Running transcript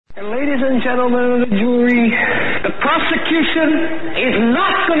And ladies and gentlemen of the jury, the prosecution is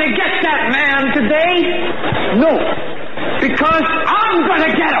not going to get that man today. No, because I'm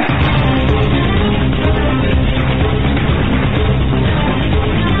going to get him.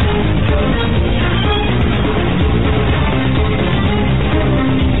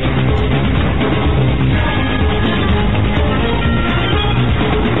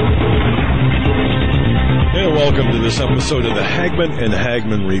 Welcome to this episode of the Hagman and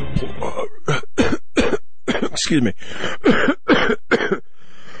Hagman Report. Excuse me.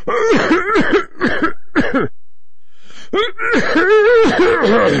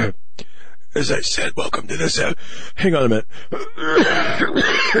 As I said, welcome to this. Hang on a minute.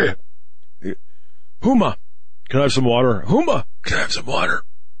 Huma, can I have some water? Huma, can I have some water?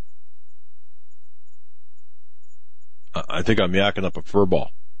 I think I'm yakking up a fur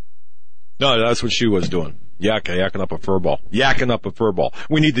ball. No, that's what she was doing. Yakking up a fur ball. Yakking up a fur ball.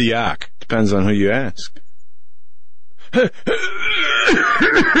 We need the yak. Depends on who you ask.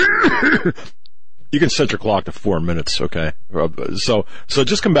 You can set your clock to 4 minutes, okay? So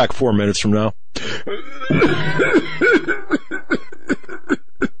just come back 4 minutes from now.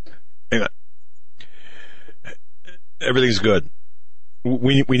 Hang on. Everything's good.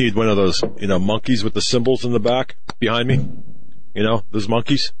 We need one of those, monkeys with the symbols in the back behind me. Those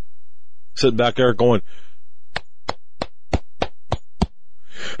monkeys sitting back there going.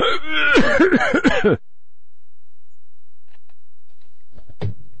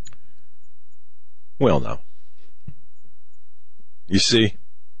 Well, now, you see,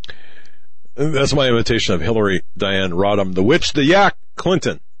 that's my imitation of Hillary Diane Rodham, the witch, the yak,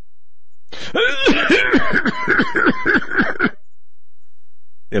 Clinton.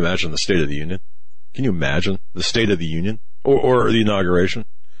 Imagine the State of the Union. Can you imagine the State of the Union or the inauguration?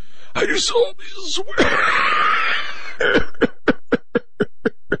 I do solemnly swear.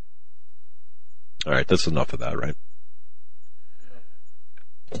 All right, that's enough of that, right?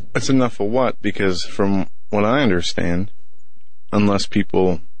 That's enough of what? Because from what I understand, unless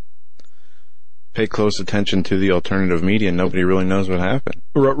people pay close attention to the alternative media, nobody really knows what happened.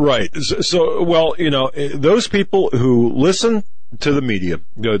 Right. So, well, those people who listen to the media,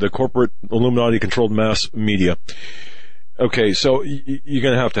 the corporate Illuminati-controlled mass media. Okay, so you're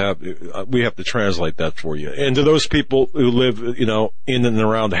going to have, we have to translate that for you. And to those people who live, in and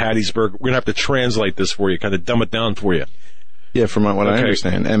around Hattiesburg, we're going to have to translate this for you, kind of dumb it down for you. Yeah, from what I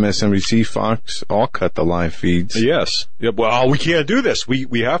understand, MSNBC, Fox, all cut the live feeds. Yes. Yeah, well, we can't do this.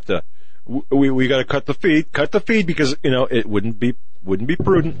 We have to. We got to cut the feed because, it wouldn't be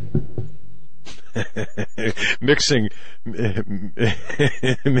prudent. mixing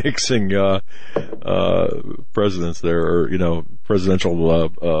presidents there, or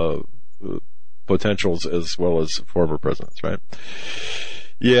presidential potentials as well as former presidents, right?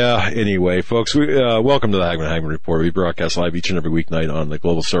 Yeah. Anyway, folks, we welcome to the Hagman Report. We broadcast live each and every weeknight on the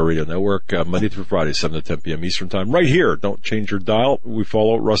Global Star Radio Network, Monday through Friday, 7 to 10 p.m. Eastern Time, right here. Don't change your dial. We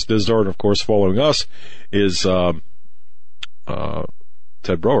follow Russ Dizdar, and of course, following us is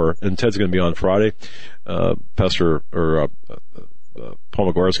Ted Brower, and Ted's going to be on Friday. Paul McGuire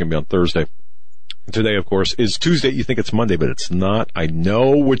is going to be on Thursday. Today, of course, is Tuesday. You think it's Monday, but it's not. I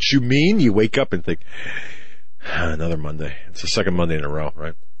know what you mean. You wake up and think, another Monday. It's the second Monday in a row,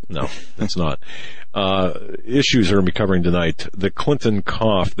 right? No, it's not. Issues are going to be covering tonight. The Clinton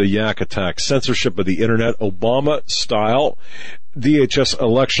cough, the yak attack, censorship of the internet, Obama style, DHS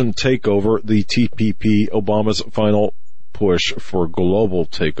election takeover, the TPP, Obama's final push for global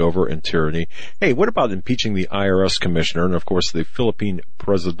takeover and tyranny. Hey, what about impeaching the IRS commissioner and, of course, the Philippine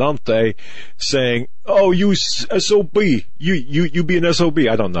presidente saying, "Oh, you SOB, you be an SOB."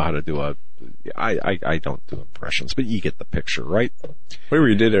 I don't know how to do I don't do impressions, but you get the picture, right? Whatever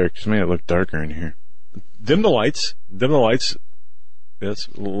you did, Eric, just made it look darker in here. Dim the lights. Yes,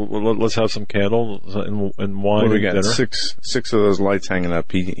 let's have some candles and wine. Well, we got dinner. six of those lights hanging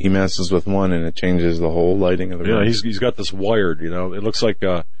up. He messes with one and it changes the whole lighting of the room. Yeah, he's got this wired. It looks like.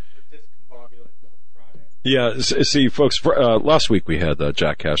 Yeah, see, folks. Last week we had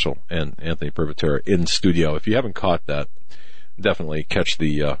Jack Cashel and Anthony Privatera in studio. If you haven't caught that, definitely catch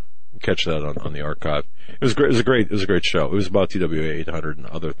that on the archive. It was great. It was a great show. It was about TWA 800 and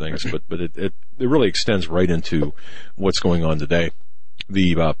other things, but it really extends right into what's going on today.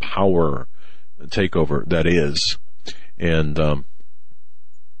 The power takeover that is, and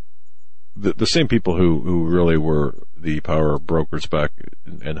the same people who really were the power brokers back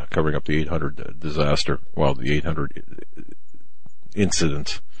and covering up the 800 disaster, the 800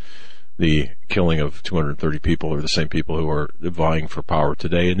 incident, the killing of 230 people, are the same people who are vying for power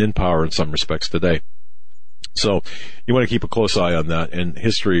today and in power in some respects today. So you want to keep a close eye on that. And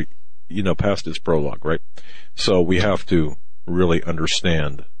history, past its prologue, right? So we have to really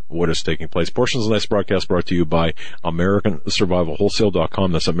understand what is taking place. Portions of tonight's broadcast brought to you by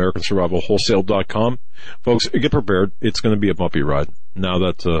AmericanSurvivalWholesale.com. That's AmericanSurvivalWholesale.com. Folks, get prepared. It's going to be a bumpy ride. Now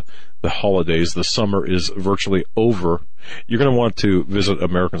that the holidays, the summer is virtually over, you're going to want to visit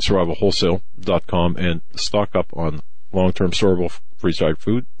AmericanSurvivalWholesale.com and stock up on long-term storable freeze-dried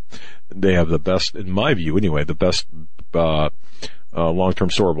food. They have the best, in my view anyway, the best long-term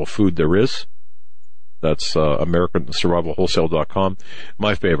storable food there is. That's AmericanSurvivalWholesale.com.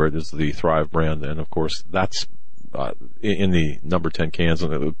 My favorite is the Thrive brand, and of course that's in the number 10 cans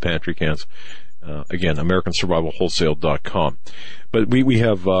and the pantry cans. Again, AmericanSurvivalWholesale.com. But we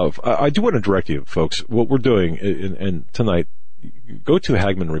have, I do want to direct you, folks, what we're doing, and tonight, go to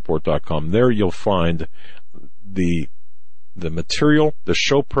HagmannReport.com. There you'll find the material, the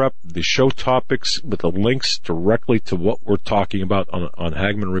show prep, the show topics with the links directly to what we're talking about on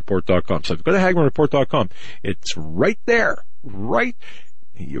HagmannReport.com. So if you go to HagmannReport.com, it's right there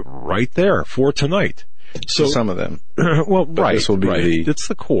for tonight. So some of them. Well, right. This will be it's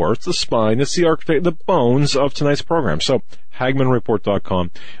the core, it's the spine, it's the architect, the bones of tonight's program. So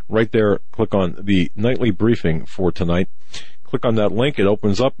HagmannReport.com, right there, click on the nightly briefing for tonight. Click on that link. It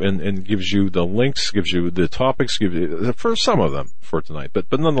opens up and gives you the links, gives you the topics, gives you for some of them for tonight,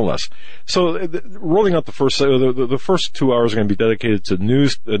 but nonetheless. So rolling out the first 2 hours are going to be dedicated to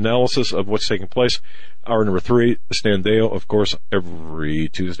news analysis of what's taking place. Hour number 3, Stan Deyo, of course, every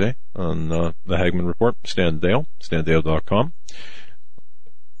Tuesday on the Hagmann Report. Stan Deyo, StanDeyo.com.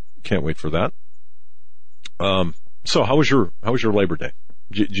 Can't wait for that. So how was your Labor Day?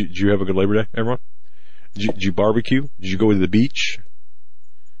 Did you have a good Labor Day, everyone? Did you barbecue? Did you go to the beach?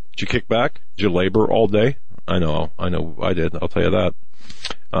 Did you kick back? Did you labor all day? I know I did. I'll tell you that.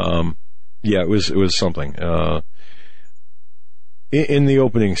 Yeah, it was something. In the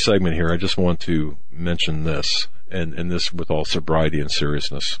opening segment here, I just want to mention this, and this with all sobriety and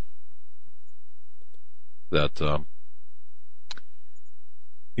seriousness, that,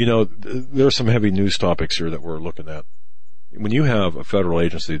 there are some heavy news topics here that we're looking at. When you have a federal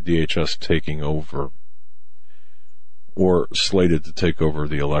agency, the DHS, taking over, or slated to take over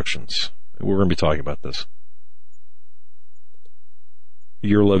the elections, we're going to be talking about this.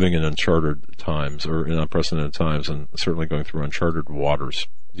 You're living in uncharted times, or in unprecedented times, and certainly going through uncharted waters.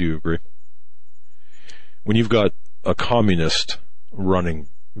 Do you agree? When you've got a communist running,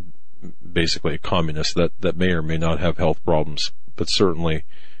 basically a communist that may or may not have health problems, but certainly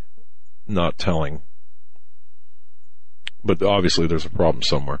not telling. But obviously there's a problem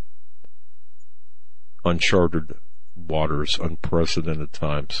somewhere. Uncharted waters, unprecedented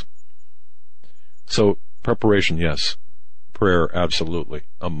times. So preparation, yes. Prayer, absolutely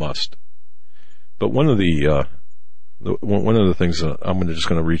a must. But one of the things that I'm just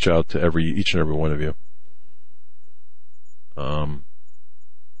going to reach out to each and every one of you,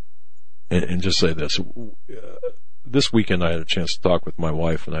 and just say this. This weekend I had a chance to talk with my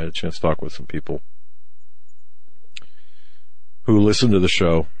wife, and I had a chance to talk with some people who listen to the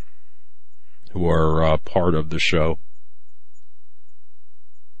show, who are part of the show,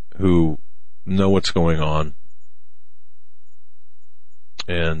 who know what's going on.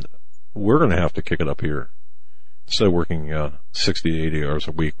 And we're going to have to kick it up here. Instead of working 60 to 80 hours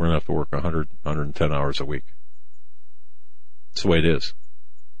a week, we're going to have to work 100, 110 hours a week. That's the way it is.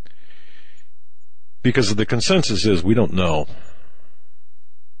 Because the consensus is we don't know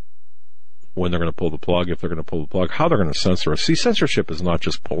when they're going to pull the plug, if they're going to pull the plug, how they're going to censor us. See, censorship is not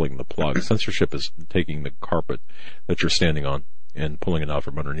just pulling the plug. Censorship is taking the carpet that you're standing on and pulling it out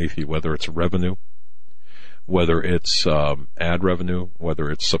from underneath you, whether it's revenue, whether it's ad revenue, whether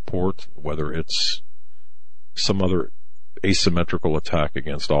it's support, whether it's some other asymmetrical attack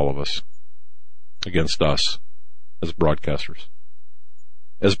against all of us, against us as broadcasters.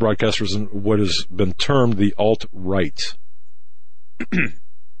 As broadcasters in what has been termed the alt-right.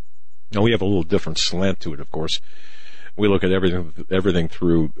 Now, we have a little different slant to it, of course. We look at everything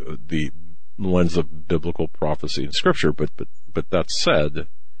through the lens of biblical prophecy and scripture, but that said,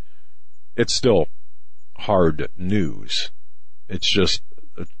 it's still hard news. It's just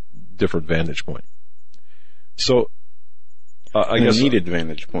a different vantage point. So, I guess a needed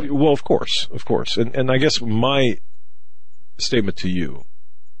vantage point. Well, of course. And I guess my statement to you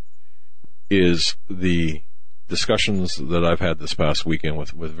is the discussions that I've had this past weekend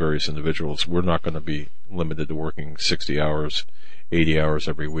with various individuals. We're not going to be limited to working 60 hours, 80 hours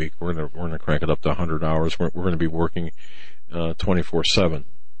every week. We're going to crank it up to 100 hours. We're going to be working 24/7.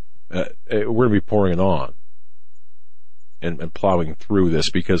 We're going to be pouring it on and plowing through this,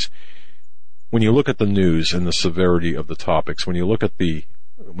 because when you look at the news and the severity of the topics, when you look at the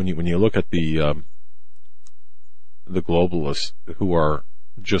globalists who are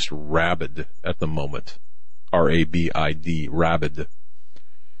just rabid at the moment, R-A-B-I-D, rabid,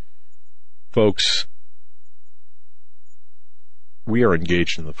 folks, we are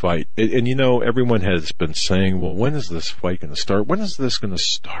engaged in the fight. And everyone has been saying, well, when is this fight going to start? When is this going to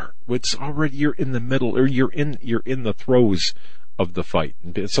start? It's already, you're in the middle, or you're in the throes of the fight.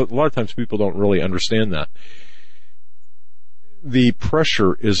 So a lot of times people don't really understand that. The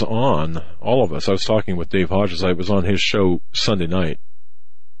pressure is on all of us. I was talking with Dave Hodges. I was on his show Sunday night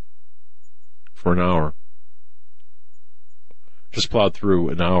for an hour. Just plowed through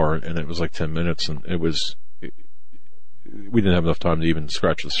an hour, and it was like 10 minutes, and we didn't have enough time to even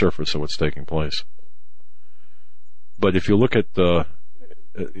scratch the surface of what's taking place. But if you look at all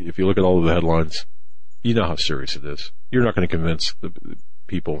of the headlines, you know how serious it is. You're not going to convince the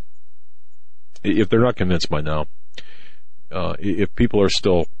people, if they're not convinced by now. If people are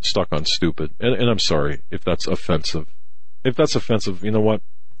still stuck on stupid, and I'm sorry if that's offensive. If that's offensive, you know what?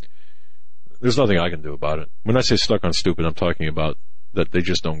 There's nothing I can do about it. When I say stuck on stupid, I'm talking about that they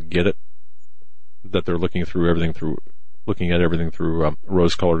just don't get it. That they're looking at everything through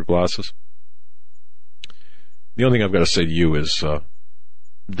rose-colored glasses. The only thing I've got to say to you is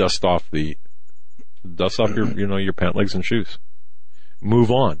dust off your pant legs and shoes.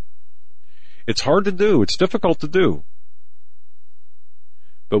 Move on. It's hard to do. It's difficult to do.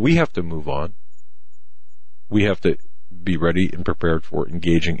 But we have to move on. We have to be ready and prepared for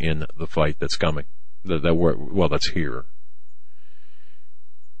engaging in the fight that's coming. That's here.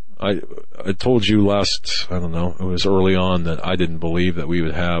 I told you it was early on, that I didn't believe that we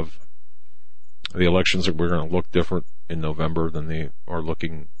would have the elections that were going to look different in November than they are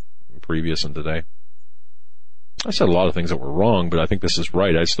looking previous and today. I said a lot of things that were wrong, but I think this is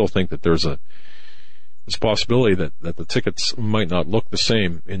right. I still think that there's a possibility that the tickets might not look the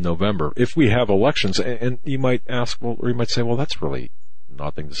same in November if we have elections. And you might ask, or you might say, well, that's really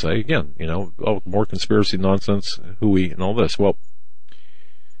nothing to say. Again, more conspiracy nonsense, hooey, and all this. Well,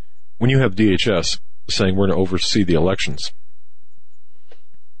 when you have DHS saying we're going to oversee the elections,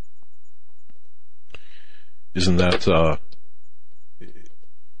 doesn't that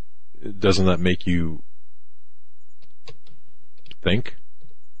make you think?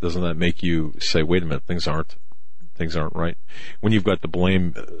 Doesn't that make you say, wait a minute, things aren't right? When you've got the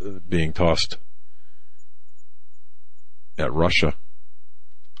blame being tossed at Russia.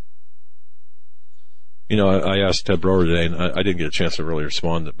 I asked Ted Broer today, and I didn't get a chance to really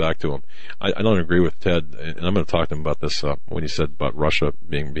respond back to him. I don't agree with Ted, and I'm going to talk to him about this when he said about Russia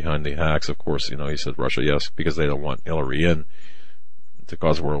being behind the hacks. Of course, he said Russia, yes, because they don't want Hillary in to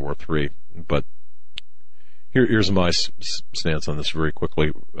cause World War III. But here's my stance on this very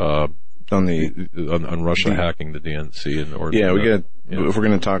quickly. On Russia hacking the DNC if we're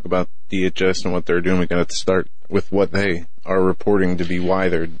going to talk about DHS and what they're doing, we got to start with what they are reporting to be why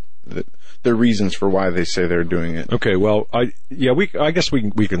their reasons for why they say they're doing it. Okay, well, I guess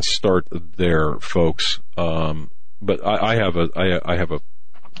we can start there, folks. But I have a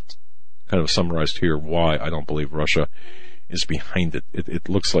kind of summarized here why I don't believe Russia is behind it. It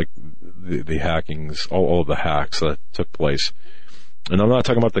looks like the hackings, all of the hacks that took place. And I'm not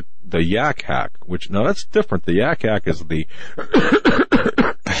talking about the Yak hack, which, now that's different. The Yak hack is the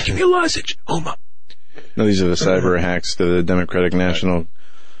give me a lozenge, Oma. No, these are the cyber hacks to the Democratic National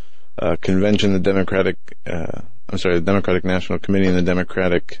Convention, the Democratic National Committee, and the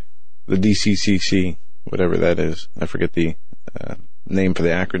DCCC, whatever that is. I forget the name for the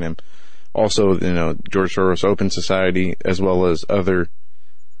acronym. Also, George Soros Open Society, as well as other,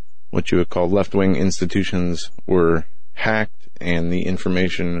 what you would call left-wing institutions, were hacked, and the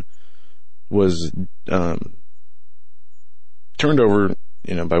information was turned over,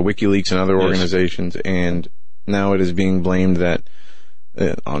 by WikiLeaks and other organizations, and now it is being blamed that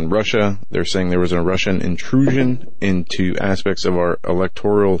on Russia. They're saying there was a Russian intrusion into aspects of our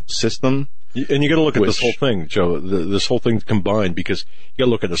electoral system. And you got to look at this whole thing, Joe. This whole thing combined, because you got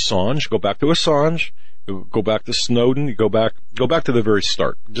to look at Assange. Go back to Assange. Go back to Snowden. You go back to the very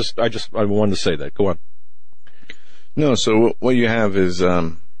start. I wanted to say that. Go on. No, so what you have is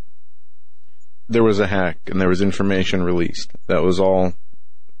there was a hack and there was information released. That was all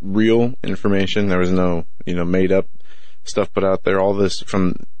real information. There was no made up stuff put out there. All this,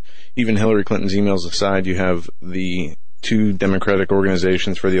 from even Hillary Clinton's emails aside, you have the two Democratic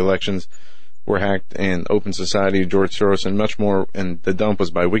organizations for the elections were hacked, and Open Society, George Soros, and much more. And the dump was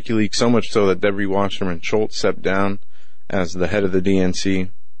by WikiLeaks, so much so that Debbie Wasserman Schultz stepped down as the head of the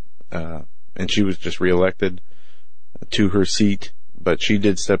DNC, and she was just reelected to her seat but she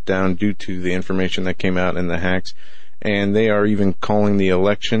did step down due to the information that came out in the hacks. And they are even calling the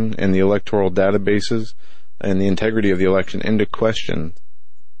election and the electoral databases and the integrity of the election into question,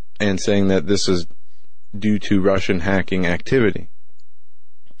 and saying that this is due to Russian hacking activity.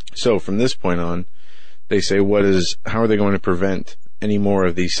 So from this point on, they say, how are they going to prevent any more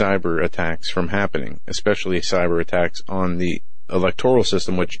of these cyber attacks from happening, especially cyber attacks on the electoral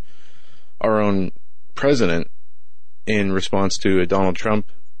system, which our own president, in response to a Donald Trump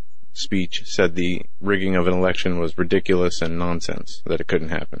speech, said the rigging of an election was ridiculous and nonsense, that it couldn't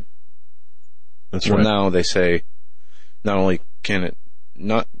happen. That's right. Now they say, not only can it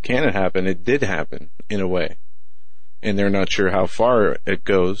happen, it did happen in a way, and they're not sure how far it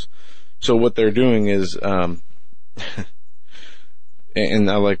goes. So what they're doing is, and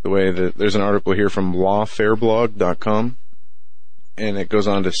I like the way that there's an article here from lawfareblog.com, and it goes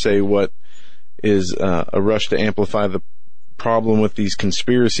on to say what is a rush to amplify the problem with these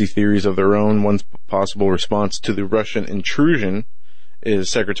conspiracy theories of their own. One possible response to the Russian intrusion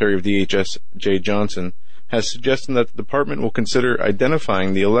is Secretary of DHS Jay Johnson has suggested that the department will consider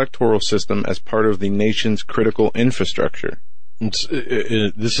identifying the electoral system as part of the nation's critical infrastructure.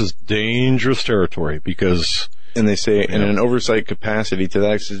 This is dangerous territory because... And they say, in an oversight capacity to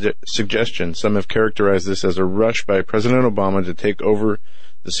that suggestion, some have characterized this as a rush by President Obama to take over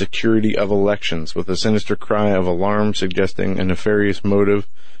the security of elections, with a sinister cry of alarm suggesting a nefarious motive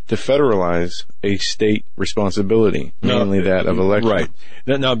to federalize a state responsibility, mainly that of elections. Right.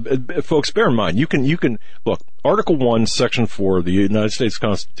 Now, folks, bear in mind, you can look, Article 1, Section 4 of the United States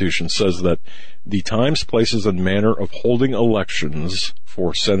Constitution says that the times, places, and manner of holding elections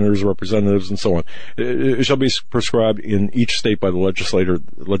for senators, representatives, and so on, it shall be prescribed in each state by the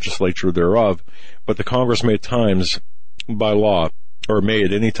legislature thereof, but the Congress may at times by law, or may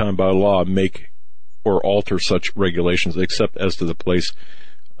at any time by law make or alter such regulations, except as to the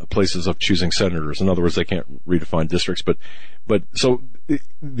places of choosing senators. In other words, they can't redefine districts, but so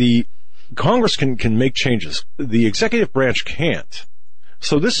the Congress can make changes. The executive branch can't.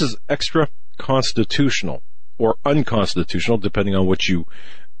 So this is extra constitutional or unconstitutional, depending on what you,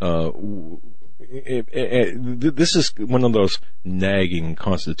 this is one of those nagging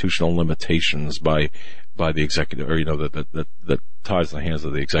constitutional limitations by the executive, or that ties the hands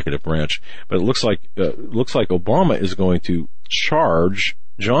of the executive branch. But it looks like Obama is going to charge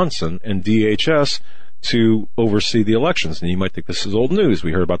Johnson and DHS to oversee the elections. And you might think this is old news.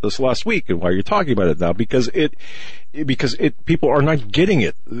 We heard about this last week, and why are you talking about it now? Because people are not getting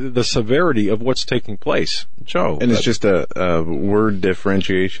it, the severity of what's taking place. Joe. And it's just a word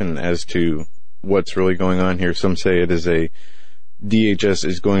differentiation as to what's really going on here. Some say it is DHS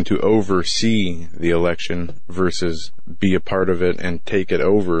is going to oversee the election versus be a part of it and take it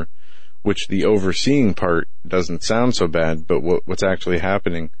over, which the overseeing part doesn't sound so bad, but what's actually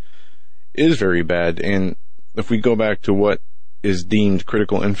happening is very bad. And if we go back to what is deemed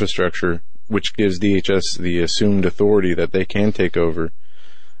critical infrastructure, which gives DHS the assumed authority that they can take over,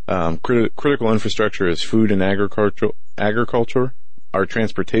 critical infrastructure is food and agriculture, our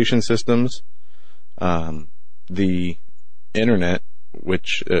transportation systems, the internet,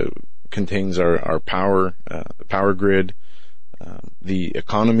 which contains our power, the power grid, the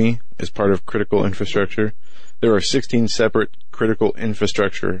economy is part of critical infrastructure. There are 16 separate critical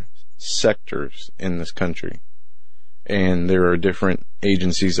infrastructure sectors in this country, and there are different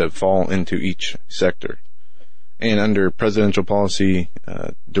agencies that fall into each sector. And under Presidential Policy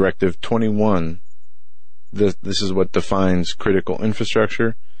Directive 21, this is what defines critical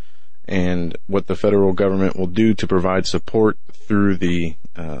infrastructure and what the federal government will do to provide support through the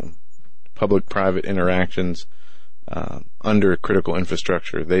public-private interactions under critical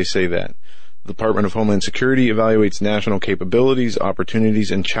infrastructure. They say that the Department of Homeland Security evaluates national capabilities, opportunities,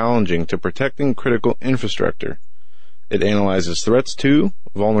 and challenging to protecting critical infrastructure. It analyzes threats to,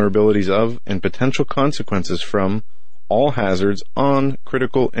 vulnerabilities of, and potential consequences from all hazards on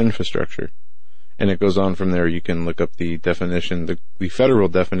critical infrastructure. And it goes on from there. You can look up the definition, the federal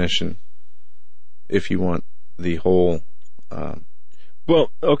definition, if you want the whole.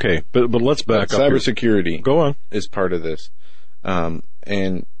 Well, okay, but let's back up. Cybersecurity, go on, is part of this,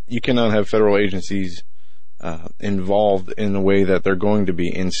 and you cannot have federal agencies involved in the way that they're going to be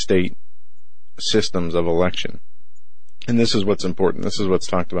in state systems of election. And this is what's important. This is what's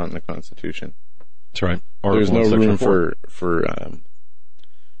talked about in the Constitution. That's right. There's no room for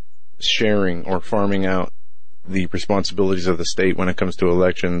sharing or farming out the responsibilities of the state when it comes to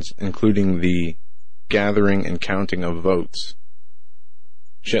elections, including the gathering and counting of votes.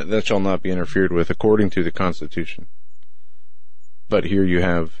 That shall not be interfered with according to the Constitution. But here you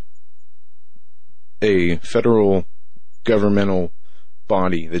have a federal governmental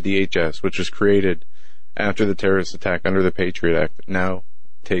body, the DHS, which was created after the terrorist attack under the Patriot Act, now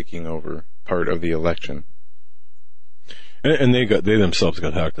taking over part of the election. And they themselves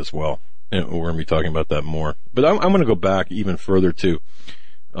got hacked as well. And we're going to be talking about that more. But I'm going to go back even further to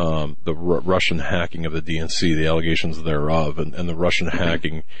the Russian hacking of the DNC, the allegations thereof, and the Russian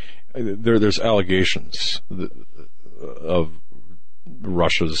hacking. There's allegations of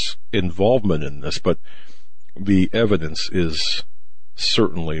Russia's involvement in this, but the evidence is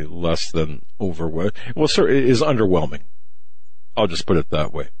certainly less than overwhelming. Well, sir, it is underwhelming. I'll just put it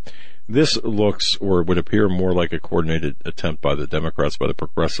that way. This looks, or would appear, more like a coordinated attempt by the Democrats, by the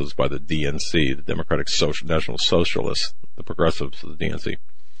progressives, by the DNC, the Democratic National Socialists, the progressives of the DNC,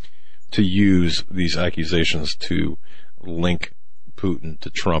 to use these accusations to link Putin to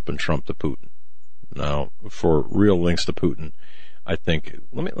Trump and Trump to Putin. Now, for real links to Putin, I think,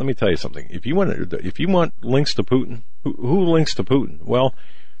 let me tell you something. If you want links to Putin, who links to Putin? Well,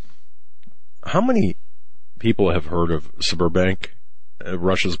 how many people have heard of Sberbank,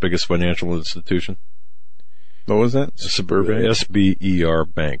 Russia's biggest financial institution? What was that? Sberbank? S-B-E-R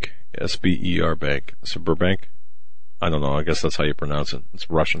Bank. S-B-E-R Bank. Sberbank? I don't know. I guess that's how you pronounce it. It's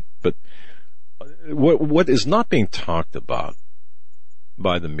Russian. But what is not being talked about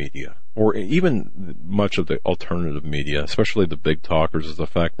by the media, or even much of the alternative media, especially the big talkers, is the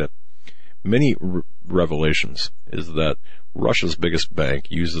fact that many revelations is that Russia's biggest bank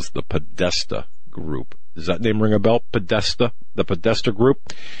uses the Podesta Group. Does that name ring a bell? Podesta? The Podesta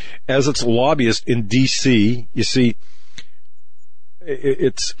Group? As its lobbyist in D.C., you see,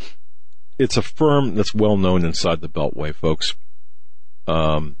 it's a firm that's well known inside the Beltway, folks.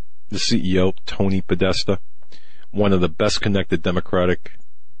 The CEO, Tony Podesta, one of the best connected Democratic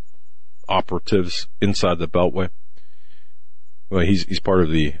operatives inside the Beltway. Well, he's part of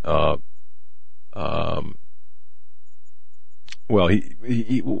the,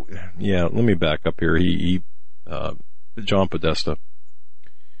 let me back up here. John Podesta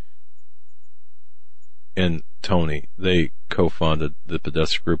and Tony, they co-founded the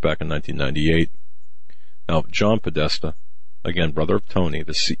Podesta Group back in 1998. Now, John Podesta, again, brother of Tony,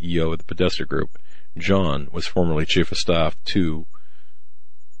 the CEO of the Podesta Group, John was formerly chief of staff to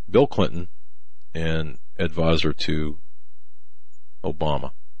Bill Clinton and advisor to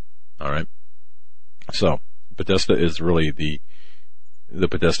Obama. All right. So Podesta is really the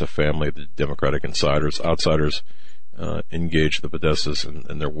Podesta family, the Democratic insiders, outsiders, engage the Podestas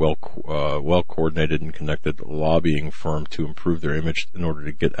and their well coordinated and connected lobbying firm to improve their image in order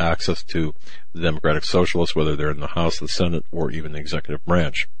to get access to the Democratic Socialists, whether they're in the House, the Senate, or even the executive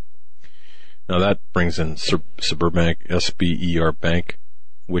branch. Now that brings in Sberbank, S-B-E-R Bank,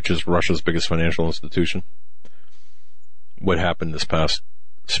 which is Russia's biggest financial institution. What happened this past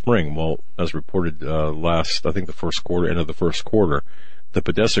spring? Well, as reported end of the first quarter, the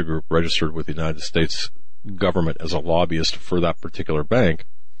Podesta Group registered with the United States government as a lobbyist for that particular bank,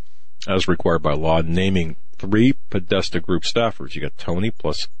 as required by law, naming 3 Podesta Group staffers. You got Tony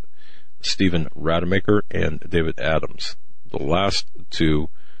plus Stephen Rademacher and David Adams, the last 2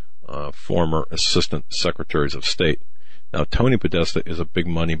 former assistant secretaries of state. Now, Tony Podesta is a big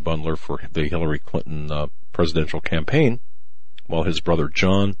money bundler for the Hillary Clinton presidential campaign, while his brother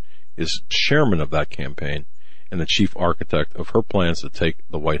John is chairman of that campaign and the chief architect of her plans to take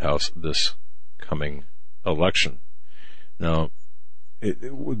the White House this coming election. Now,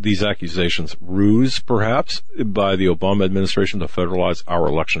 these accusations, ruse perhaps by the Obama administration to federalize our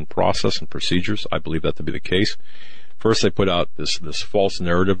election process and procedures. I believe that to be the case. First, they put out this false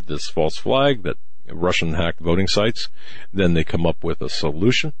narrative, this false flag that Russian hacked voting sites. Then they come up with a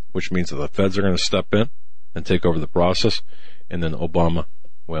solution, which means that the feds are going to step in and take over the process. And then Obama,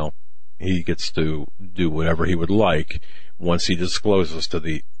 well, he gets to do whatever he would like once he discloses to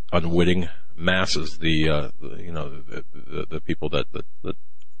the unwitting masses, the people that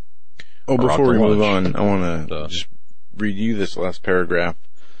before we move on, I want to just read you this last paragraph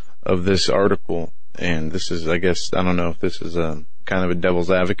of this article. And this is, I guess, I don't know if this is a kind of a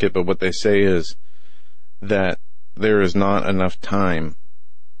devil's advocate, but what they say is that there is not enough time.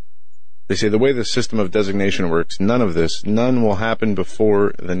 They say the way the system of designation works, none will happen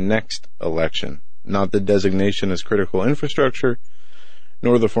before the next election. Not the designation as critical infrastructure,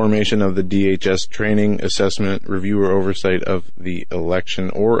 nor the formation of the DHS training, assessment, review, or oversight of the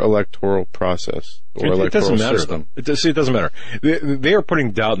election or electoral process or electoral system. It doesn't matter. They are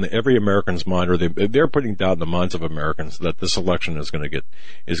putting doubt in every American's mind, or they're putting doubt in the minds of Americans that this election is going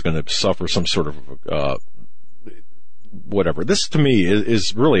to suffer some sort of whatever. This to me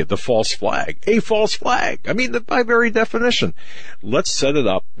is really the false flag. A false flag. I mean, by very definition. Let's set it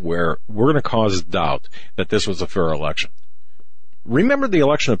up where we're going to cause doubt that this was a fair election. Remember the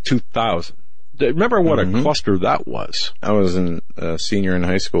election of 2000? Remember what a cluster that was? I was a senior in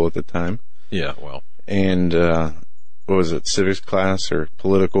high school at the time. Yeah, well. And, what was it, civics class or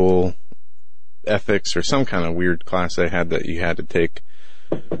political ethics or some kind of weird class they had that you had to take.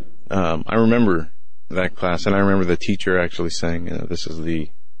 I remember that class, and I remember the teacher actually saying, this is the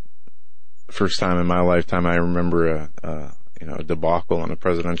first time in my lifetime I remember a debacle in a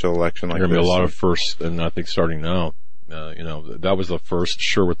presidential election like this. There's going to be a lot of firsts, and I think starting now. That was the first,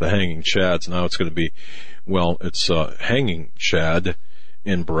 sure, with the hanging chads. Now it's going to be, it's hanging Chad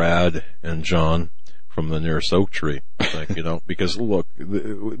and Brad and John from the nearest oak tree. Because look,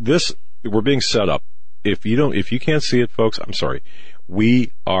 we're being set up. If you can't see it, folks, I'm sorry.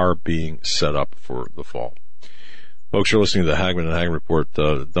 We are being set up for the fall. Folks, you're listening to the Hagman and Hagman Report,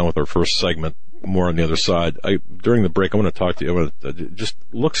 done with our first segment. More on the other side. During the break, I want to talk to you. I want to just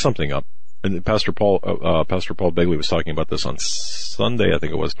look something up. And Pastor Paul Begley was talking about this on Sunday, I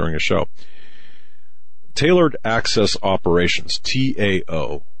think it was, during a show. Tailored Access Operations,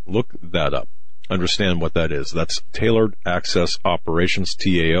 TAO. Look that up. Understand what that is. That's Tailored Access Operations,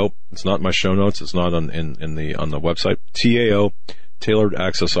 TAO. It's not in my show notes. It's not on the website. TAO, Tailored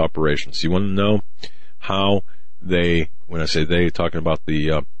Access Operations. You want to know how when I say they, talking about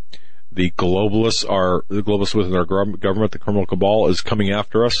the globalists within our government, the criminal cabal is coming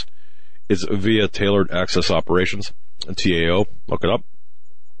after us. It's via Tailored Access Operations, TAO. Look it up.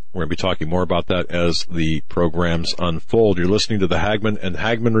 We're going to be talking more about that as the programs unfold. You're listening to the Hagman and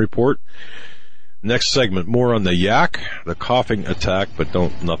Hagman Report. Next segment, more on the yak, the coughing attack, but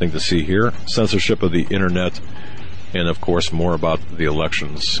nothing to see here, censorship of the internet, and of course more about the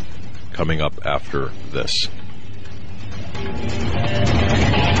elections coming up after this.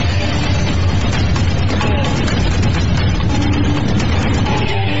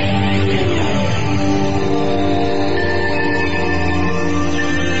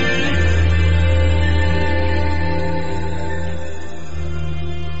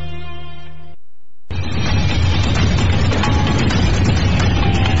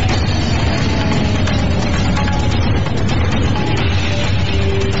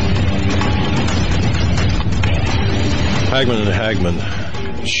 Hagman and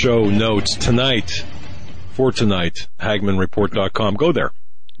Hagman show notes for tonight, HagmanReport.com. Go there.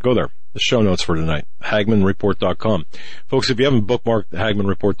 The show notes for tonight, HagmanReport.com. Folks, if you haven't bookmarked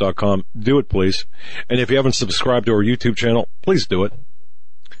HagmanReport.com, do it, please. And if you haven't subscribed to our YouTube channel, please do it.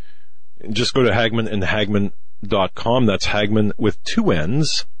 Just go to HagmanandHagman.com. That's Hagman with two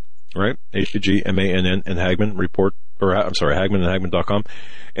N's, right? HagMann and Hagman Report. HagmanandHagman.com.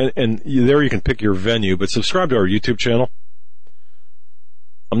 And there you can pick your venue, but subscribe to our YouTube channel.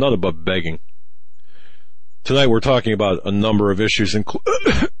 I'm not above begging. Tonight we're talking about a number of issues.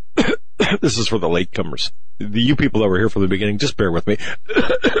 This is for the latecomers. You people that were here from the beginning, just bear with me.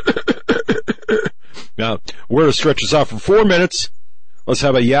 Now, we're going to stretch this out for 4 minutes. Let's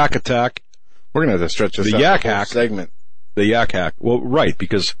have a yak attack. We're going to have to stretch this out. The yak hack segment. The yak hack. Well, right,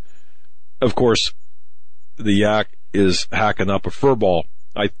 because, of course, the yak is hacking up a furball.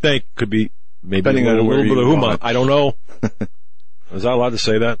 I think could be maybe a little bit of huma. I don't know. Is I allowed to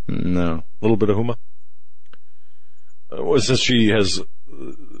say that? No. A little bit of huma? Since she has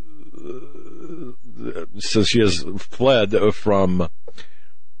fled from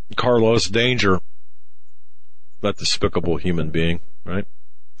Carlos Danger, that despicable human being, right?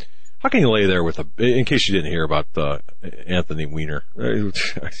 How can you lay there with in case you didn't hear about Anthony Weiner?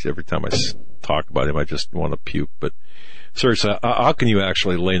 Every time I talk about him, I just want to puke. But seriously, how can you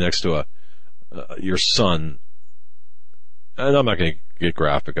actually lay next to your son? And I'm not going to get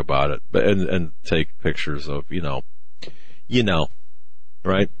graphic about it, but and take pictures of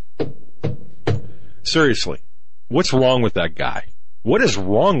right? Seriously, what's wrong with that guy? What is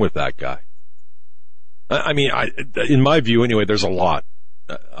wrong with that guy? I mean, in my view, anyway, there's a lot.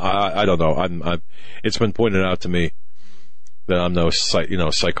 I don't know. It's been pointed out to me that I'm no,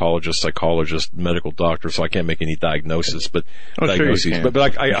 psychologist, medical doctor, so I can't make any diagnosis. But diagnoses. Sure you can.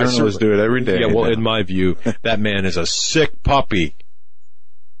 But I journalists do it every day. Yeah, well, in my view, that man is a sick puppy.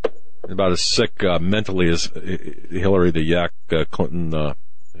 About as sick mentally as Hillary the Yak Clinton,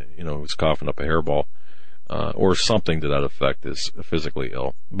 who's coughing up a hairball, or something to that effect, is physically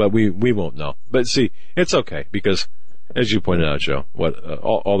ill. But we won't know. But see, it's okay because, as you pointed out, Joe,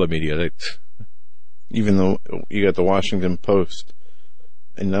 all the media, even though you got the Washington Post,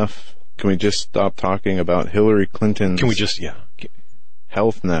 enough. Can we just stop talking about Hillary Clinton's? Can we just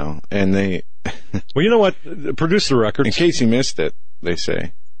health now? And they. Well, you know what? Produce the records. In case you missed it, they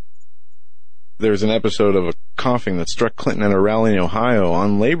say. There's an episode of a coughing that struck Clinton at a rally in Ohio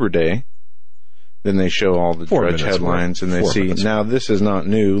on Labor Day. Then they show all the Drudge headlines, and they see, now this is not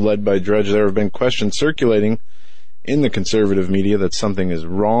new. Led by Drudge, there have been questions circulating in the conservative media that something is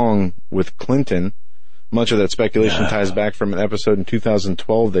wrong with Clinton. Much of that speculation ties back from an episode in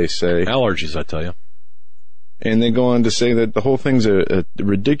 2012, they say. Allergies, I tell you. And they go on to say that the whole thing's a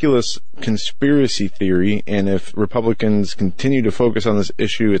ridiculous conspiracy theory, and if Republicans continue to focus on this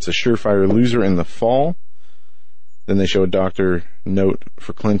issue, it's a surefire loser in the fall. Then they show a doctor note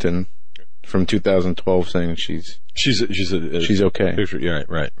for Clinton from 2012 saying she's okay. Picture, yeah,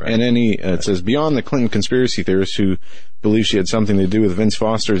 right. And then it says, beyond the Clinton conspiracy theorists who believe she had something to do with Vince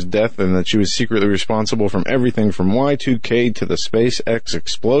Foster's death and that she was secretly responsible from everything from Y2K to the SpaceX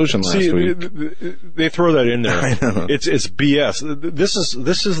explosion last week. They throw that in there. I know. It's BS.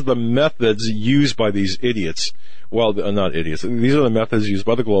 This is the methods used by these idiots. Well, not idiots. These are the methods used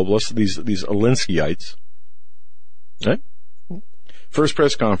by the globalists, these Alinskyites. Right? First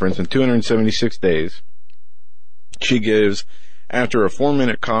press conference in 276 days. She gives after a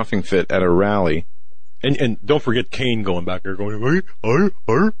 4-minute coughing fit at a rally. And don't forget Kane going back there going,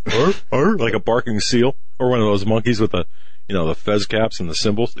 arr, like a barking seal, or one of those monkeys with the fez caps and the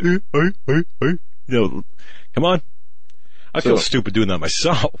cymbals. Come on. I feel stupid doing that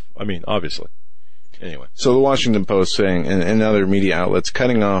myself. I mean, obviously. Anyway. So the Washington Post saying, and other media outlets,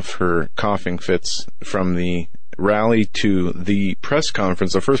 cutting off her coughing fits from the rally to the press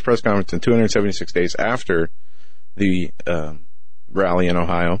conference, the first press conference in 276 days after the rally in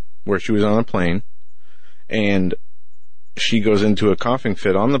Ohio, where she was on a plane, and she goes into a coughing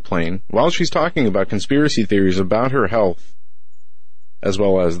fit on the plane while she's talking about conspiracy theories about her health, as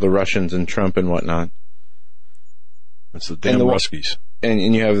well as the Russians and Trump and whatnot. That's the damn Ruskies.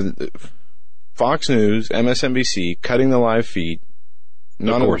 And you have Fox News, MSNBC cutting the live feed,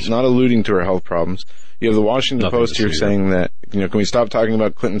 not alluding to her health problems. You have the Washington Post here saying that, can we stop talking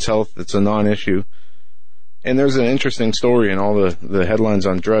about Clinton's health? It's a non-issue. And there's an interesting story in all the headlines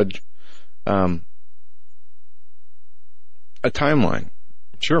on Drudge. A timeline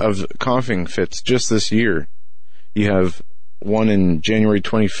of coughing fits just this year. You have one in January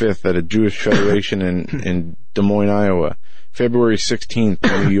 25th at a Jewish Federation in Des Moines, Iowa. February 16th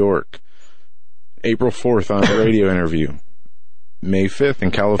in New York. April 4th on a radio interview. May 5th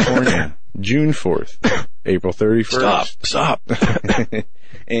in California. June 4th. April 31st. Stop.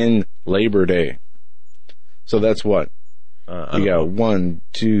 And Labor Day. So that's what? You got 1,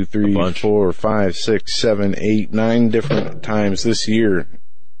 2, 3, 4, 5, 6, 7, 8, 9 different times this year.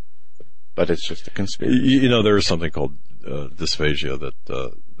 But it's just a conspiracy. There is something called dysphagia that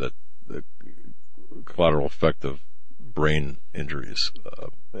the collateral effect of brain injuries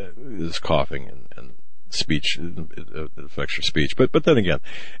is coughing and speech. It affects your speech. But then again,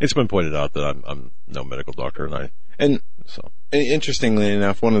 it's been pointed out that I'm no medical doctor, and interestingly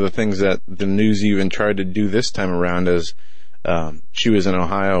enough, one of the things that the news even tried to do this time around is she was in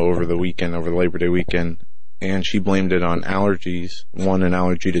Ohio over the Labor Day weekend, and she blamed it on allergies. 1, an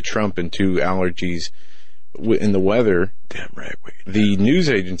allergy to Trump, and 2, allergies in the weather. Damn right. The news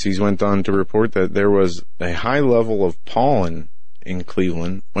agencies went on to report that there was a high level of pollen in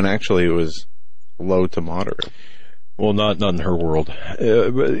Cleveland when actually it was low to moderate. Well, not in her world.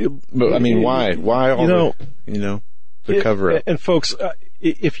 But I mean, why? Why all the cover up? And folks,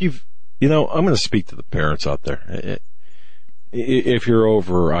 if you've, I'm going to speak to the parents out there. If you're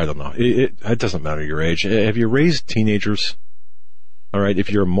over, I don't know, it doesn't matter your age. Have you raised teenagers? All right.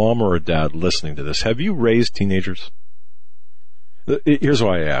 If you're a mom or a dad listening to this, have you raised teenagers? Here's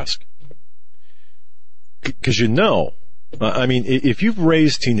why I ask. Because I mean, if you've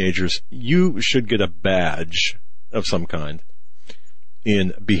raised teenagers, you should get a badge of some kind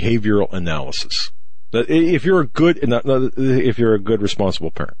in behavioral analysis. If you're a good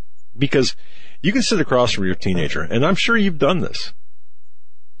responsible parent, because you can sit across from your teenager, and I'm sure you've done this.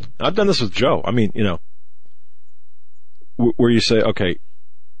 I've done this with Joe. I mean, where you say, okay,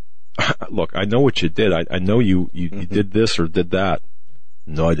 look, I know what you did. I know you did this or did that.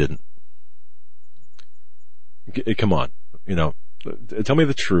 No, I didn't. Come on. Tell me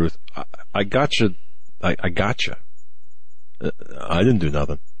the truth. I got you. I got you. I didn't do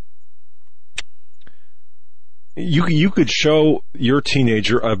nothing. You could show your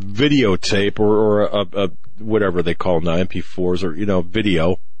teenager a videotape or a whatever they call now, MP4s or,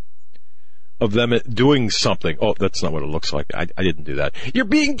 video of them doing something. Oh, that's not what it looks like. I didn't do that. You're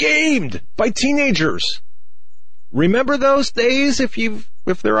being gamed by teenagers. Remember those days if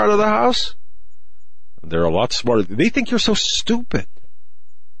they're out of the house? They're a lot smarter. They think you're so stupid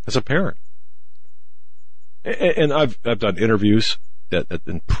as a parent. And I've done interviews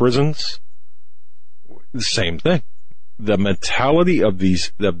in prisons. The same thing. the mentality of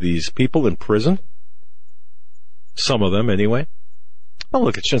these people in prison, some of them anyway. Oh,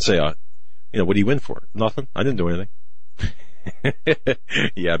 look, it shouldn't say, what do you win for? Nothing. I didn't do anything.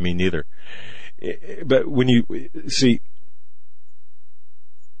 Yeah, me neither. But when you see,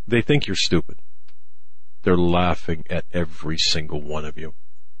 they think you're stupid. They're laughing at every single one of you.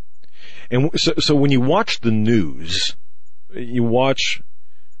 And so when you watch the news, you watch,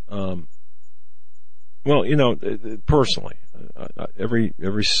 personally, every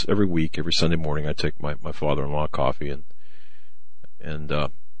week, every Sunday morning, I take my father-in-law coffee, and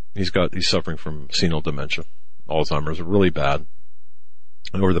he's suffering from senile dementia, Alzheimer's, really bad.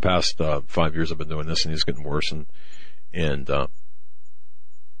 And over the past 5 years, I've been doing this, and he's getting worse. And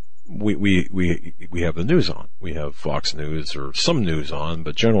we have the news on. We have Fox News or some news on,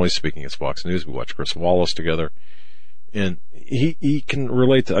 but generally speaking, it's Fox News. We watch Chris Wallace together, and he can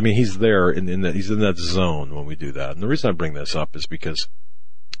relate to. I mean, he's there he's in that zone when we do that. And the reason I bring this up is because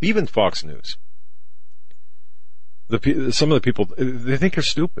even Fox News, some of the people, they think you're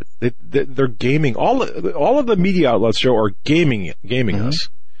stupid. They're gaming. All of the media outlets, Joe, are gaming us.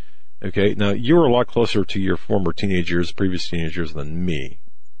 Okay, now you're a lot closer to your previous teenage years than me.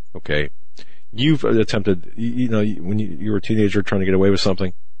 Okay, you've attempted, when you were a teenager trying to get away with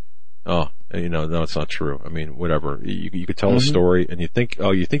something. Oh, no, it's not true. I mean, whatever. You could tell a story, and you think you're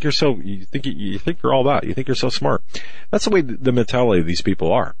all that. You think you're so smart. That's the way the mentality of these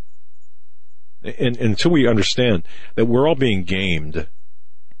people are. And until we understand that we're all being gamed,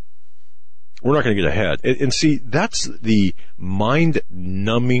 we're not going to get ahead. And see, that's the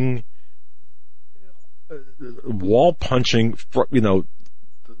mind-numbing, wall-punching,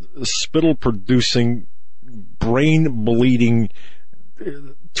 spittle-producing, brain-bleeding,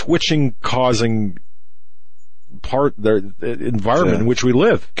 twitching-causing environment in which we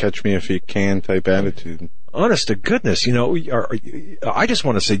live. Catch me if you can type attitude. Honest to goodness, I just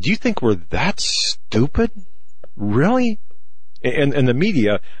want to say, do you think we're that stupid? Really? And the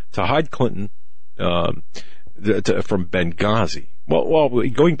media, to hide Clinton from Benghazi. Well,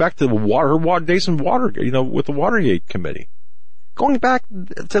 going back to her days in Watergate, with the Watergate Committee. Going back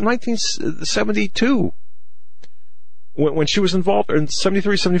to 1972. When she was involved in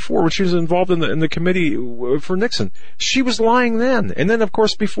 73, 74, when she was involved in the committee for Nixon, she was lying then. And then, of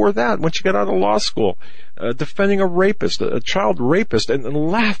course, before that, when she got out of law school, defending a child rapist, and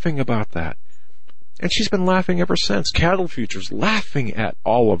laughing about that. And she's been laughing ever since. Cattle Futures laughing at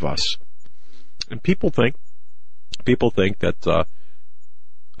all of us. And people think that,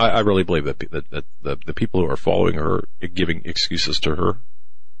 I really believe that the people who are following her are giving excuses to her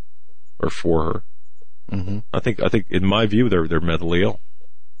or for her. Mm-hmm. I think in my view they're mentally ill.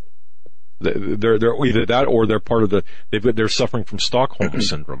 They're either that or they're part of they're suffering from Stockholm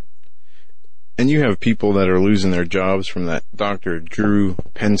syndrome. And you have people that are losing their jobs, from that Dr. Drew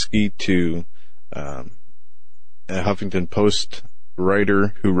Pensky to a Huffington Post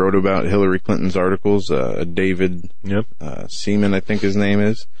writer who wrote about Hillary Clinton's articles, David Seaman, I think his name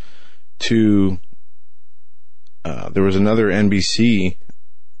is, to there was another NBC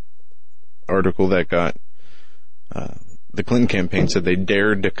article that got the Clinton campaign said they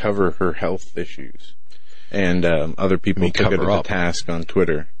dared to cover her health issues, and other people took it as a task on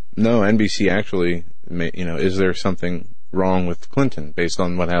Twitter. No, NBC actually, is there something wrong with Clinton based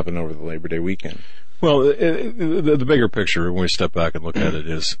on what happened over the Labor Day weekend? Well, the bigger picture, when we step back and look at it,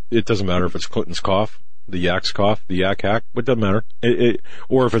 is it doesn't matter if it's Clinton's cough, the yak's cough, the yak hack, it doesn't matter.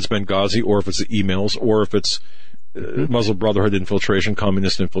 Or if it's Benghazi, or if it's the emails, or if it's Muslim Brotherhood infiltration,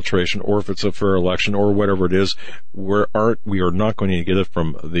 communist infiltration, or if it's a fair election, or whatever it is, we are not going to get it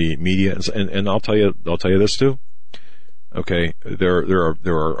from the media. And I'll tell you this too. Okay, there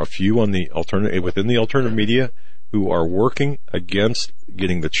are a few within the alternative media who are working against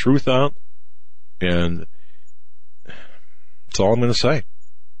getting the truth out, and that's all I'm going to say.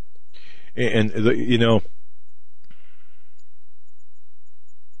 And the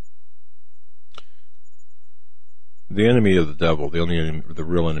enemy of the devil, the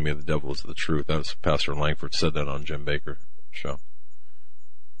real enemy of the devil is the truth. That was Pastor Langford said that on Jim Baker's show.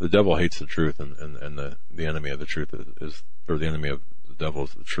 The devil hates the truth, and the enemy of the truth the enemy of the devil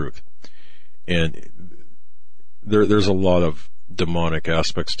is the truth. And there's a lot of demonic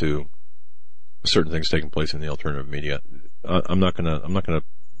aspects to certain things taking place in the alternative media. I'm not gonna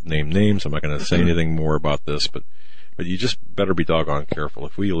name names. I'm not gonna say anything more about this, but you just better be doggone careful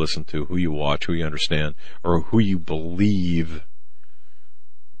of who you listen to, who you watch, who you understand, or who you believe.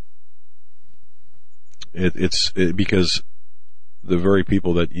 It's because the very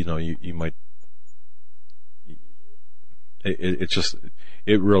people that you might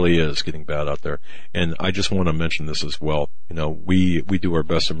It really is getting bad out there. And I just want to mention this as well. You know, we do our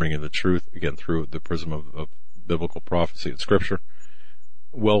best to bring in the truth, again, through the prism of biblical prophecy and scripture,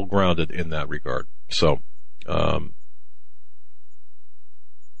 well grounded in that regard. So,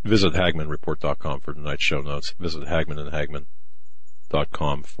 visit HagmannReport.com for tonight's show notes. Visit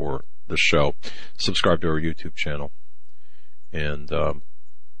HagmannandHagmann.com for the show. Subscribe to our YouTube channel. And,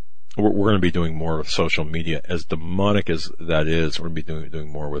 we're going to be doing more with social media, as demonic as that is. We're going to be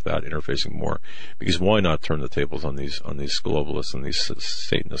doing more with that, interfacing more, because why not turn the tables on these globalists and these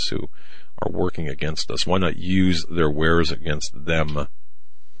Satanists who are working against us? Why not use their wares against them?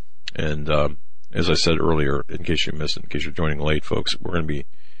 And as I said earlier, in case you missed it, in case you're joining late, folks, we're going to be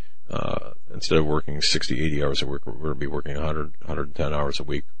instead of working 60, 80 hours a week, we're going to be working 100, 110 hours a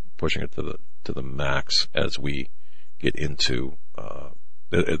week, pushing it to the max as we get into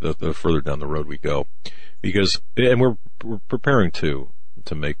the further down the road we go, and we're preparing to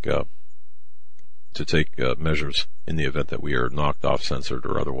take measures in the event that we are knocked off, censored,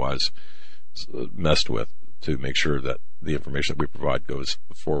 or otherwise messed with, to make sure that the information that we provide goes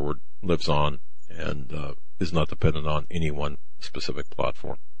forward, lives on, and is not dependent on any one specific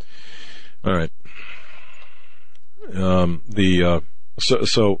platform. All right.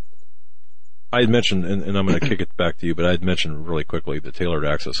 So I had mentioned, and I'm going to kick it back to you, but I had mentioned really quickly the tailored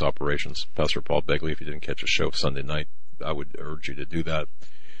access operations. Pastor Paul Begley, if you didn't catch a show Sunday night, I would urge you to do that.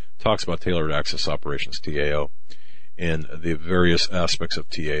 Talks about tailored access operations, TAO, and the various aspects of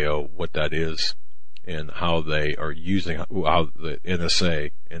TAO, what that is, and how they are using, how the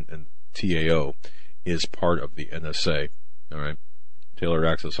NSA and TAO is part of the NSA. All right. Tailored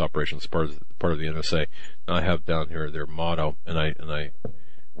access operations, part of the NSA. Now I have down here their motto, and I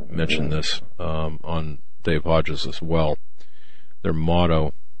mentioned this on Dave Hodges as well. Their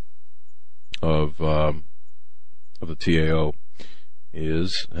motto of the TAO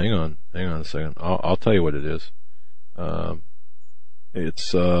is, hang on a second. I'll tell you what it is.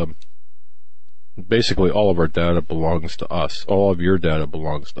 It's basically all of our data belongs to us. All of your data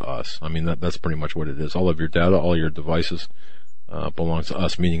belongs to us. I mean, that's pretty much what it is. All of your data, all your devices belongs to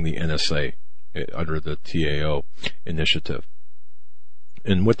us, meaning the NSA under the TAO initiative.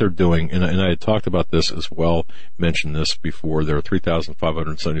 And what they're doing, and I had talked about this as well, mentioned this before, there are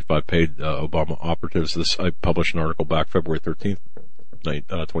 3,575 paid Obama operatives. I published an article back February 13th,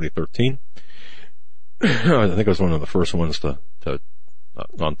 2013. I think I was one of the first ones to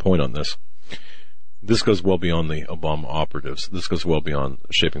on point on this. This goes well beyond the Obama operatives. This goes well beyond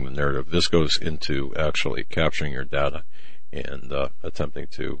shaping the narrative. This goes into actually capturing your data and attempting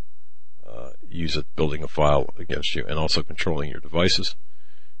to use it, building a file against you, and also controlling your devices.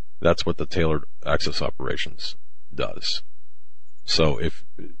 That's what the tailored access operations does. So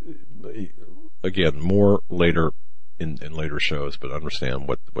again, more later in later shows, but understand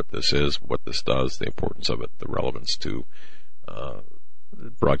what this is, what this does, the importance of it, the relevance to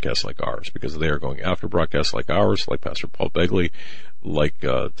broadcasts like ours, because they are going after broadcasts like ours, like Pastor Paul Begley, like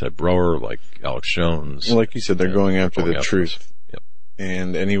Ted Brower, like Alex Jones. Well, like you said, they're going after the truth. Yep.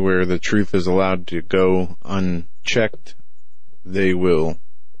 And anywhere the truth is allowed to go unchecked, they will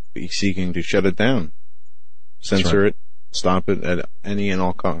be seeking to shut it down, censor it, stop it at any and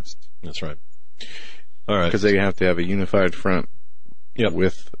all costs. That's right. All right. Because they have to have a unified front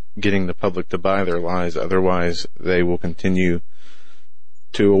with getting the public to buy their lies. Otherwise, they will continue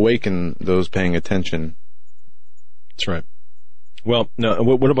to awaken those paying attention. That's right. Well, now,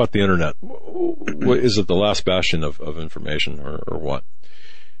 what about the Internet? What, is it the last bastion of information, or what?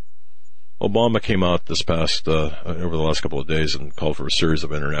 Obama came out this past, over the last couple of days, and called for a series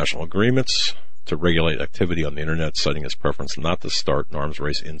of international agreements to regulate activity on the Internet, citing his preference not to start an arms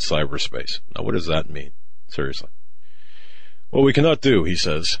race in cyberspace. Now, what does that mean? Seriously. What we cannot do, he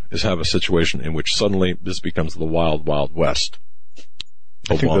says, is have a situation in which suddenly this becomes the wild, wild west.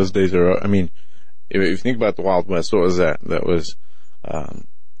 I think those days are, I mean, if you think about the Wild West, what was that? That was,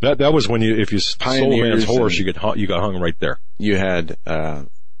 that was when if you stole a man's horse, you got hung right there. You had, I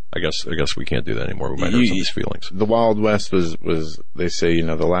guess we can't do that anymore. We might hurt somebody's feelings. The Wild West was, they say,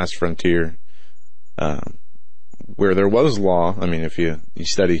 the last frontier, where there was law. I mean, if you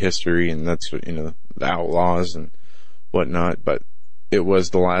study history, and that's, the outlaws and whatnot, but it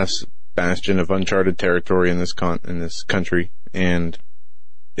was the last bastion of uncharted territory in this country, and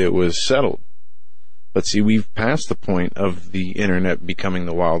it was settled. But see, we've passed the point of the Internet becoming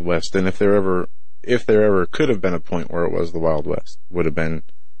the Wild West, and if there ever could have been a point where it was the Wild West, would have been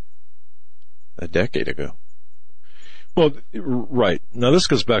a decade ago. Well, right. Now, this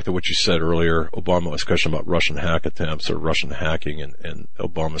goes back to what you said earlier. Obama was questioned about Russian hack attempts or Russian hacking, and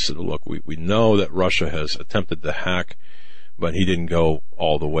Obama said, look, we know that Russia has attempted to hack But he didn't go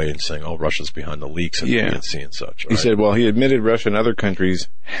all the way and saying, "Oh, Russia's behind the leaks and DNC and such." He said, "While he admitted Russia and other countries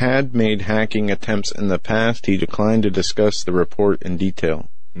had made hacking attempts in the past, he declined to discuss the report in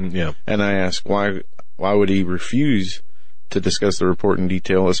detail." Yeah. And I asked, why would he refuse to discuss the report in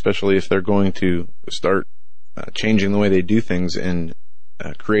detail, especially if they're going to start changing the way they do things and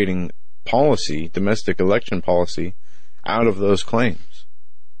creating policy, domestic election policy, out of those claims?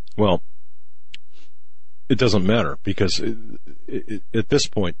 Well, it doesn't matter, because at this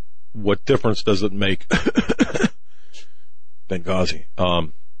point, what difference does it make? Benghazi.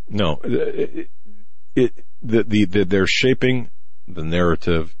 No, they're shaping the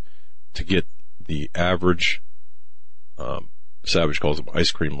narrative to get the average, Savage calls them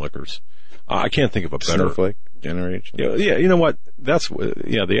ice cream lickers. I can't think of a better snowflake generation. Yeah, you know what? That's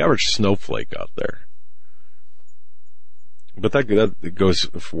the average snowflake out there. But that goes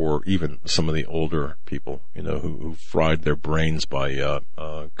for even some of the older people, who fried their brains by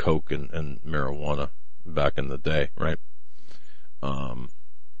coke and marijuana back in the day, right?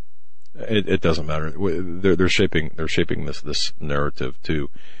 It doesn't matter. They're shaping this narrative too.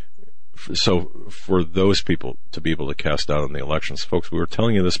 So for those people to be able to cast doubt on the elections, folks, we were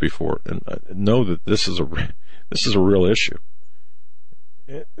telling you this before, and know that this is a real issue.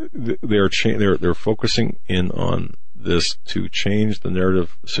 They're focusing in on this to change the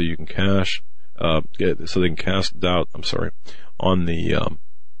narrative so you can so they can cast doubt. On the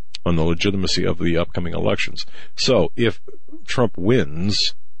legitimacy of the upcoming elections. So if Trump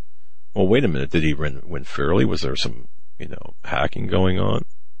wins, well, wait a minute, did he win fairly? Was there some hacking going on?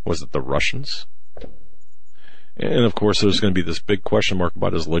 Was it the Russians? And of course, there's going to be this big question mark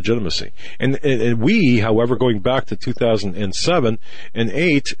about his legitimacy. And we, however, going back to 2007 and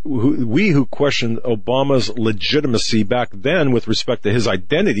 2008, we who questioned Obama's legitimacy back then with respect to his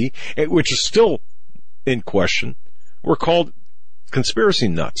identity, which is still in question, were called conspiracy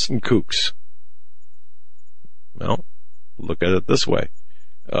nuts and kooks. Well, look at it this way.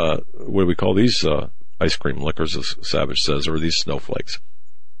 What do we call these ice cream lickers, as Savage says, or these snowflakes?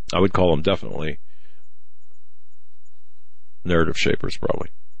 I would call them definitely narrative shapers, probably,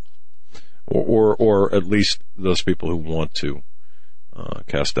 or at least those people who want to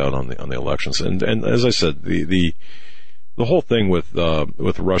cast doubt on the elections. And as I said, the whole thing with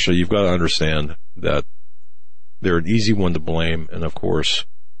Russia, you've got to understand that they're an easy one to blame. And of course,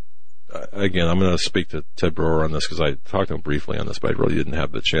 again, I'm going to speak to Ted Broer on this because I talked to him briefly on this, but I really didn't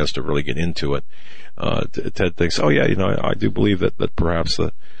have the chance to really get into it. Ted thinks, oh yeah, I do believe that perhaps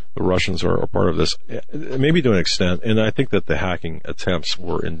the Russians are part of this, maybe to an extent, and I think that the hacking attempts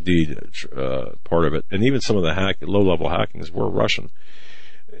were indeed part of it, and even some of the low-level hackings were Russian.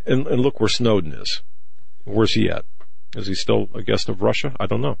 And look where Snowden is. Where's he at? Is he still a guest of Russia? I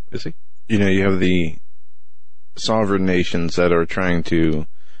don't know. Is he? You have the sovereign nations that are trying to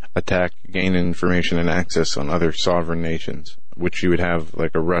attack, gain information and access on other sovereign nations, which you would have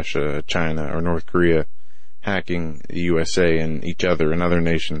like a Russia, China, or North Korea hacking the USA and each other and other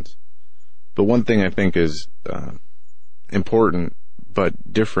nations. But one thing I think is important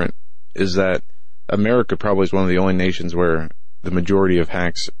but different is that America probably is one of the only nations where the majority of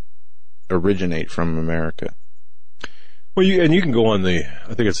hacks originate from America. Well, you can go on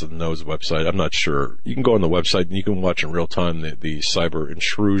I think it's the NOAA's website. I'm not sure. You can go on the website and you can watch in real time the cyber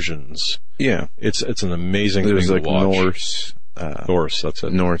intrusions. Yeah, it's an amazing thing to like watch. Norse, that's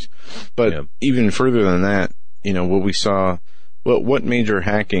it. Norse. But even further than that, what we saw, what major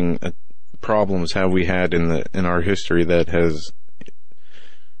hacking problems have we had in our history that has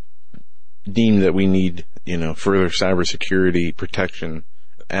deemed that we need, further cybersecurity protection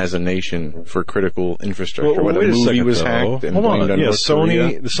as a nation for critical infrastructure? Well, when a movie was hacked and hold on,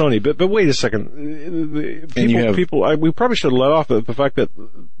 Sony, the Sony. But wait a second. We probably should have let off the fact that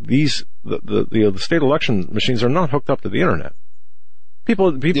the state election machines are not hooked up to the internet.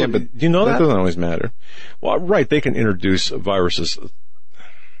 People, yeah, but do you know that? That doesn't always matter. Well, right, they can introduce viruses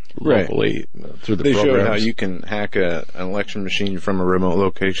locally through the They programs. showed how you can hack an election machine from a remote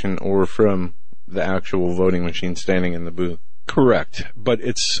location or from the actual voting machine standing in the booth. Correct, but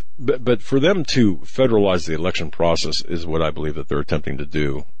for them to federalize the election process is what I believe that they're attempting to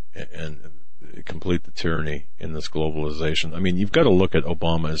do, and complete the tyranny in this globalization. I mean, you've got to look at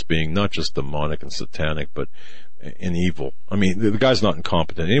Obama as being not just demonic and satanic, but and evil. I mean, the guy's not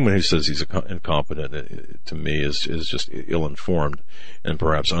incompetent. Anyone who says he's incompetent, to me, is just ill-informed and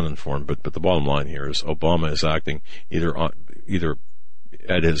perhaps uninformed. But the bottom line here is Obama is acting he's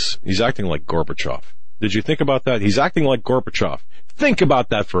acting like Gorbachev. Did you think about that? He's acting like Gorbachev. Think about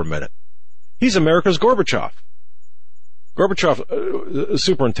that for a minute. He's America's Gorbachev. Gorbachev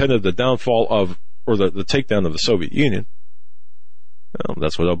superintended the downfall of, or the takedown of the Soviet Union. Well,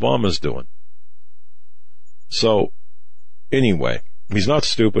 that's what Obama's doing. So, anyway, he's not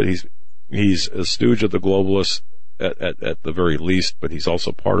stupid. He's a stooge of the globalists at the very least, but he's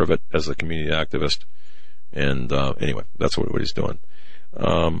also part of it as a community activist. And anyway, that's what he's doing.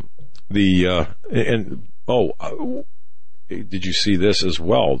 Did you see this as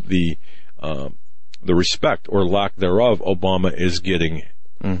well? The respect or lack thereof Obama is getting.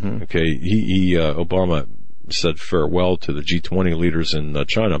 Mm-hmm. Okay, Obama said farewell to the G20 leaders in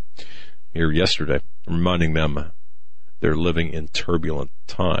China here yesterday, reminding them they're living in turbulent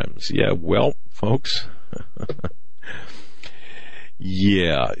times. Yeah, well, folks,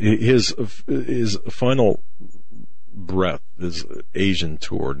 yeah, his final breath, his Asian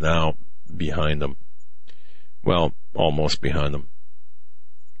tour now behind him. Well, almost behind him.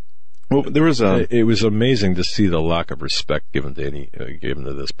 Well, there was it was amazing to see the lack of respect given to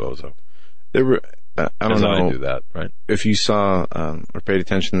this bozo. There were, I don't know. I do that, right? If you saw or paid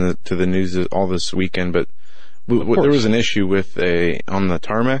attention to the news all this weekend, but there was an issue with on the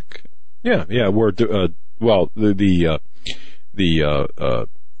tarmac. Yeah, where the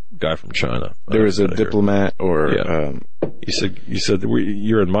guy from China. There was a diplomat, he said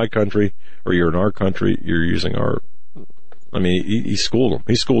you're in my country or you're in our country. You're using our. I mean, he schooled him.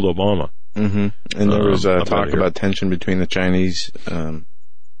 He schooled Obama. Mm-hmm. And there was talk about tension between the Chinese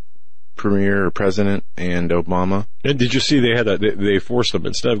premier or president and Obama. And did you see they forced them,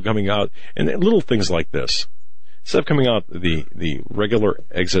 instead of coming out, and little things like this, instead of coming out the regular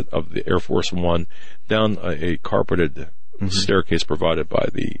exit of the Air Force One down a carpeted staircase provided by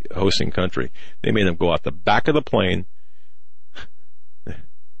the hosting country, they made them go out the back of the plane.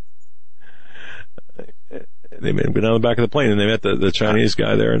 They made him go down the back of the plane, and they met the Chinese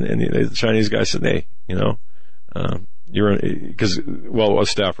guy there, and the Chinese guy said, "Hey, a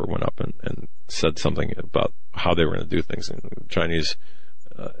staffer went up and said something about how they were going to do things, and the Chinese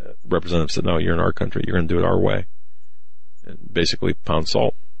representative said, "No, you're in our country. You're going to do it our way," and basically pound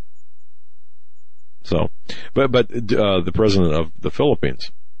salt. So, but the president of the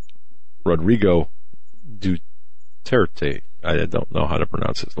Philippines, Rodrigo Duterte, I don't know how to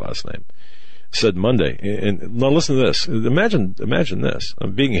pronounce his last name, said Monday, and now listen to this. Imagine this.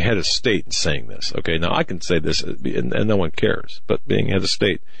 I'm being head of state and saying this. Okay, now I can say this, and no one cares. But being head of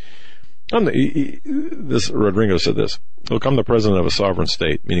state, this Rodrigo said this. Look, I'm the president of a sovereign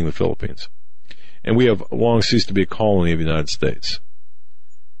state, meaning the Philippines, and we have long ceased to be a colony of the United States.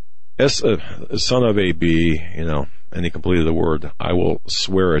 As a son of a B, and he completed the word. I will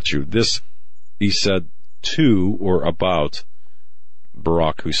swear at you. This he said to or about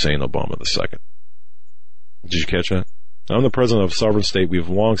Barack Hussein Obama II. Did you catch that? I'm the president of a sovereign state. We have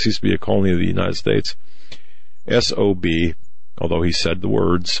long ceased to be a colony of the United States. SOB, although he said the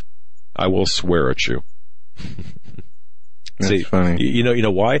words, I will swear at you. That's See, funny. You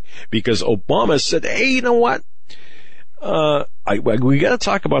know why? Because Obama said, hey, you know what? We got to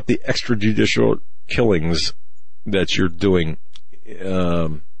talk about the extrajudicial killings that you're doing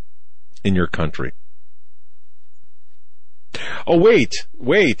in your country. Oh, wait.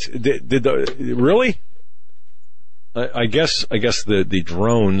 Did really? I guess the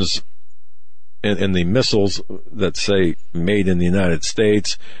drones and the missiles that say made in the United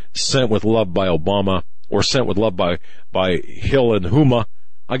States, sent with love by Obama, or sent with love by Hill and Huma,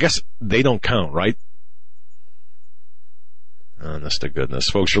 I guess they don't count, right? Honest to goodness.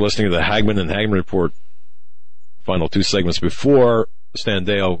 Folks, you're listening to the Hagman and Hagman Report. Final two segments before Stan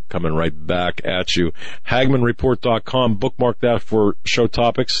Deyo coming right back at you. HagmanReport.com. Bookmark that for show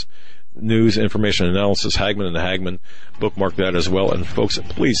topics, news, information, analysis. Hagman and the Hagman. Bookmark that as well. And folks,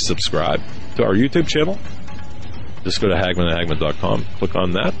 please subscribe to our YouTube channel. Just go to HagmanandHagman.com. Click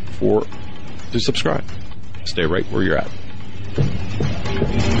on that to subscribe. Stay right where you're at.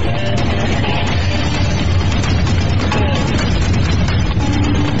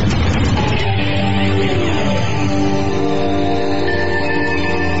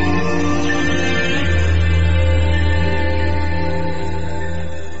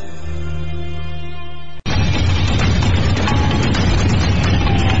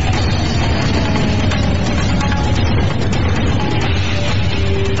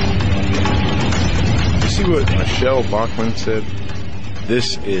 What Michelle Bachmann said,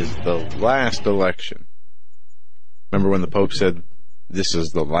 this is the last election. Remember when the Pope said, this is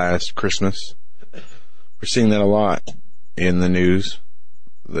the last Christmas? We're seeing that a lot in the news.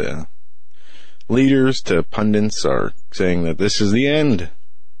 The leaders to pundits are saying that this is the end.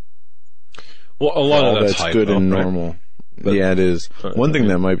 Well, a lot of that's good and normal. Yeah, it is. One thing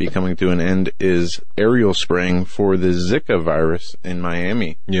that might be coming to an end is aerial spraying for the Zika virus in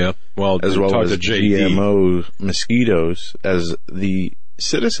Miami. Yeah, well, as well as GMO mosquitoes, as the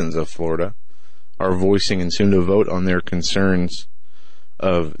citizens of Florida are voicing and soon to vote on their concerns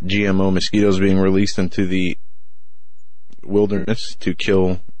of GMO mosquitoes being released into the wilderness to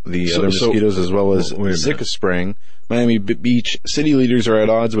kill the other mosquitoes, as well as Zika spraying. Miami Beach city leaders are at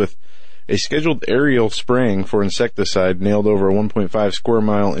odds with a scheduled aerial spraying for insecticide nailed over a 1.5 square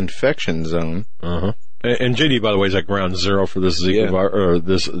mile infection zone. Uh-huh. And JD, by the way, is at ground zero for this Zika or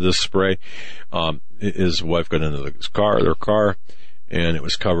this spray. His wife got into their car, and it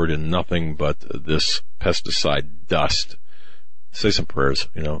was covered in nothing but this pesticide dust. Say some prayers,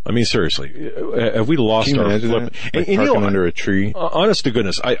 you know. I mean, seriously, have we lost our flip? Like parking under a tree. Honest to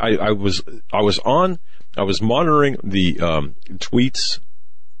goodness, I was monitoring the tweets.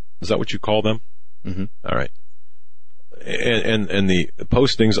 Is that what you call them? Mm-hmm. All right. And the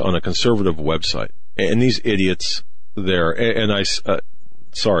postings on a conservative website, and these idiots there, and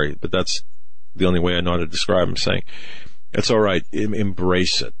sorry, but that's the only way I know how to describe them, saying, it's all right,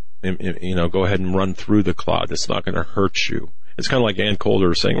 embrace it. You know, go ahead and run through the cloud. It's not going to hurt you. It's kind of like Ann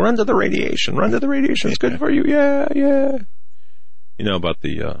Coulter saying, run to the radiation, it's good for you. Yeah. You know, about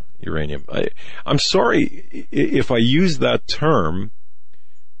the uranium. I'm sorry if I use that term.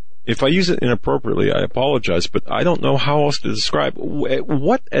 If I use it inappropriately, I apologize, but I don't know how else to describe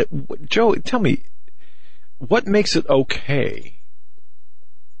Joe, tell me, what makes it okay?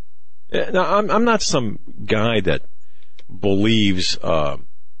 Now, I'm not some guy that believes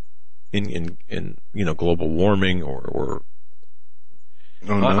in you know, global warming or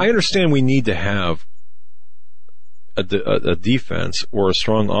Oh, no. I understand we need to have a defense or a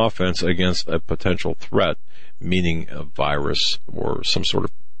strong offense against a potential threat, meaning a virus or some sort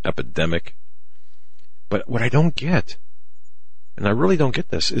of epidemic. But what I don't get, and I really don't get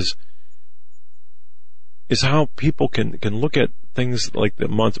this, is how people can look at things like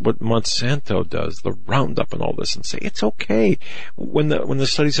what Monsanto does, the Roundup and all this, and say it's okay when the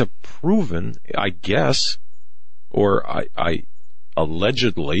studies have proven, I guess, or I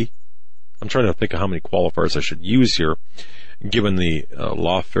allegedly, I'm trying to think of how many qualifiers I should use here, given the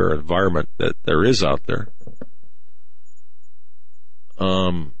lawfare environment that there is out there.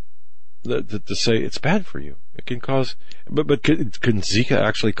 To say it's bad for you. It can cause, but can Zika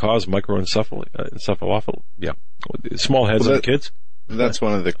actually cause microencephalopathy? Yeah. Small heads in kids? That's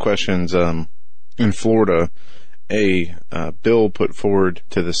one of the questions, in Florida. A bill put forward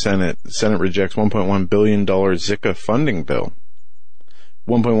to the Senate. The Senate rejects $1.1 billion Zika funding bill.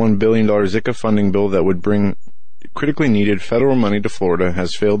 $1.1 billion Zika funding bill that would bring critically needed federal money to Florida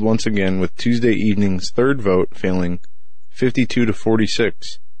has failed once again, with Tuesday evening's third vote failing 52 to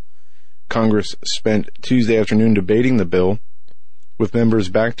 46. Congress spent Tuesday afternoon debating the bill, with members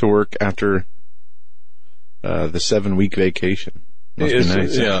back to work after the 7-week vacation. Must be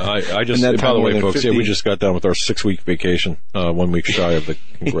nice. Yeah, I just, by the way, folks, we just got done with our 6-week vacation, 1 week shy of the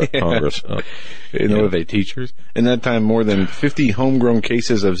Congress. Are they teachers? In that time, more than 50 homegrown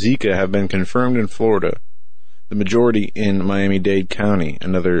cases of Zika have been confirmed in Florida, the majority in Miami-Dade County.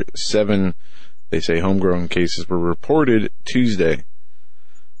 Another 7, they say, homegrown cases were reported Tuesday.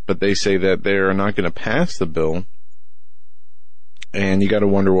 But they say that they are not going to pass the bill, and you got to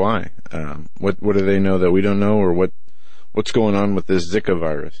wonder why. What do they know that we don't know, or what's going on with this Zika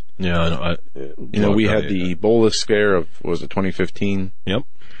virus? Yeah, we had the Ebola scare of, was it 2015? Yep.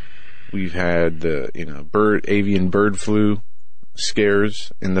 We've had the avian bird flu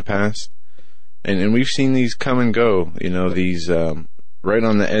scares in the past, and we've seen these come and go. These right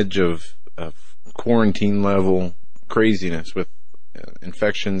on the edge of quarantine level craziness with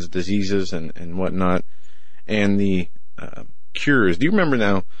infections, diseases, and whatnot, and the cures. Do you remember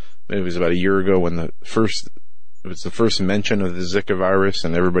now? Maybe it was about a year ago when it was the first mention of the Zika virus,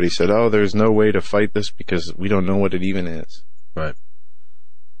 and everybody said, "Oh, there's no way to fight this because we don't know what it even is." Right.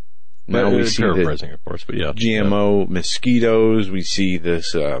 Now we see paraphrasing, of course, but yeah, GMO mosquitoes. We see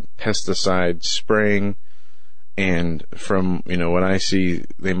this pesticide spraying, and from what I see,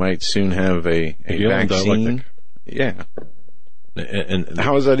 they might soon have a vaccine. Yeah. And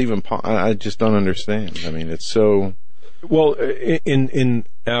how is that even I just don't understand. I mean, it's so... Well, in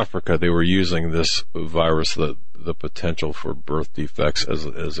Africa, they were using this virus, the potential for birth defects, as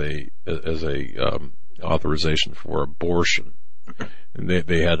a authorization for abortion. And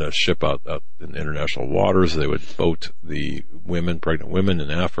they had a ship out in international waters. They would boat the pregnant women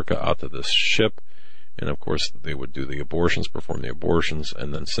in Africa out to this ship, and of course they would do the abortions, perform the abortions,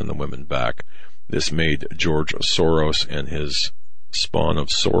 and then send the women back. This made George Soros and his spawn of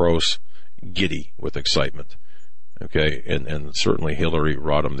Soros giddy with excitement. Okay, and certainly Hillary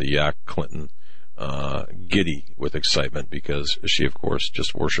Rodham, the yak Clinton, giddy with excitement because she, of course,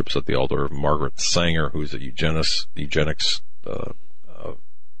 just worships at the altar of Margaret Sanger, who's a eugenics,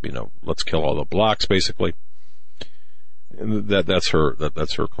 let's kill all the blacks, basically. And that's her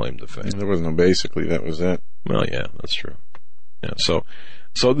claim to fame. There was no basically, that was it. Well, yeah, that's true. Yeah,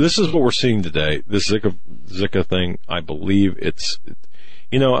 so this is what we're seeing today. This Zika thing, I believe it's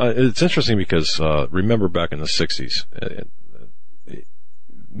interesting because, remember back in the 60s,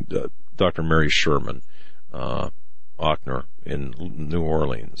 Dr. Mary Sherman, Ochsner in New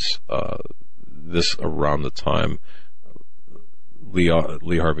Orleans, this around the time Lee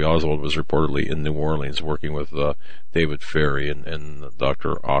Harvey Oswald was reportedly in New Orleans working with David Ferry and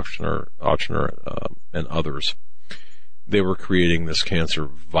Dr. Ochsner and others. They were creating this cancer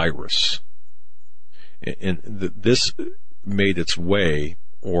virus. And this made its way,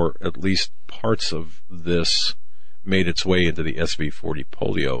 or at least parts of this made its way into the SV40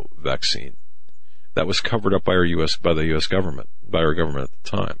 polio vaccine. That was covered up by the U.S. government, by our government at the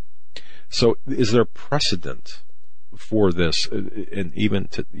time. So is there precedent for this, and even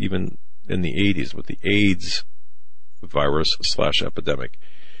in the 80s with the AIDS virus / epidemic?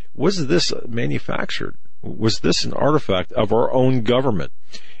 Was this manufactured? Was this an artifact of our own government?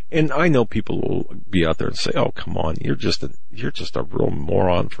 And I know people will be out there and say, "Oh, come on, you're just a real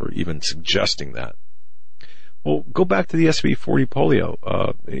moron for even suggesting that." Well, go back to the SV40 polio,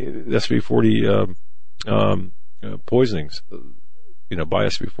 SV40 poisonings, by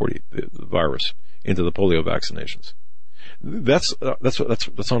SV40 the virus into the polio vaccinations. That's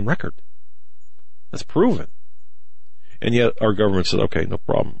on record. That's proven. And yet our government said, "Okay, no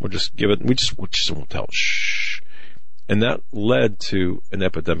problem. We'll just give it. We just won't tell." Shh. And that led to an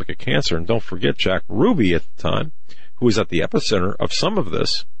epidemic of cancer. And don't forget Jack Ruby at the time, who was at the epicenter of some of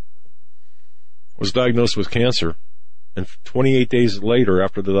this, was diagnosed with cancer. And 28 days later,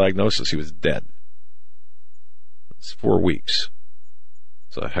 after the diagnosis, he was dead. It's 4 weeks.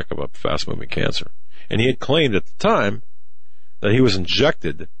 It's a heck of a fast-moving cancer. And he had claimed at the time that he was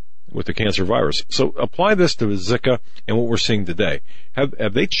injected with the cancer virus. So apply this to Zika and what we're seeing today.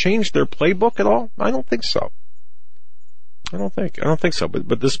 Have they changed their playbook at all? I don't think so. I don't think so.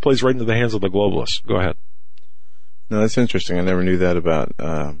 But this plays right into the hands of the globalists. Go ahead. No, that's interesting. I never knew that about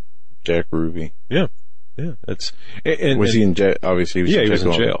Jack Ruby. Yeah. Was he in jail? Obviously, he was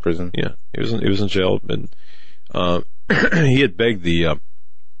in jail. Prison. Yeah, he was in jail, and he had begged the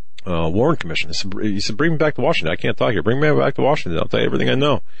Warren Commission. He said, "Bring me back to Washington. I can't talk here. Bring me back to Washington. I'll tell you everything I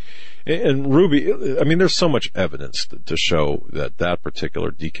know." And Ruby, I mean, there's so much evidence to show that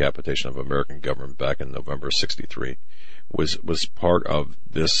particular decapitation of American government back in November of '63 was part of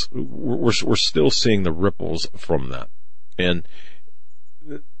this. We're still seeing the ripples from that, and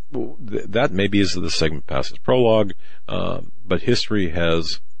that maybe is the segment past its prologue, but history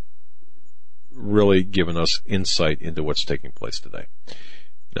has really given us insight into what's taking place today.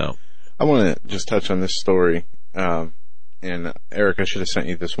 Now, I want to just touch on this story. And Eric, I should have sent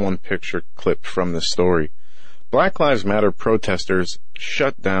you this one picture clip from the story. Black Lives Matter protesters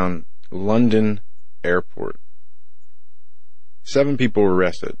shut down London airport. 7 people were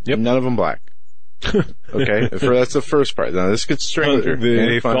arrested. Yep. None of them black. Okay? That's the first part. Now this gets stranger.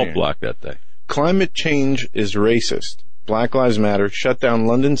 They felt black that day. Climate change is racist. Black Lives Matter shut down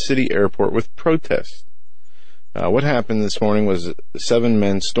London City Airport with protests. What happened this morning was 7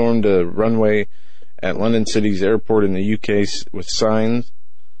 men stormed a runway at London City's airport in the UK with signs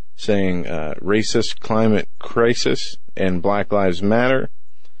saying racist climate crisis and Black Lives Matter.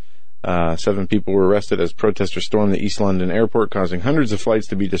 7 people were arrested as protesters stormed the East London airport, causing hundreds of flights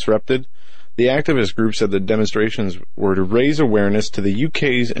to be disrupted. The activist group said the demonstrations were to raise awareness to the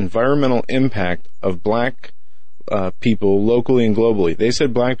UK's environmental impact of black people locally and globally. They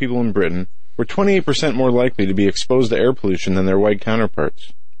said black people in Britain were 28% more likely to be exposed to air pollution than their white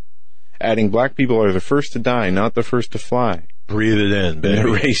counterparts, adding black people are the first to die, not the first to fly. Breathe it in, baby. In a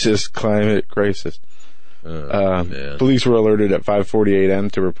racist climate crisis. Police were alerted at 5:40 a.m.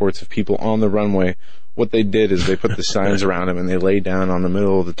 to reports of people on the runway. What they did is they put the signs around them and they lay down on the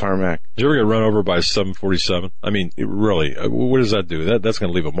middle of the tarmac. Did you ever get run over by a 747? I mean, really, what does that do? That's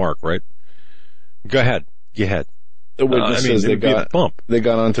going to leave a mark, right? Go ahead. The witness says they got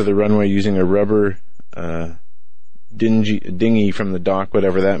onto the runway using a rubber dinghy from the dock,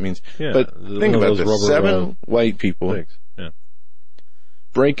 whatever that means. Yeah, but think about this: 7 white people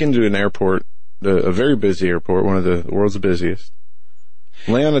break into an airport, a very busy airport, one of the world's busiest.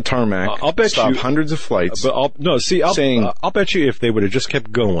 Lay on a tarmac. I'll bet stop hundreds of flights. But I'll bet you if they would have just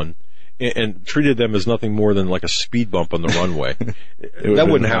kept going and treated them as nothing more than like a speed bump on the runway, that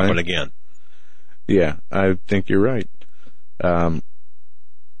wouldn't happen again. Yeah, I think you're right.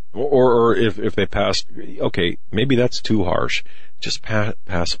 Or if they pass, okay, maybe that's too harsh. Just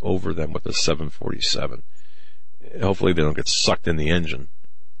pass over them with a 747. Hopefully they don't get sucked in the engine.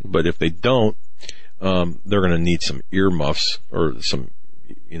 But if they don't, they're going to need some earmuffs or some,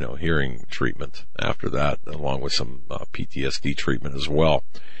 hearing treatment after that, along with some PTSD treatment as well.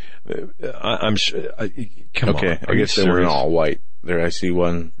 I'm sure. Come on. Okay, I guess they were in all white. There, I see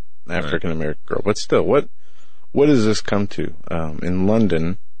one African American girl. But still, what does this come to? In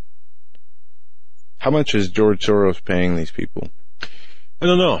London, how much is George Soros paying these people? I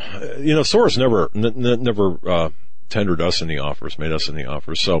don't know. Soros never tendered us any offers, made us any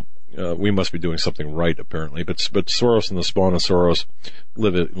offers. So we must be doing something right, apparently. But Soros and the spawn of Soros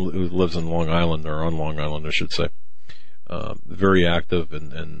lives in Long Island, or on Long Island, I should say. Very active,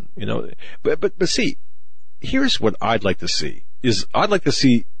 and but see, here's what I'd like to see. I'd like to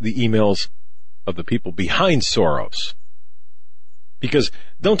see the emails of the people behind Soros. Because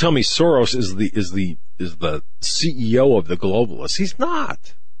don't tell me Soros is the CEO of the globalists. He's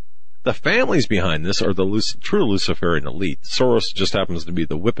not. The families behind this are the true Luciferian elite. Soros just happens to be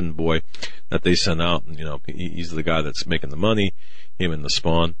the whipping boy that they sent out, and he's the guy that's making the money. Him and the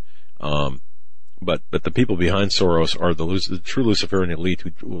spawn. But the people behind Soros are the true Luciferian elite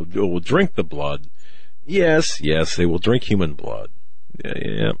who will drink the blood. Yes, they will drink human blood.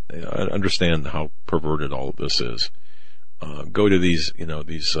 Yeah, I understand how perverted all of this is. Go to these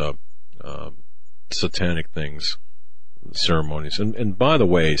satanic things, ceremonies. And by the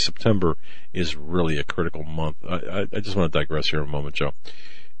way, September is really a critical month. I just want to digress here a moment, Joe.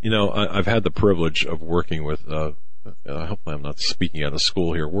 I've had the privilege of working with, hopefully I'm not speaking out of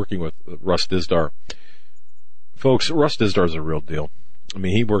school here, working with Russ Dizdar. Folks, Russ Dizdar is a real deal. I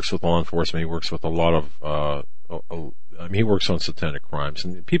mean, he works with law enforcement. He works with a lot of, he works on satanic crimes.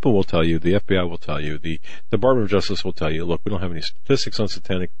 And people will tell you, the FBI will tell you, the Department of Justice will tell you, look, we don't have any statistics on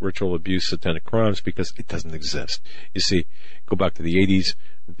satanic ritual abuse, satanic crimes, because it doesn't exist. You see, go back to the 80s,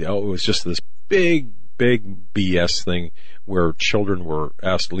 it was just this big BS thing where children were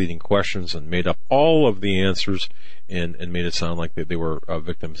asked leading questions and made up all of the answers and made it sound like they were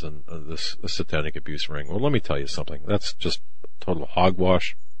victims in this satanic abuse ring. Well, let me tell you something. That's just total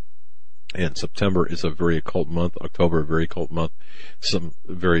hogwash. And September is a very occult month. October, a very occult month. Some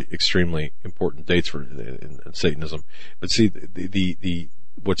very extremely important dates for in Satanism. But see, the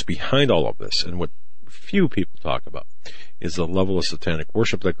what's behind all of this, and what few people talk about, is the level of satanic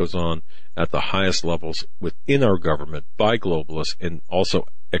worship that goes on at the highest levels within our government by globalists, and also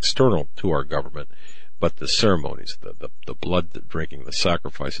external to our government. But the ceremonies, the blood drinking, the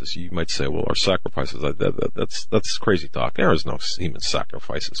sacrifices, you might say, well, our sacrifices, that's crazy talk. There is no human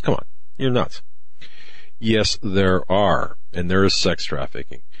sacrifices. Come on. You're nuts. Yes, there are. And there is sex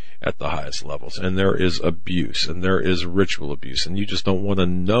trafficking at the highest levels. And there is abuse. And there is ritual abuse. And you just don't want to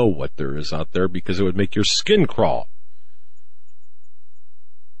know what there is out there because it would make your skin crawl.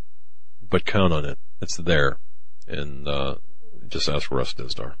 But count on it. It's there. And just ask Russ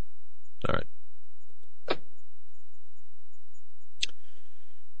Dizdar. All right.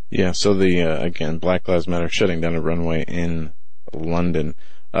 Yeah, so again, Black Lives Matter shutting down a runway in London.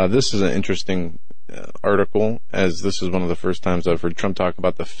 This is an interesting article, as this is one of the first times I've heard Trump talk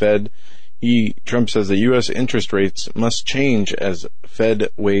about the Fed. Trump says the U.S. interest rates must change as Fed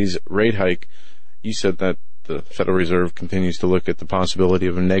weighs rate hike. You said that the Federal Reserve continues to look at the possibility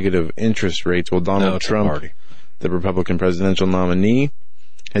of negative interest rates. Well, Donald Trump, the Republican presidential nominee,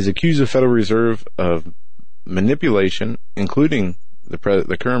 has accused the Federal Reserve of manipulation, including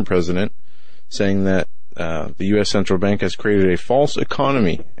the current president, saying that the U.S. Central Bank has created a false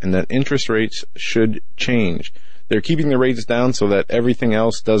economy and that interest rates should change. They're keeping the rates down so that everything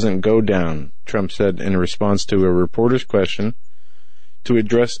else doesn't go down, Trump said in response to a reporter's question to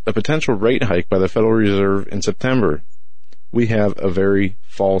address a potential rate hike by the Federal Reserve in September. We have a very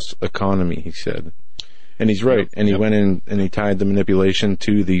false economy, he said. And he's right. And he went in and he tied the manipulation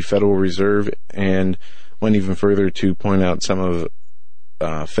to the Federal Reserve and went even further to point out some of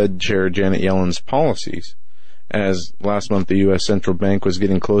Fed Chair Janet Yellen's policies. As last month the U.S. Central Bank was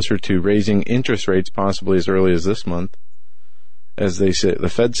getting closer to raising interest rates possibly as early as this month. As they say, the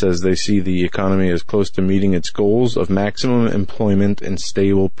Fed says they see the economy as close to meeting its goals of maximum employment and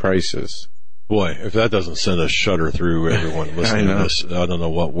stable prices. Boy, if that doesn't send a shudder through everyone listening to this, I don't know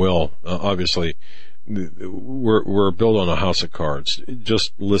what will. Obviously, we're built on a house of cards.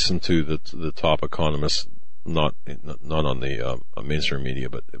 Just listen to the top economists. Not on the mainstream media,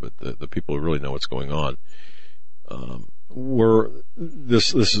 but the people who really know what's going on.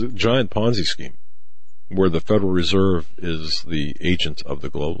 This is a giant Ponzi scheme where the Federal Reserve is the agent of the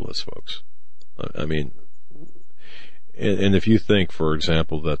globalists, folks. I mean, and if you think, for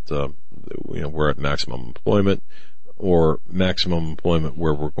example, that we're at maximum employment, or maximum employment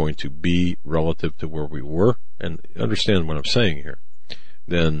where we're going to be relative to where we were, and understand what I'm saying here,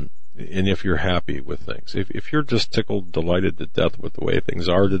 then, and if you're happy with things, if you're just tickled, delighted to death with the way things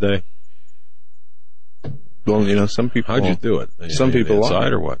are today, well, some people. How'd you do it? Some people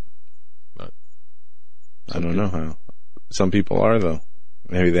inside are. or what? I don't know how. Some people are, though.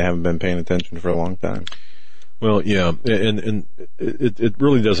 Maybe they haven't been paying attention for a long time. Well, yeah, and it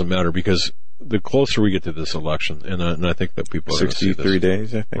really doesn't matter, because the closer we get to this election, and I think that people are 63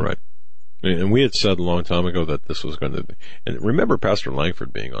 days, I think. Right. And we had said a long time ago that this was going to be, and remember Pastor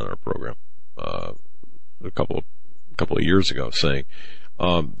Langford being on our program a couple of years ago, saying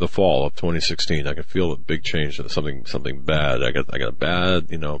the fall of 2016, I could feel a big change, something bad. I got a bad,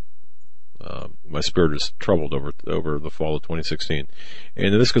 my spirit is troubled over the fall of 2016,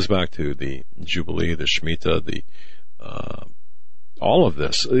 and this goes back to the Jubilee, the Shemitah, the all of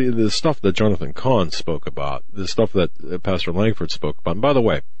this, the stuff that Jonathan Cahn spoke about, the stuff that Pastor Langford spoke about. And by the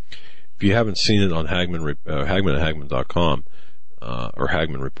way, if you haven't seen it on Hagman at Hagman.com, or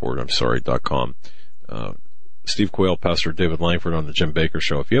Hagman Report, .com, Steve Quayle, Pastor David Langford on the Jim Baker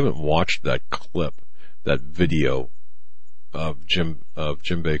Show. If you haven't watched that clip, that video of Jim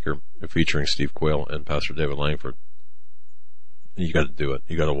Baker featuring Steve Quayle and Pastor David Langford, you got to do it.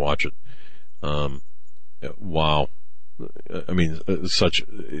 You got to watch it. Wow. I mean,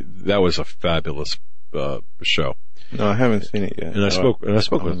 that was a fabulous show. No, I haven't seen it yet. And I spoke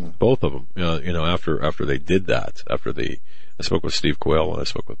with both of them. After they did that, I spoke with Steve Quayle and I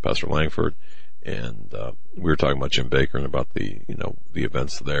spoke with Pastor Langford, and we were talking about Jim Baker and about the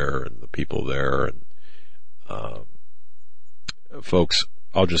events there and the people there, and folks,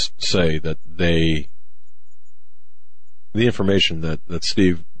 I'll just say that the information that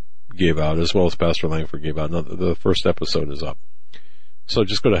Steve gave out, as well as Pastor Langford gave out, the first episode is up. So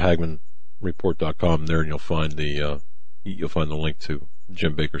just go to HagmanReport.com there, and you'll find the link to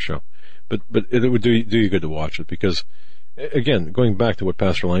Jim Baker Show. But it would do you good to watch it, because, again, going back to what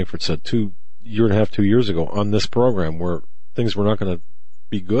Pastor Langford said 2 years ago on this program, where things were not going to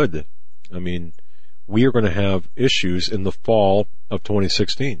be good. I mean, we are going to have issues in the fall of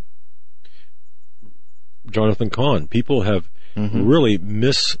 2016. Jonathan Cahn, people have really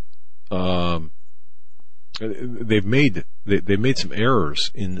they've made some errors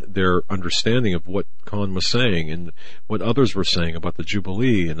in their understanding of what Cahn was saying and what others were saying about the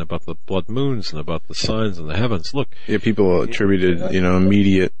Jubilee and about the blood moons and about the signs in the heavens. Look, yeah, people attributed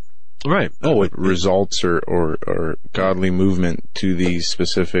immediate right results or godly movement to these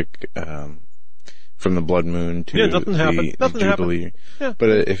specific from the blood moon to the Jubilee. Yeah.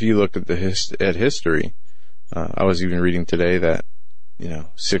 But if you look at history, I was even reading today that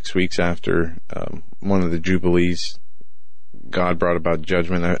 6 weeks after one of the Jubilees, God brought about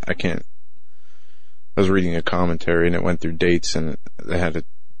judgment. I was reading a commentary, and it went through dates, and they had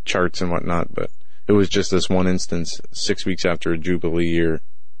charts and whatnot, but it was just this one instance. 6 weeks after a Jubilee year,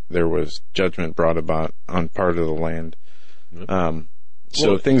 there was judgment brought about on part of the land.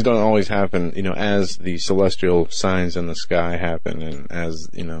 So things don't always happen, as the celestial signs in the sky happen, and as,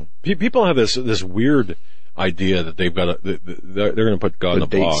 people have this weird idea that they've got they're going to put God in a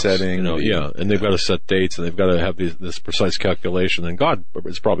date box, setting, and they've got to set dates, and they've got to have this precise calculation, and God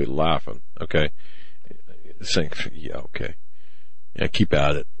is probably laughing, okay, saying, yeah, okay, yeah, keep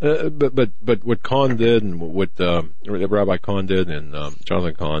at it. But what Cahn did, and what Rabbi Cahn did, and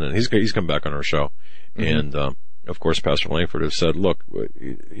Jonathan Cahn, and he's come back on our show, and of course Pastor Langford has said, look,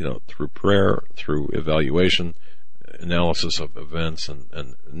 through prayer, through evaluation, analysis of events,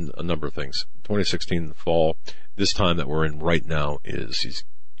 and a number of things. 2016, the fall, this time that we're in right now, he's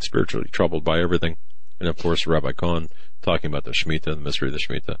spiritually troubled by everything. And of course, Rabbi Cahn talking about the Shemitah, the mystery of the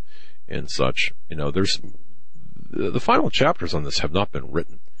Shemitah, and such. There's the final chapters on this have not been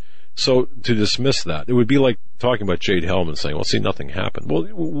written. So to dismiss that, it would be like talking about Jade Hellman saying, well, see, nothing happened. Well,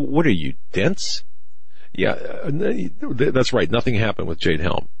 what are you, dense? Yeah, that's right. Nothing happened with Jade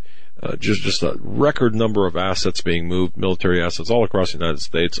Helm. Just a record number of assets being moved, military assets all across the United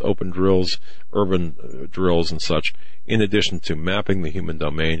States, open drills, urban drills and such. In addition to mapping the human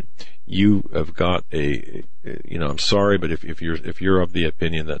domain, you have got I'm sorry, but if you're of the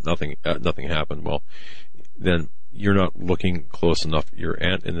opinion that nothing happened, well, then you're not looking close enough. Your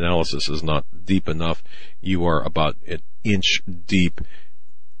analysis is not deep enough. You are about an inch deep,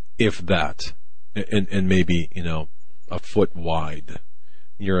 if that, and maybe, a foot wide.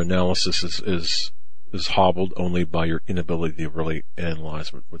 Your analysis is hobbled only by your inability to really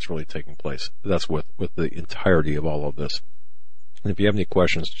analyze what's really taking place. That's with the entirety of all of this. And if you have any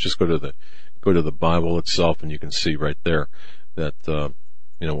questions, just go to the Bible itself, and you can see right there that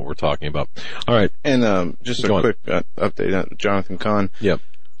what we're talking about. All right, and just a quick update on Jonathan Kahn. Yep.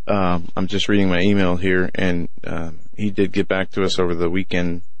 I'm just reading my email here, and he did get back to us over the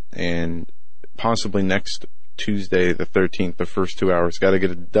weekend, and possibly next Tuesday, the 13th, the first 2 hours. Got to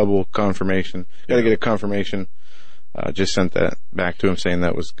get a double confirmation. Got to get a confirmation. Just sent that back to him saying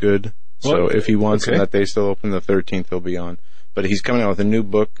that was good. So if he wants and that day still open, the 13th he'll be on. But he's coming out with a new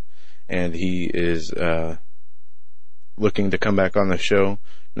book, and he is looking to come back on the show,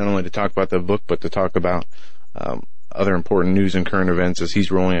 not only to talk about the book, but to talk about other important news and current events as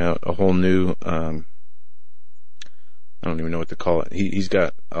he's rolling out a whole new, I don't even know what to call it. He's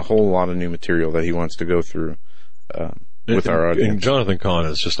got a whole lot of new material that he wants to go through with our audience. And Jonathan Kahn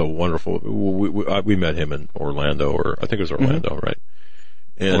is just a wonderful, we met him in Orlando, or I think it was Orlando, right?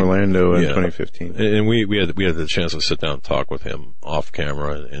 And, Orlando in 2015. And we had the chance to sit down and talk with him off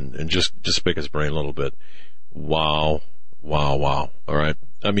camera and just pick his brain a little bit. Wow. All right.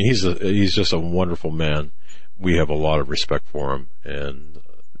 I mean, he's just a wonderful man. We have a lot of respect for him and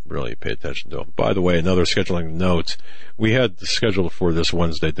really pay attention to him. By the way, another scheduling note. We had scheduled for this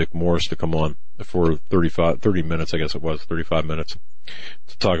Wednesday Dick Morris to come on for 30 minutes, I guess it was, 35 minutes,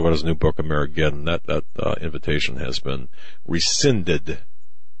 to talk about his new book, Amerigeddon. That invitation has been rescinded.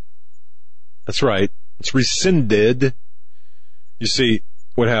 That's right. It's rescinded. You see,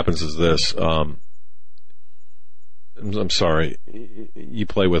 what happens is this. I'm sorry. You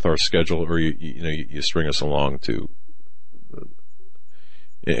play with our schedule, or you string us along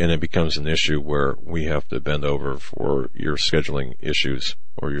and it becomes an issue where we have to bend over for your scheduling issues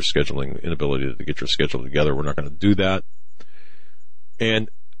or your scheduling inability to get your schedule together. We're not going to do that.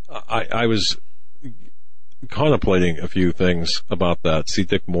 And I was contemplating a few things about that. See,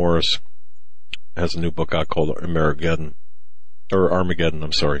 Dick Morris has a new book out called Armageddon.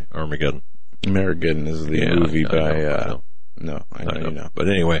 Armageddon. Amerigeddon is the movie by, I know. But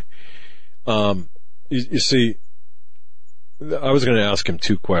anyway, you see, I was going to ask him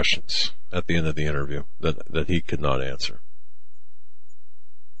two questions at the end of the interview that he could not answer.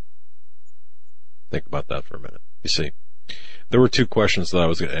 Think about that for a minute. You see, there were two questions that I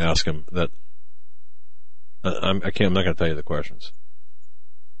was going to ask him that I'm not going to tell you the questions,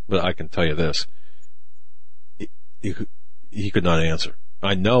 but I can tell you this. He could not answer.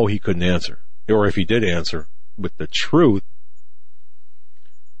 I know he couldn't answer. Or if he did answer with the truth,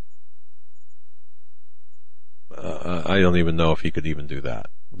 I don't even know if he could even do that,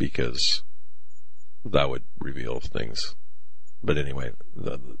 because that would reveal things. But anyway,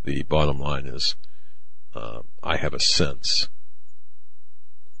 the bottom line is, I have a sense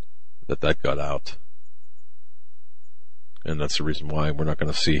that got out. And that's the reason why we're not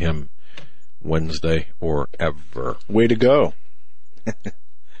going to see him Wednesday or ever. Way to go.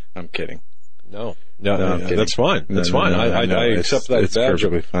 I'm kidding. No, that's fine. That's fine. I accept that. It's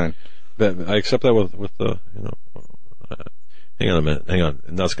perfectly fine. I accept that with hang on a minute. Hang on.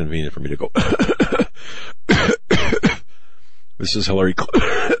 Now it's convenient for me to go. This is Hillary.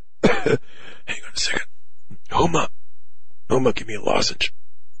 Hang on a second. Homa, give me a lozenge.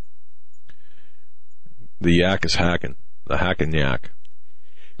 The yak is hacking. The hacking yak.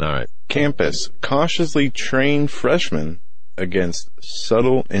 All right. Campus cautiously trained freshmen against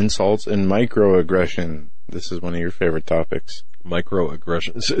subtle insults and microaggression. This is one of your favorite topics.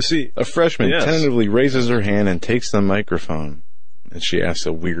 Microaggression. See, a freshman tentatively raises her hand and takes the microphone, and she asks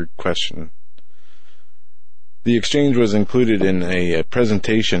a weird question. The exchange was included in a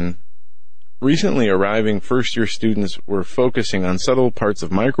presentation. Recently arriving first-year students were focusing on subtle parts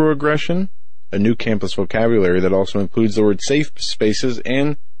of microaggression, a new campus vocabulary that also includes the word safe spaces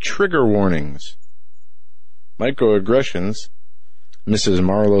and trigger warnings. Microaggressions, Mrs.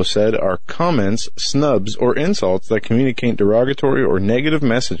 Marlowe said, are comments, snubs, or insults that communicate derogatory or negative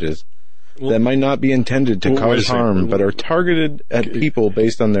messages that might not be intended to cause harm, but are targeted at people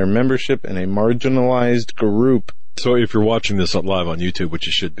based on their membership in a marginalized group. So if you're watching this live on YouTube, which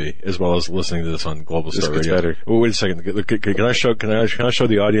you should be, as well as listening to this on Global Star Radio. Better. Oh, wait a second. Can I show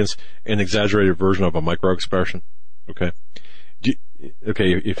the audience an exaggerated version of a microexpression? Okay.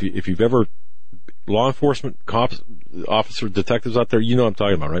 If you've ever, law enforcement, cops, officer, detectives out there, you know what I'm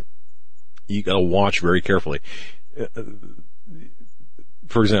talking about, right? You gotta watch very carefully.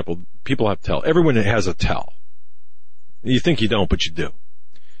 For example, people have tell. Everyone has a tell. You think you don't, but you do.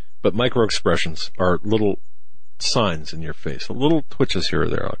 But microexpressions are little signs in your face, little twitches here or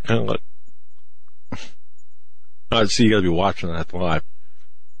there, kind of like. See, you got to be watching that live.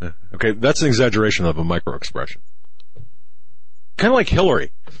 Okay, that's an exaggeration of a microexpression. Kind of like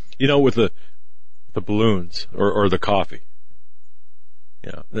Hillary, with the balloons or the coffee.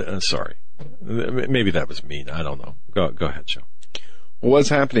 Yeah, sorry. Maybe that was mean. I don't know. Go ahead, Joe. What's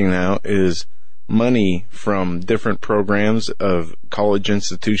happening now is money from different programs of college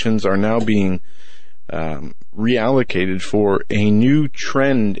institutions are now being reallocated for a new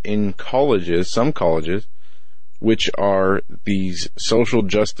trend in colleges, some colleges, which are these social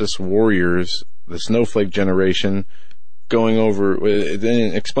justice warriors, the snowflake generation, going over, it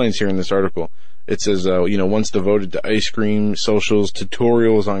explains here in this article, it says, once devoted to ice cream, socials,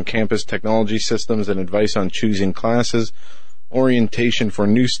 tutorials on campus technology systems, and advice on choosing classes, orientation for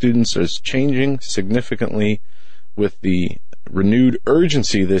new students is changing significantly with the renewed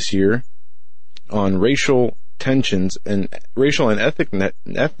urgency this year on racial tensions and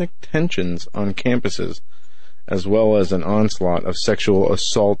ethnic tensions on campuses, as well as an onslaught of sexual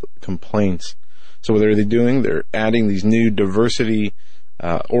assault complaints. So what are they doing? They're adding these new diversity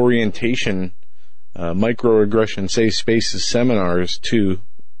orientation microaggression safe spaces seminars to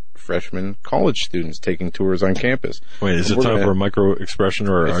freshman college students taking tours on campus. Wait, is it time for a micro expression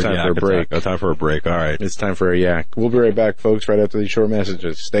or it's time for a break? Oh, time for a break. All right. It's time for a yak. We'll be right back, folks, right after these short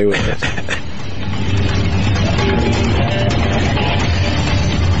messages. Stay with us.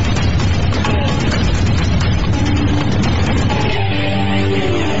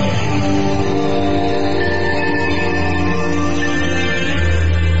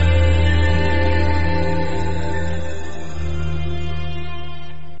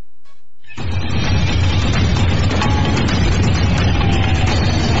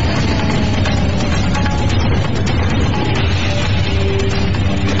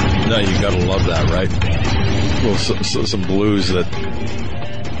 You gotta love that, right? Well, some blues that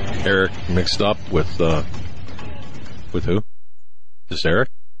Eric mixed up with who? Just Eric?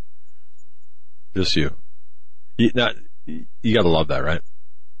 Just you. You gotta love that, right?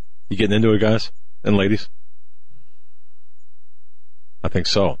 You getting into it, guys and ladies? I think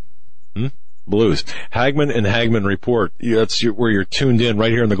so. Blues. Hagman and Hagman Report. That's where you're tuned in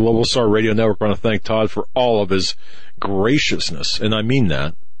right here on the Global Star Radio Network. I want to thank Todd for all of his graciousness, and I mean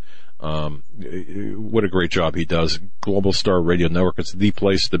that. What a great job he does. Global Star Radio Network, it's the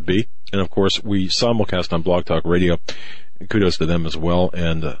place to be. And of course, we simulcast on Blog Talk Radio. Kudos to them as well.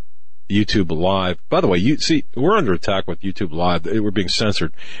 And YouTube Live. By the way, we're under attack with YouTube Live. We're being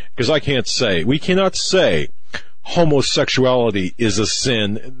censored because we cannot say homosexuality is a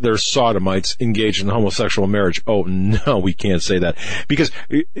sin. They're sodomites engaged in homosexual marriage. Oh no, we can't say that because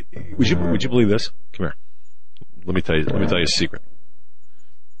would you believe this? Come here. Let me tell you a secret.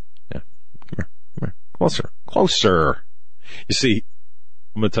 Come here. Closer. You see,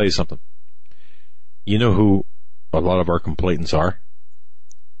 I'm going to tell you something. You know who a lot of our complainants are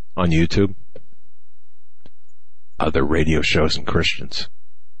on YouTube? Other radio shows and Christians.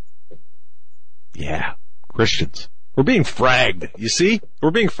 Yeah, Christians. We're being fragged, you see?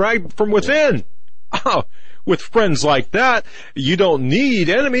 We're being fragged from within. Oh, with friends like that, you don't need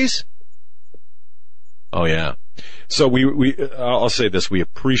enemies. Oh, yeah. So I'll say this, we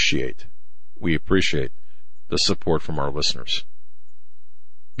appreciate the support from our listeners.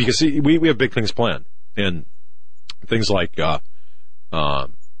 Because see, we have big things planned. And things like, more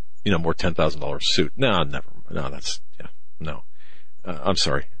 $10,000 suit. No, never. No, no. I'm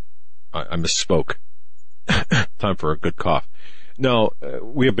sorry. I misspoke. Time for a good cough. No,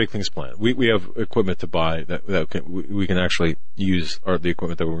 we have big things planned. We have equipment to buy that we can actually use, or the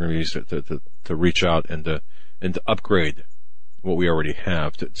equipment that we're going to use to reach out and to upgrade what we already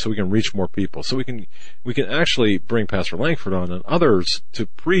have, so we can reach more people, so we can actually bring Pastor Langford on and others to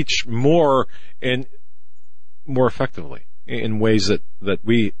preach more and more effectively in ways that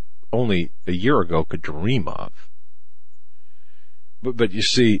we only a year ago could dream of. But you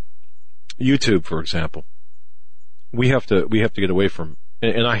see, YouTube, for example, we have to get away from,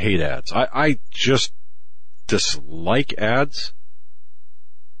 and I hate ads. I just dislike ads.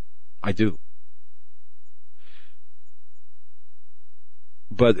 I do.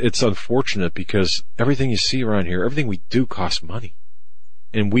 But it's unfortunate because everything you see around here, everything we do costs money.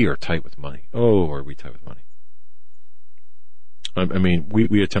 And we are tight with money. Oh, are we tight with money? I mean,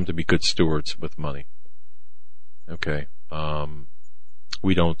 we attempt to be good stewards with money. Okay.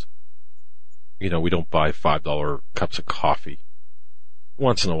 We don't buy $5 cups of coffee.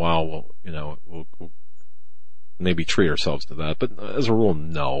 Once in a while, we'll maybe treat ourselves to that. But as a rule,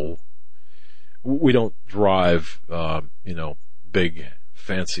 no. We don't drive, big,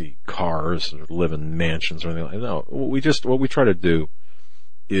 fancy cars or live in mansions or anything like that. No, what we try to do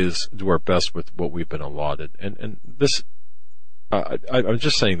is do our best with what we've been allotted. And this, I'm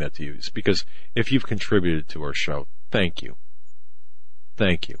just saying that to you is because if you've contributed to our show, thank you.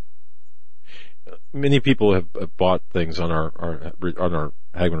 Thank you. many people have bought things on our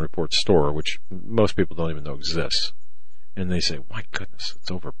Hagman Report store, which most people don't even know exists. And they say, my goodness, it's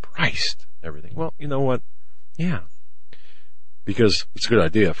overpriced, everything. Well, you know what? Yeah. Because it's a good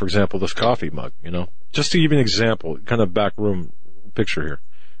idea. For example, this coffee mug, just to give you an example, kind of back room picture here.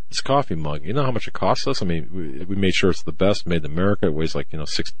 This coffee mug, you know how much it costs us? I mean, we made sure it's the best, made in America. It weighs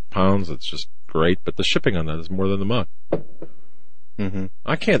 6 pounds. It's just great. But the shipping on that is more than the mug. Mm-hmm.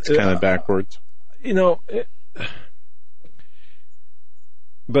 I can't. It's kind of backwards.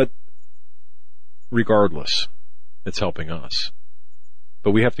 But regardless, it's helping us.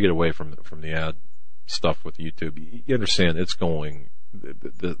 But we have to get away from the ad stuff with YouTube. You understand? It's going.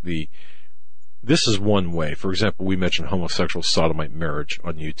 This is one way. For example, we mentioned homosexual sodomite marriage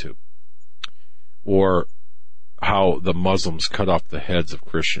on YouTube, or how the Muslims cut off the heads of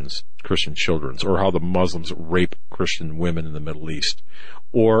Christian children, or how the Muslims rape Christian women in the Middle East,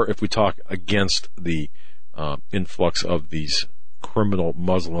 or if we talk against the influx of these criminal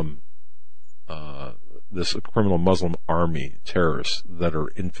Muslim, this criminal Muslim army terrorists that are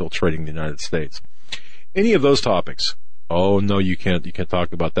infiltrating the United States. Any of those topics. Oh no, you can't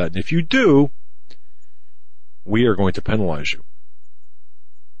talk about that. And if you do, we are going to penalize you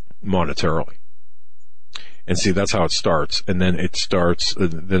monetarily. And see, that's how it starts. And then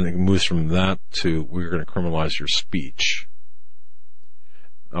then it moves from that to, we're going to criminalize your speech.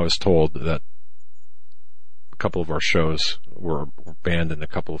 I was told that a couple of our shows were banned in a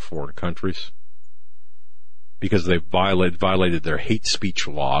couple of foreign countries because they violated their hate speech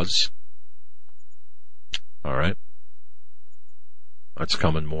laws. All right. That's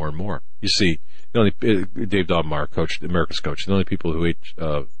coming more and more. You see, Dave Dobmeyer, America's coach, the only people who hate,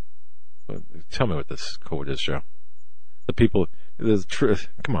 tell me what this code is, Joe. The people, the truth,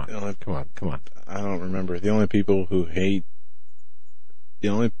 come on. I don't remember. The only people,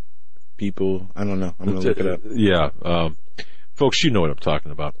 I don't know. I'm going to look it up. Yeah. Folks, you know what I'm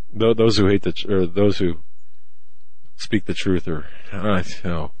talking about. Those who hate those who speak the truth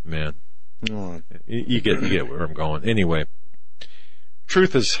oh man. You get where I'm going. Anyway.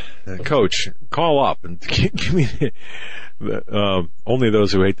 Truth is, Coach, call up and give me only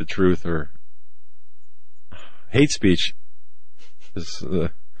those who hate the truth or hate speech is.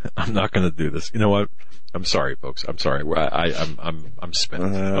 I'm not going to do this. You know what? I'm sorry, folks. I'm sorry. I'm spent.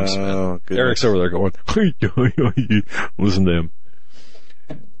 I'm spent. Eric's over there going. Listen to him.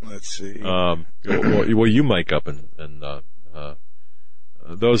 Let's see. Well, you mic up and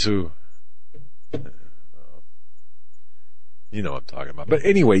those who. You know what I'm talking about. But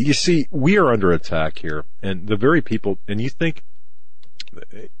anyway, you see, we are under attack here, and the very people, and you think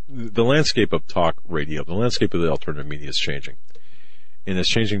the landscape of talk radio, the landscape of the alternative media is changing. And it's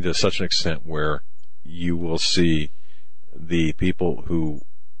changing to such an extent where you will see the people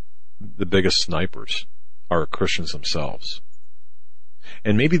the biggest snipers are Christians themselves.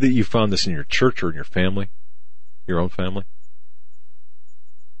 And maybe that you found this in your church or in your family, your own family.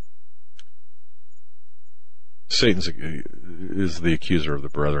 Satan is the accuser of the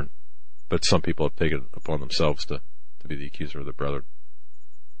brethren, but some people have taken it upon themselves to be the accuser of the brethren.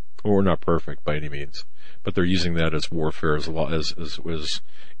 We're not perfect by any means, but they're using that as warfare, as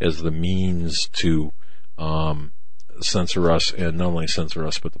the means to censor us, and not only censor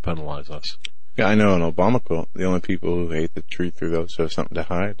us, but to penalize us. Yeah, I know in Obama quote, the only people who hate the truth are those who have something to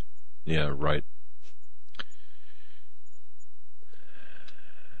hide. Yeah, right.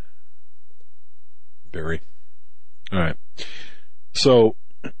 Barry. All right. So,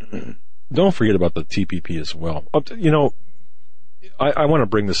 don't forget about the TPP as well. I want to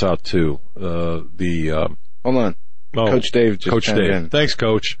bring this out too. Hold on. Coach Dave just Coach Dave. in. Thanks,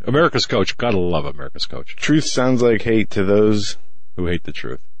 Coach. America's Coach. Gotta love America's Coach. Truth sounds like hate to those who hate the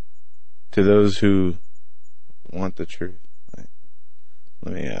truth. To those who want the truth.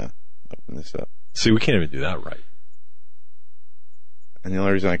 Let me open this up. See, we can't even do that right. And the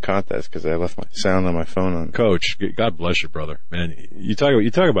only reason I caught that is because I left my sound on my phone on. Coach, God bless you, brother. Man, you talk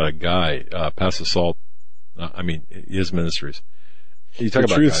about a guy, Pass the Salt. His ministries. The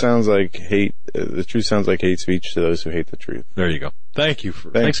truth sounds like hate. The truth sounds like hate speech to those who hate the truth. There you go. Thank you.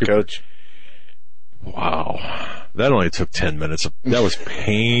 Thanks, Coach. Wow. That only took 10 minutes. That was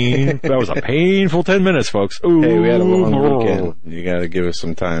That was a painful 10 minutes, folks. Ooh. Hey, we had a long weekend. You got to give us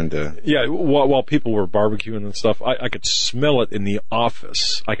some time to. Yeah, while people were barbecuing and stuff, I could smell it in the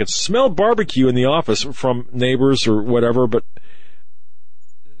office. I could smell barbecue in the office from neighbors or whatever, but.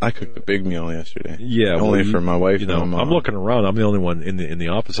 I cooked a big meal yesterday. Yeah. Only for my wife and my mom. I'm looking around. I'm the only one in the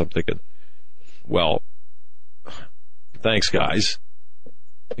office. I'm thinking, well, thanks, guys.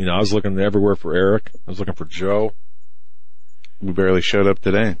 I was looking everywhere for Eric. I was looking for Joe. We barely showed up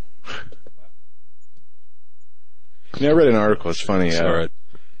today. Yeah, I read an article. It's funny. All right.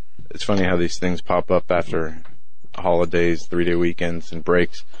 It's funny how these things pop up after holidays, 3-day weekends, and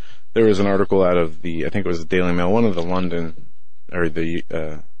breaks. There was an article out of I think it was the Daily Mail, one of the London, or the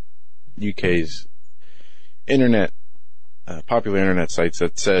UK's internet, popular internet sites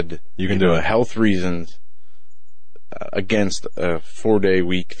that said You can do it. health reasons against a 4-day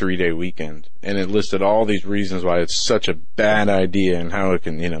week, 3-day weekend. And it listed all these reasons why it's such a bad idea and how it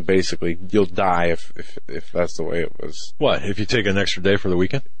can, basically you'll die if that's the way it was. What, if you take an extra day for the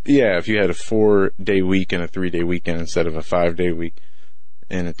weekend? Yeah, if you had a 4-day week and a 3-day weekend instead of a 5-day week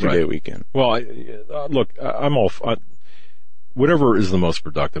and a 2-day weekend. Well, look, I'm all... whatever is the most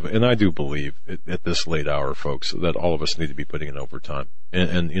productive, and I do believe at this late hour, folks, that all of us need to be putting in overtime.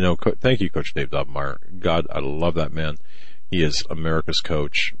 And thank you, Coach Dave Dobmeyer. God, I love that man. He is America's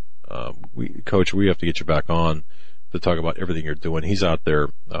coach. Coach, we have to get you back on to talk about everything you're doing. He's out there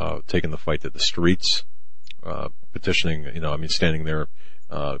taking the fight to the streets, petitioning, standing there,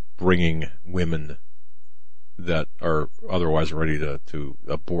 bringing women that are otherwise ready to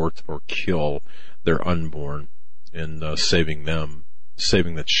abort or kill their unborn, and saving them,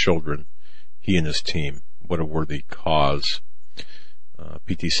 saving the children. He and his team. What a worthy cause.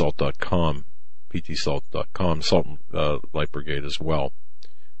 PTSalt.com, Salt Light Brigade as well.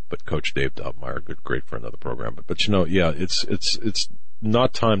 But Coach Dave Dobmeyer, great friend of the program. But it's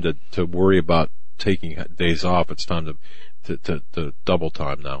not time to worry about taking days off. It's time to double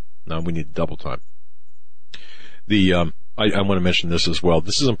time now. Now we need double time. I want to mention this as well.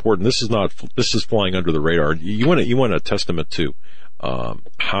 This is important. This is flying under the radar. You want a testament to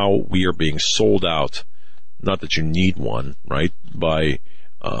how we are being sold out. Not that you need one, right? By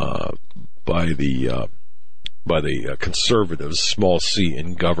the conservatives, small c,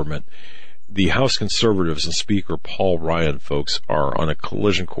 in government. The House conservatives and Speaker Paul Ryan, folks, are on a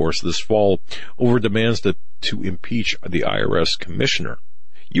collision course this fall over demands to impeach the IRS commissioner.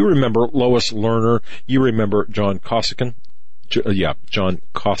 You remember Lois Lerner. You remember John Koskinen. John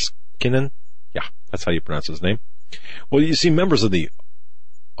Koskinen. Yeah, that's how you pronounce his name. Well, you see, members of the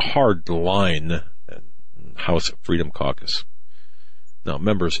hardline House Freedom Caucus,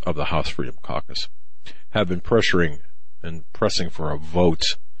 members of the House Freedom Caucus, have been pressuring and pressing for a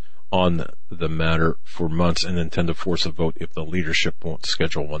vote on the matter for months and intend to force a vote if the leadership won't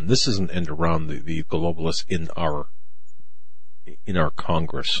schedule one. This is an end around the globalists in our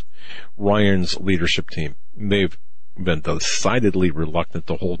Congress. Ryan's leadership team, they've been decidedly reluctant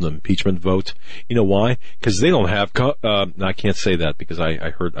to hold an impeachment vote. You know why? Because they don't have, I can't say that because I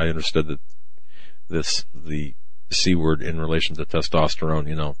understood that the C word in relation to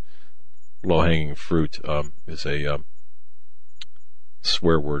testosterone, low-hanging fruit, is a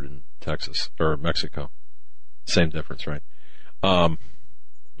swear word in Texas, or Mexico. Same difference, right? A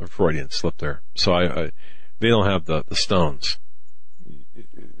Freudian slip there. So they don't have the stones.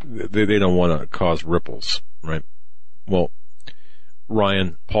 They don't want to cause ripples, right? Well,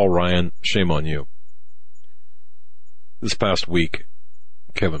 Paul Ryan, shame on you. This past week,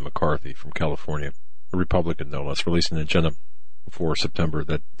 Kevin McCarthy from California, a Republican no less, released an agenda for September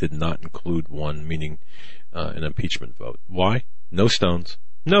that did not include one, meaning an impeachment vote. Why? No stones.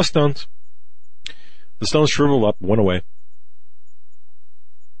 No stones. The stones shriveled up, went away.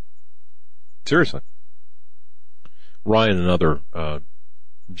 Seriously. Ryan and other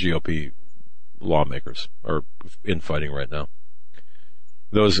GOP lawmakers are infighting right now.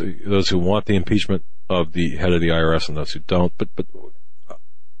 Those who want the impeachment of the head of the IRS and those who don't. But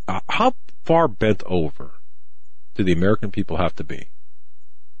how far bent over do the American people have to be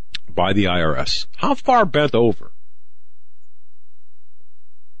by the IRS? How far bent over?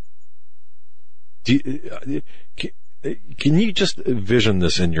 Can you just vision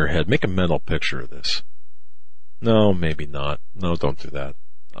this in your head? Make a mental picture of this. No, maybe not. No, don't do that.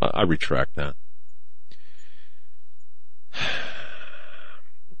 I retract that.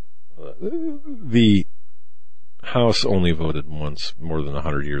 The House only voted once more than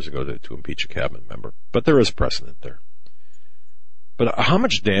 100 years ago to impeach a cabinet member, but there is precedent there. But how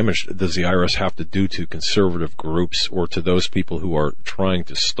much damage does the IRS have to do to conservative groups or to those people who are trying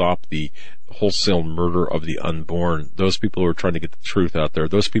to stop the wholesale murder of the unborn, those people who are trying to get the truth out there,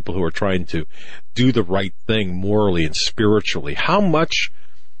 those people who are trying to do the right thing morally and spiritually? How much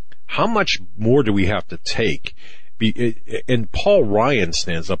more do we have to take? And Paul Ryan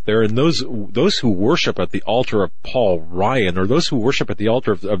stands up there, and those who worship at the altar of Paul Ryan, or those who worship at the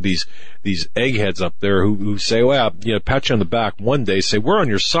altar of these eggheads up there who say, well, pat you on the back one day, say, we're on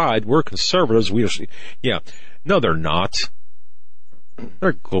your side, we're conservatives, no, they're not.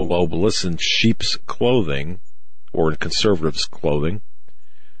 They're globalists in sheep's clothing, or in conservatives' clothing.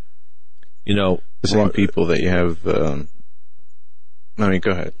 the same people that you have. Go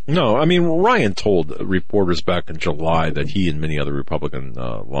ahead. No, I mean, Ryan told reporters back in July that he and many other Republican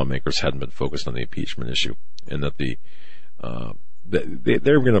lawmakers hadn't been focused on the impeachment issue, and that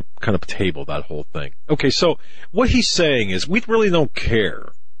they're going to kind of table that whole thing. Okay, so what he's saying is we really don't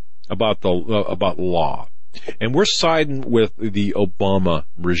care about about law, and we're siding with the Obama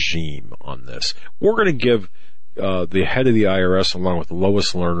regime on this. We're going to give the head of the IRS, along with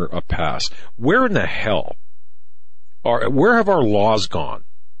Lois Lerner, a pass. Where in the hell where have our laws gone?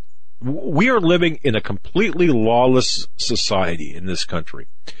 We are living in a completely lawless society in this country.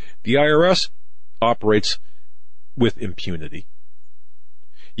 The IRS operates with impunity.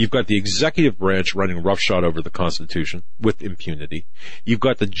 You've got the executive branch running roughshod over the Constitution with impunity. You've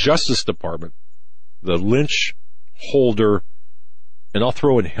got the Justice Department, the Lynch, Holder, and I'll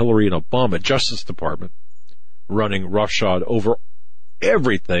throw in Hillary and Obama Justice Department running roughshod over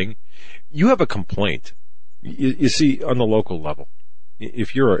everything. You have a complaint. You see, on the local level,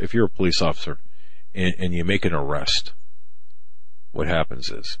 if you're a police officer and you make an arrest, what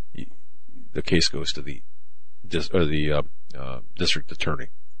happens is the case goes to the district attorney.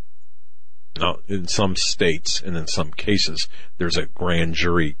 Now, in some states and in some cases, there's a grand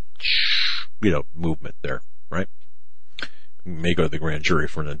jury, movement there, right? You may go to the grand jury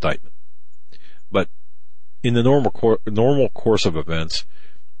for an indictment, but in the normal course of events,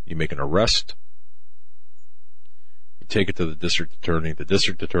 you make an arrest. Take it to the district attorney. The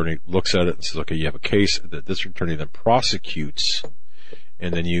district attorney looks at it and says, okay, you have a case. The district attorney then prosecutes,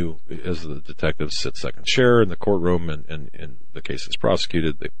 and then you, as the detective, sit second chair in the courtroom, and the case is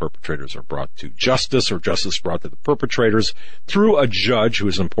prosecuted. The perpetrators are brought to justice, or justice brought to the perpetrators through a judge who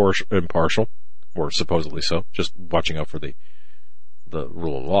is impartial, or supposedly so, just watching out for the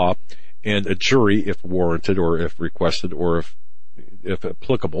rule of law, and a jury, if warranted or if requested or if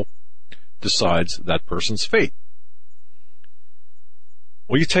applicable, decides that person's fate.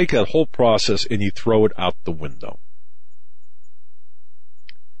 Well, you take that whole process and you throw it out the window,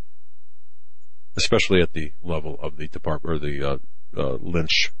 especially at the level of the department, or the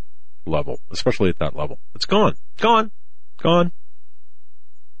Lynch level, especially at that level. It's gone.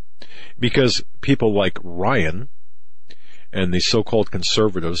 Because people like Ryan and the so-called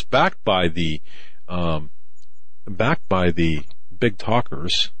conservatives, backed by the big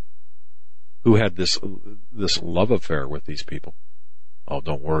talkers who had this love affair with these people. Oh,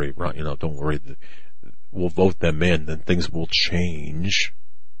 don't worry, don't worry. We'll vote them in, then things will change.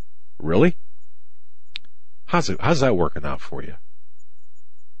 Really? How's that working out for you?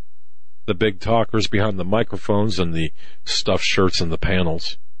 The big talkers behind the microphones and the stuffed shirts and the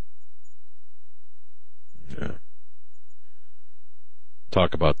panels. Yeah.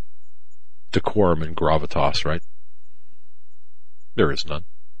 Talk about decorum and gravitas, right? There is none.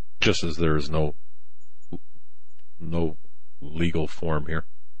 Just as there is no legal form here.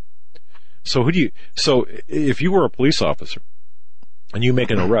 So if you were a police officer and you make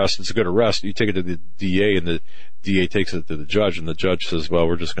an arrest, it's a good arrest, you take it to the DA and the DA takes it to the judge and the judge says, well,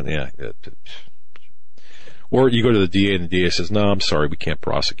 we're just going to, or you go to the DA and the DA says, no, I'm sorry, we can't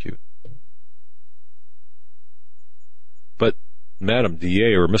prosecute. But Madam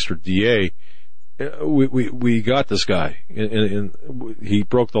DA or Mr. DA, we got this guy and he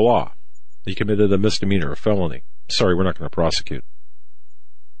broke the law. He committed a misdemeanor, a felony. Sorry, we're not going to prosecute.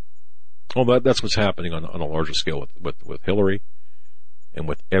 Well, that's what's happening on a larger scale with Hillary and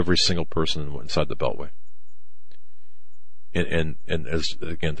with every single person inside the Beltway. And as,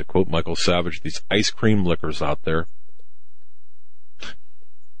 again, to quote Michael Savage, these ice cream lickers out there,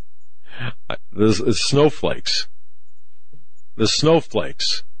 there's snowflakes. The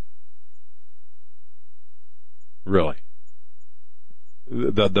snowflakes. Really.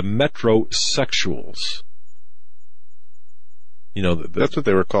 The metrosexuals. That's what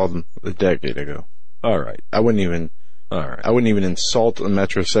they were called a decade ago. All right. I wouldn't even insult a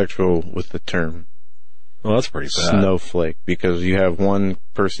metrosexual with the term. Well, that's pretty bad. Snowflake, because you have one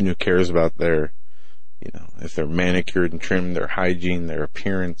person who cares about their, if they're manicured and trimmed, their hygiene, their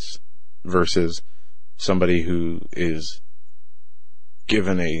appearance, versus somebody who is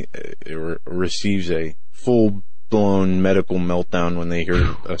given receives a full-blown medical meltdown when they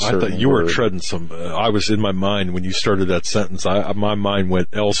hear a certain I thought you word. were treading some, I was in my mind when you started that sentence. My mind went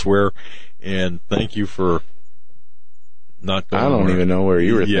elsewhere, and thank you for not going I don't even know where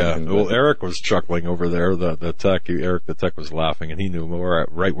you were thinking. Yeah, well, Eric was chuckling over there, the tech. Eric, the tech, was laughing, and he knew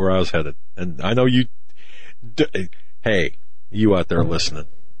right where I was headed. And I know you, hey, you out there listening,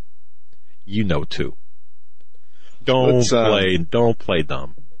 you know too. Don't play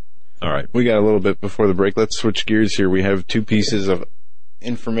dumb. All right. We got a little bit before the break. Let's switch gears here. We have two pieces of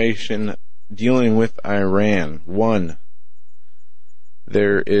information dealing with Iran. One,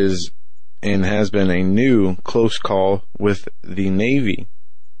 there is and has been a new close call with the Navy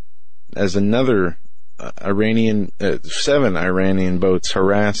as another 7 Iranian boats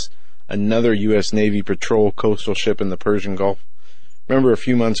harass another U.S. Navy patrol coastal ship in the Persian Gulf. Remember a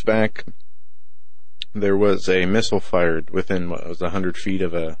few months back, there was a missile fired within, 100 feet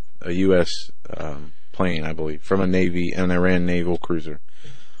of a U.S. plane, I believe, from an Iran naval cruiser.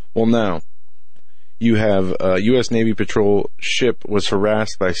 Well, now, you have a U.S. Navy patrol ship was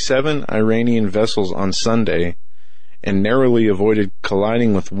harassed by 7 Iranian vessels on Sunday and narrowly avoided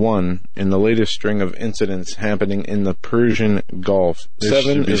colliding with one in the latest string of incidents happening in the Persian Gulf. They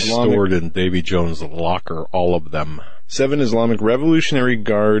should be stored in Davy Jones' locker, all of them. 7 Islamic Revolutionary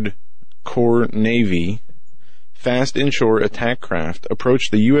Guard Corps Navy fast inshore attack craft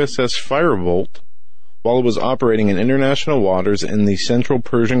approached the USS Firebolt while it was operating in international waters in the central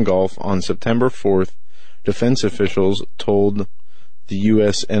Persian Gulf on September 4th, defense officials told the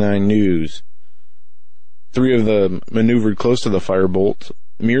USNI News. 3 of them maneuvered close to the Firebolt,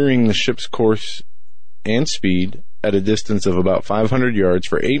 mirroring the ship's course and speed at a distance of about 500 yards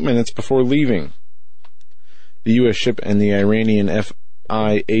for 8 minutes before leaving. The U.S. ship and the Iranian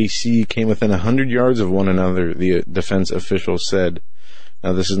FIAC came within 100 yards of one another, the defense official said.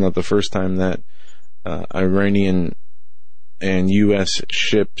 Now, this is not the first time that Iranian and U.S.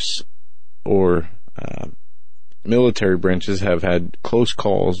 ships or military branches have had close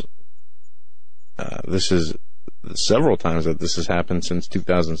calls. This is several times that this has happened since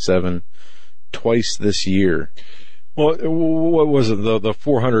 2007, twice this year. Well, what was it? The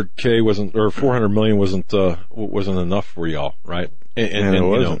 400K wasn't, or 400 million wasn't enough for y'all, right? And it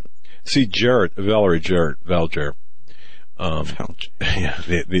wasn't. See, Valerie Jarrett, yeah,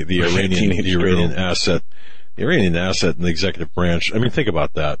 the Iranian asset in the executive branch. I mean, think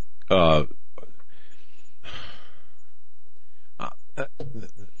about that.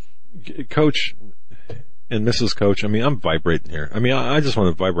 Coach and Mrs. Coach, I mean, I'm vibrating here. I mean, I just want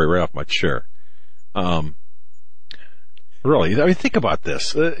to vibrate right off my chair. Really, I mean, think about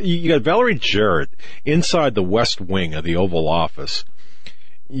this. You got Valerie Jarrett inside the West Wing of the Oval Office.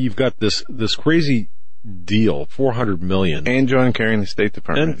 You've got this crazy deal, $400 million, and John Kerry in the State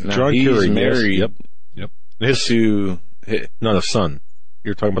Department. And John Kerry married. Yep. Not a son.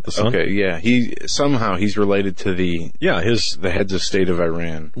 You're talking about the son? Okay, yeah. He's related to the heads of state of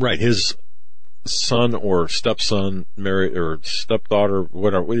Iran. Right. His son or stepson, married or stepdaughter,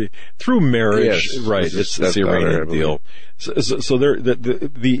 whatever, through marriage. Yes, right. It's the Iranian deal. So there,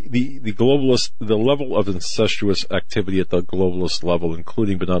 the globalist, the level of incestuous activity at the globalist level,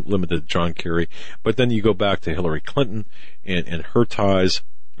 including but not limited to John Kerry. But then you go back to Hillary Clinton and her ties,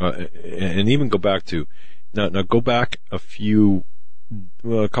 and even go back to now go back a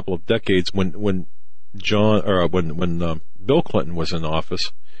couple of decades when Bill Clinton was in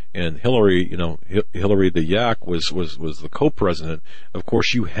office and Hillary the Yak was the co-president. Of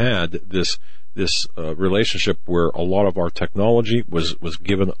course, you had this relationship where a lot of our technology was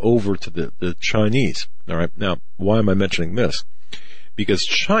given over to the Chinese. All right. Now, why am I mentioning this? Because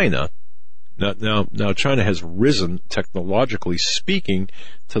China has risen technologically speaking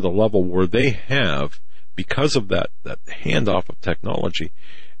to the level where they have, because of that handoff of technology,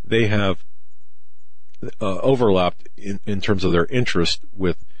 they have overlapped in terms of their interest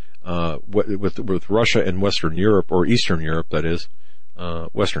with Russia and Western Europe, or Eastern Europe, that is,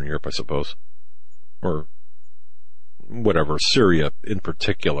 Western Europe, I suppose, or whatever, Syria in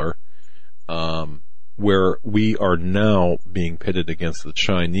particular, where we are now being pitted against the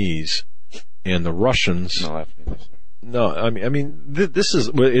Chinese and the Russians. No, I mean,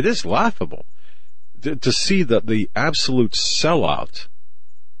 it is laughable to see that the absolute sellout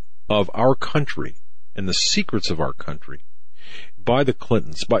of our country and the secrets of our country by the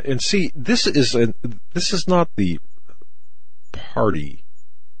Clintons. And see, this is not the party.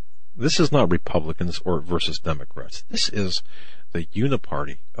 This is not Republicans versus Democrats. This is the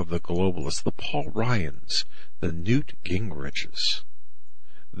uniparty of the globalists, the Paul Ryans, the Newt Gingriches,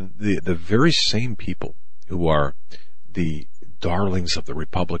 the very same people who are the darlings of the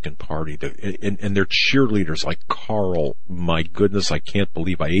Republican Party, and their cheerleaders like Carl. My goodness, I can't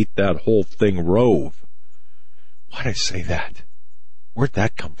believe I ate that whole thing, Rove. Why'd I say that? Where'd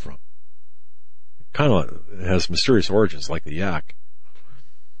that come from? It kind of has mysterious origins, like the yak.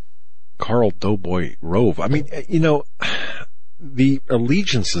 Carl Doughboy Rove. I mean, the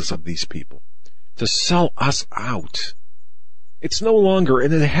allegiances of these people to sell us out. It's no longer,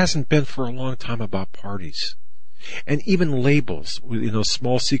 and it hasn't been for a long time, about parties. And even labels,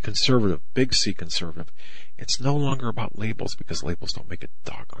 small c conservative, big C conservative. It's no longer about labels because labels don't make a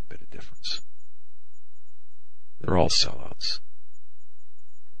doggone bit of difference. They're all sellouts.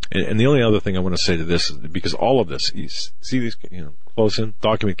 And the only other thing I want to say to this is because all of this, you see these, close in,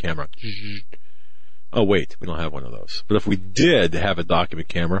 document camera. Oh, wait, we don't have one of those. But if we did have a document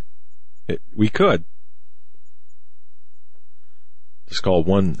camera, we could. Just call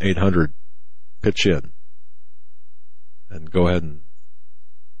 1-800-PITCH-IN and go ahead and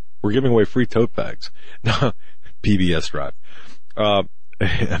we're giving away free tote bags. No, PBS Drive. I'm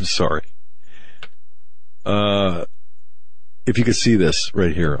sorry. If you could see this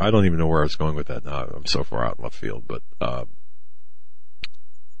right here, I don't even know where I was going with that now. I'm so far out in left field, but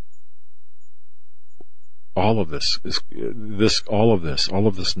all of this news,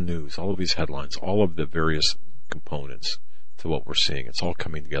 all of these headlines, all of the various components to what we're seeing, it's all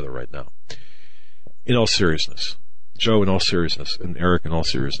coming together right now. In all seriousness, Joe, in all seriousness, and Eric, in all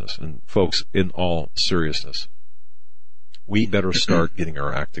seriousness, and folks, in all seriousness, we better start getting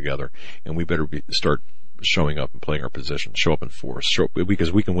our act together, and we better start showing up and playing our position, show up in force,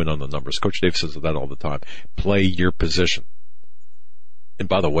 because we can win on the numbers. Coach Dave says that all the time. Play your position. And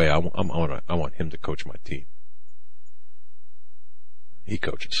by the way, I want him to coach my team. He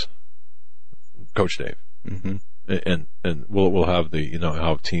coaches. Coach Dave. Mm-hmm. And we'll have the,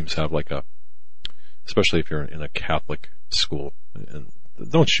 how teams have like especially if you're in a Catholic school, and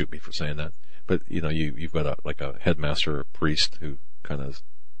don't shoot me for saying that, but you've got a headmaster or priest who kind of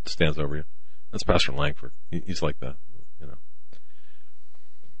stands over you. That's Pastor Langford. He's like that,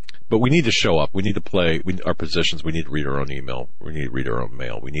 But we need to show up. We need to play our positions. We need to read our own email. We need to read our own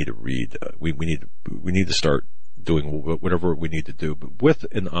mail. We need to read. We need to start doing whatever we need to do, but with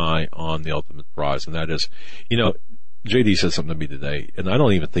an eye on the ultimate prize, and that is, JD said something to me today, and I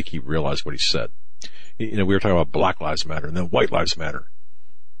don't even think he realized what he said. We were talking about Black Lives Matter and then White Lives Matter,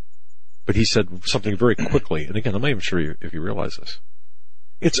 but he said something very quickly. And again, I'm not even sure if you realize this.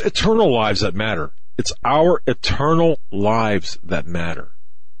 It's eternal lives that matter. It's our eternal lives that matter.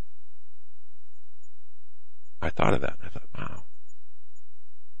 I thought of that. I thought, wow.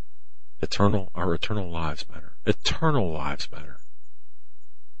 Our eternal lives matter. Eternal lives matter.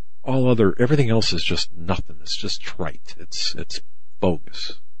 Everything else is just nothing. It's just trite. It's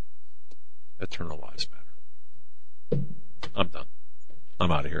bogus. Eternal lives matter. I'm done.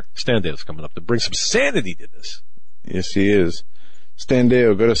 I'm out of here. Stan Deyo's coming up to bring some sanity to this. Yes, he is. Stan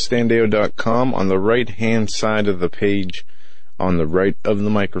Deyo, go to standeyo.com. On the right-hand side of the page, on the right of the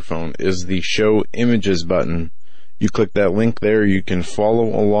microphone, is the Show Images button. You click that link there, you can follow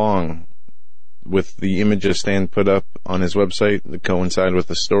along with the images Stan put up on his website that coincide with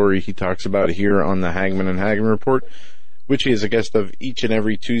the story he talks about here on the Hagman and Hagman Report, which he is a guest of each and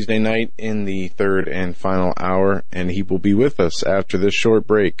every Tuesday night in the third and final hour, and he will be with us after this short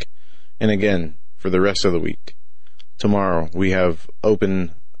break. And again, for the rest of the week. Tomorrow, we have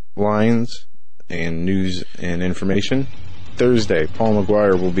open lines and news and information. Thursday, Paul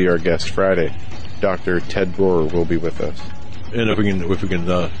McGuire will be our guest. Friday, Dr. Ted Brewer will be with us. And if we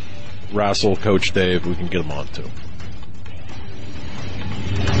can wrestle Coach Dave, we can get him on too.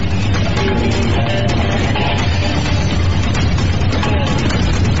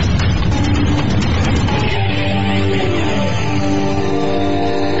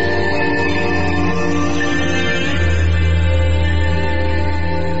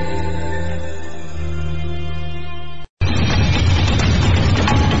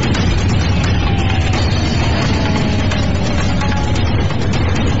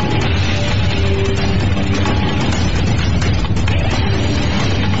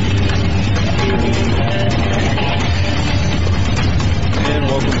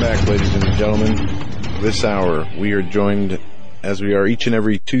 This hour, we are joined, as we are each and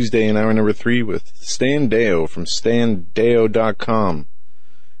every Tuesday in hour number 3, with Stan Deyo from standeyo.com.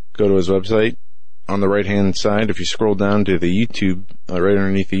 Go to his website. On the right-hand side, if you scroll down to the YouTube, right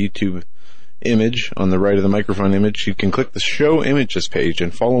underneath the YouTube image, on the right of the microphone image, you can click the Show Images page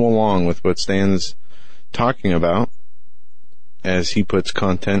and follow along with what Stan's talking about as he puts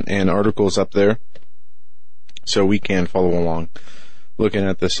content and articles up there so we can follow along. Looking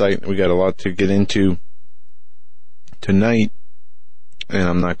at the site, we got a lot to get into tonight, and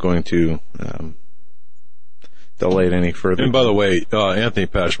I'm not going to delay it any further. And by the way, Anthony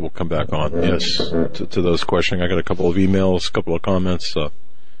Pash will come back on, yes, to those questioning. I got a couple of emails, a couple of comments.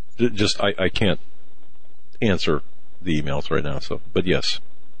 I can't answer the emails right now, but yes.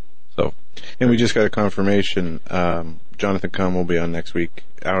 So, and we just got a confirmation. Jonathan Kahn will be on next week,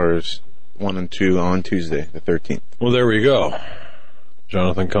 hours 1 and 2 on Tuesday, the 13th. Well, there we go.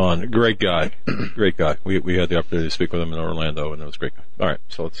 Jonathan Kahn, great guy, great guy. We had the opportunity to speak with him in Orlando, and it was a great guy. All right,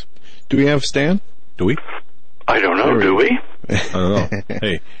 so let's. Do we have Stan? Do we? I don't know, do we? I don't know.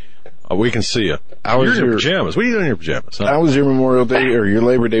 Hey, we can see you. You're in your pajamas. What are you doing in your pajamas? Huh? How was your Memorial Day or your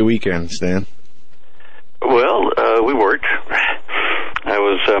Labor Day weekend, Stan? Well, we worked. I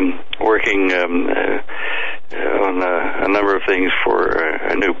was working on a number of things for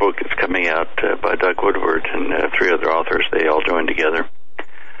a new book that's coming out by Doug Woodward and 3 other authors. They all joined together.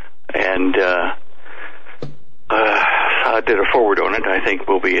 And I did a forward on it. I think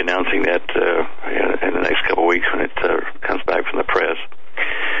we'll be announcing that in the next couple of weeks when it comes back from the press.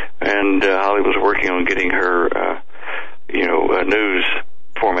 And Holly was working on getting her, news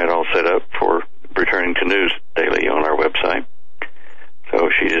format all set up for returning to news daily on our website. So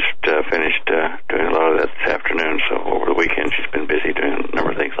she just finished doing a lot of that this afternoon. So over the weekend, she's been busy doing a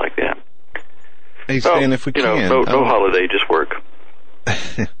number of things like that. Hey, Stan, if we can. No holiday, just work.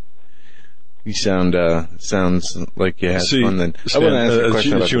 You sounds like you had fun then. Stan, I want to ask you a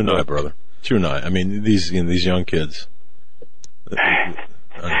question it's you and I, brother. It's you and I. I mean, these young kids.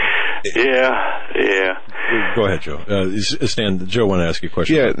 Yeah. Go ahead, Joe. Stan, Joe wanted to ask you a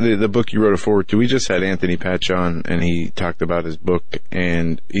question. Yeah, the book you wrote a forward to. We just had Anthony Patch on, and he talked about his book,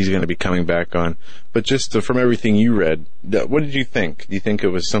 and he's going to be coming back on. But just from everything you read, what did you think? Do you think it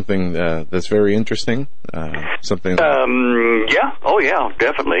was something that's very interesting? Something? Yeah. Oh, yeah,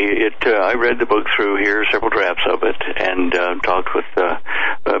 definitely. I read the book through here, several drafts of it, and talked with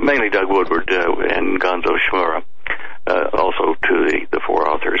mainly Doug Woodward and Gonzo Shimura. Also to the 4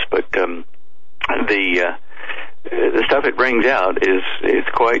 authors, but the stuff it brings out is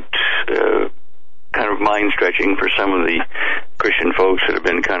quite kind of mind stretching for some of the Christian folks that have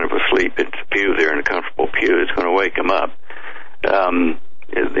been kind of asleep at the pew there in a comfortable pew. It's going to wake them up.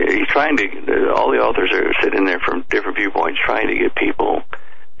 He's trying to. All the authors are sitting there from different viewpoints, trying to get people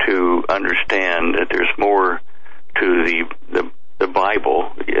to understand that there's more to the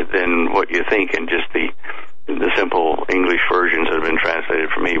Bible than what you think, and just the simple English versions that have been translated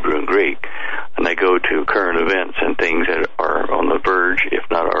from Hebrew and Greek, and they go to current events and things that are on the verge, if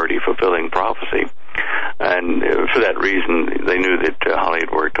not already fulfilling prophecy. And for that reason, they knew that Holly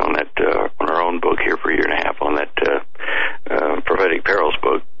had worked on that on her own book here for a year and a half on that prophetic perils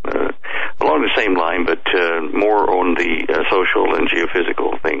book, along the same line, but more on the social and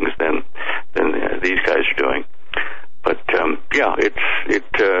geophysical things than these guys are doing. But it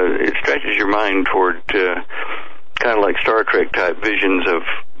stretches your mind toward kind of like Star Trek type visions of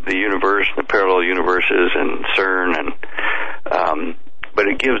the universe, the parallel universes, and CERN, and but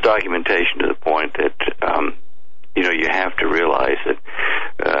it gives documentation to the point that you have to realize that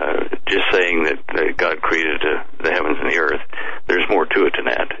just saying that God created the heavens and the earth, there's more to it than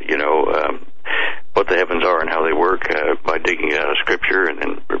that. What the heavens are and how they work by digging it out of Scripture and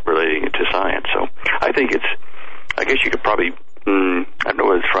then relating it to science. So I think I guess you could probably, I don't know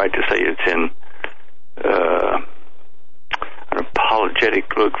whether it's right to say it's in an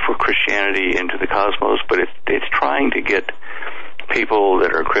apologetic look for Christianity into the cosmos, but it's trying to get people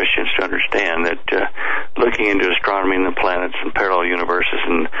that are Christians to understand that looking into astronomy and the planets and parallel universes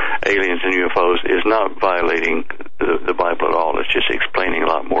and aliens and UFOs is not violating the Bible at all. It's just explaining a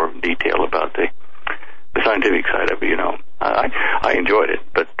lot more detail about the scientific side of it, I enjoyed it,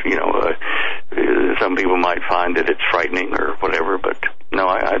 but, some people might find that it's frightening or whatever, but no,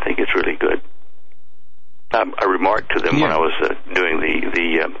 I think it's really good. I remarked to them when I was doing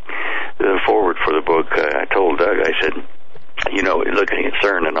the forward for the book, I told Doug, I said, looking at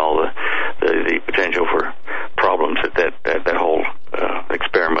CERN and all the potential for problems that whole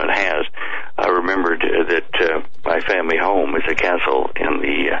experiment has, I remembered that my family home is a castle in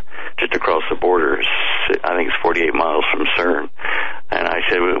just across the border. I think it's 48 miles from CERN. And I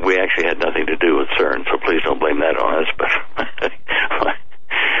said, we actually had nothing to do with CERN, so please don't blame that on us. But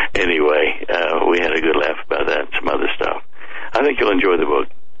anyway, we had a good laugh about that and some other stuff. I think you'll enjoy the book.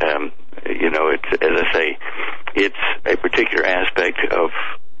 It's, as I say, it's a particular aspect of,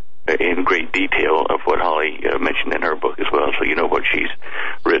 in great detail, of what Holly mentioned in her book as well. So you know what she's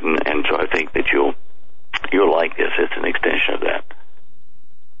written, and so I think that you'll like this. It's an extension of that.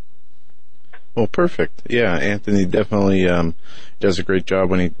 Well, perfect. Yeah, Anthony definitely does a great job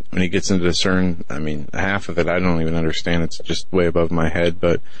when he gets into CERN. I mean, half of it I don't even understand. It's just way above my head.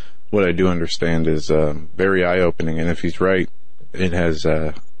 But what I do understand is very eye-opening. And if he's right, it has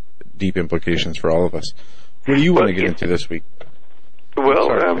deep implications for all of us. What do you want to get into this week? Well,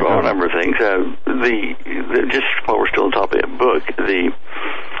 a number of things. Just while we're still on top of that book,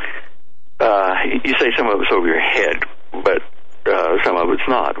 you say some of it's over your head, but some of it's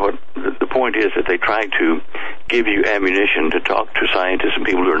not. The point is that they try to give you ammunition to talk to scientists and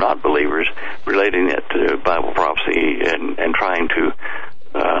people who are not believers, relating that to Bible prophecy and trying to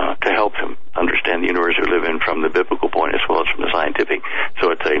help them understand the universe we live in from the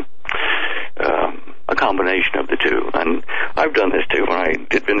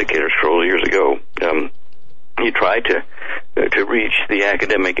the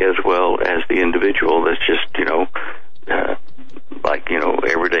academic as well as the individual that's just,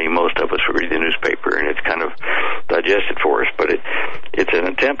 every day most of us read the newspaper and it's kind of digested for us. But it's an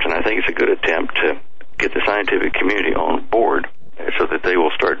attempt, and I think it's a good attempt to get the scientific community on board so that they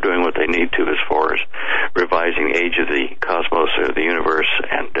will start doing what they need to as far as revising the age of the cosmos or the universe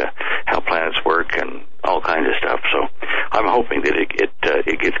and how planets work and all kinds of stuff. So I'm hoping that it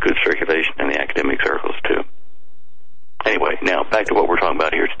gets good circulation in the academic circles too. Anyway, now back to what we're talking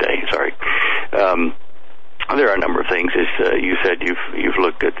about here today. Sorry. There are a number of things. As you said, you've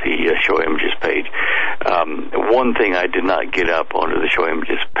looked at the show images page. One thing I did not get up onto the show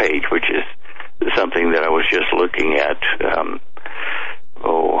images page, which is something that I was just looking at,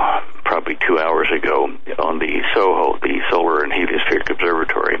 probably 2 hours ago on the SOHO, the Solar and Heliospheric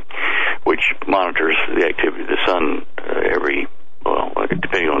Observatory, which monitors the activity of the sun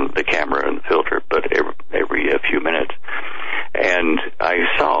depending on the camera and the filter, but every few minutes. And I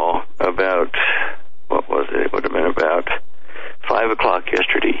saw about, it would have been about 5 o'clock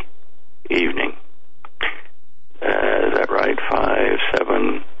yesterday evening. Is that right?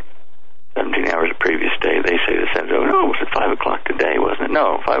 17 hours the previous day. They say the same. No, it was at 5 o'clock today, wasn't it?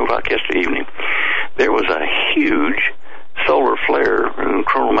 No, 5 o'clock yesterday evening. There was a huge solar flare,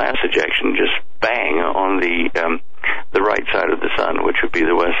 coronal mass ejection, just bang on the right side of the sun, which would be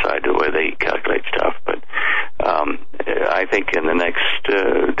the west side, the way they calculate stuff. But I think in the next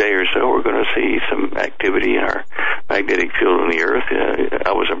day or so, we're going to see some activity in our magnetic field on the Earth.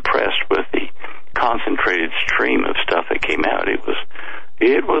 I was impressed with the concentrated stream of stuff that came out. It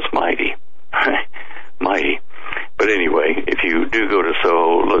was mighty. Mighty. But anyway, if you do go to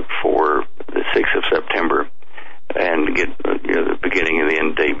SOHO, look for the 6th of September and get the beginning and the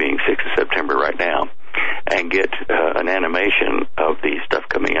end date being 6th of September right now, and get an animation of the stuff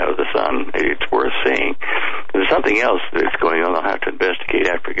coming out of the sun. It's worth seeing. There's something else that's going on I'll have to investigate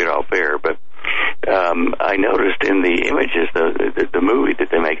after we get off air, but I noticed in the images, the movie that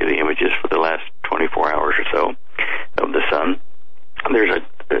they make of the images for the last 24 hours or so of the sun, there's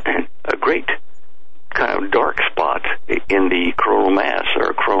a great kind of dark spot in the coronal mass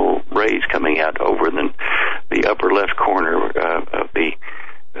or coronal rays coming out over the upper left corner of the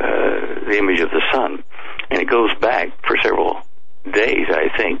image of the sun. And it goes back for several days, I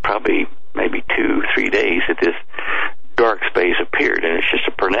think, probably maybe 2-3 days that this dark space appeared, and it's just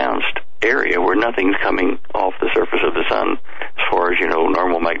a pronounced area where nothing's coming off the surface of the sun as far as,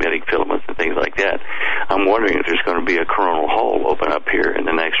 normal magnetic filaments and things like that. I'm wondering if there's going to be a coronal hole open up here in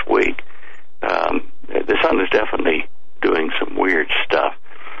the next week. The sun is definitely doing some weird stuff,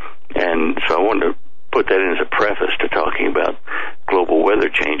 and so I wanted to put that in as a preface to talking about global weather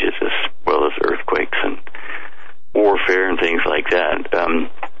changes as well as earthquakes and warfare and things like that.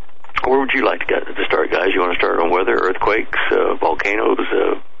 Where would you like to start, guys? You want to start on weather, earthquakes, volcanoes,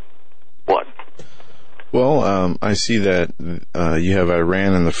 what? Well, I see that you have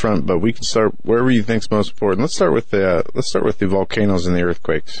Iran in the front, but we can start wherever you think's most important. Let's start with the volcanoes and the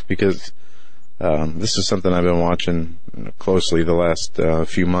earthquakes, because this is something I've been watching closely the last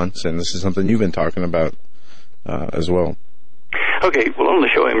few months, and this is something you've been talking about as well. Okay, well, on the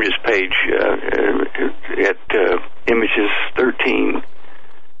show images page, at images 13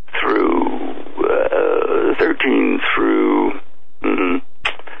 through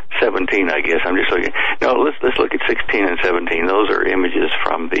 17, I guess. I'm just looking. No, let's look at 16 and 17. Those are images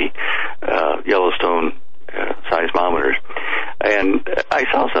from the Yellowstone seismometers. And I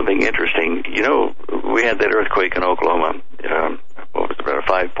saw something interesting. We had that earthquake in Oklahoma, about a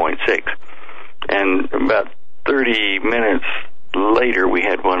 5.6. And about 30 minutes later, we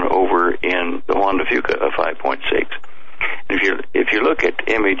had one over in the Juan de Fuca of 5.6. If you look at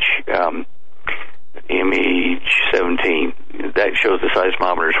image 17, that shows the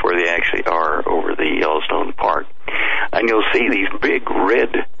seismometers where they actually are over the Yellowstone Park. And you'll see these big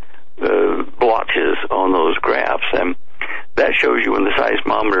red blotches on those graphs, and that shows you when the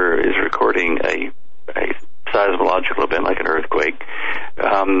seismometer is recording a seismological event like an earthquake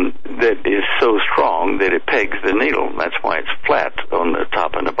that is so strong that it pegs the needle. That's why it's flat on the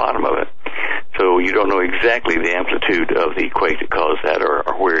top and the bottom of it. So you don't know exactly the amplitude of the quake that caused that or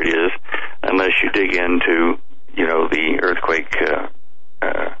where it is unless you dig into, the earthquake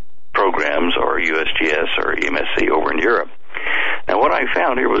programs or USGS or EMSC over in Europe. Now, what I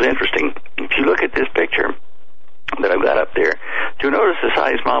found here was interesting. If you look at this picture that I've got up there, you'll notice the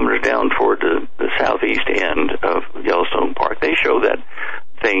seismometers down toward the southeast end of Yellowstone Park. They show that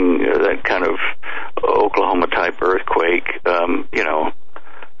thing, that kind of Oklahoma-type earthquake,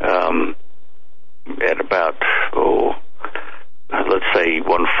 at about, let's say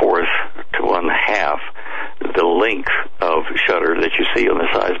 1/4 to 1/2 the length of of shutter that you see on the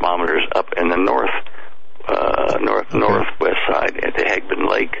seismometers up in the northwest side at the Hagman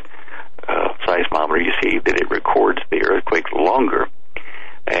Lake seismometer. You see that it records the earthquake longer,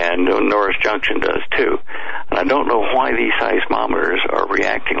 and Norris Junction does too. And I don't know why these seismometers are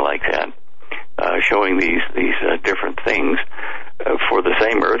reacting like that, showing these different things for the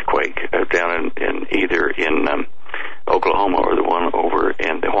same earthquake down in either in Oklahoma or the one over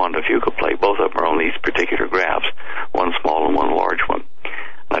in the Juan de Fuca plate. Both of them are on these particular graphs, one small and one large one.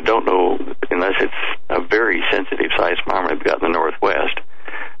 I don't know, unless it's a very sensitive seismometer they've got in the northwest,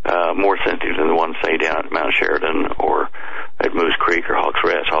 more sensitive than the one, say, down at Mount Sheridan or at Moose Creek or Hawks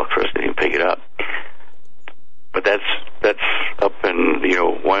Rest. Hawks Rest didn't even pick it up. But that's up in,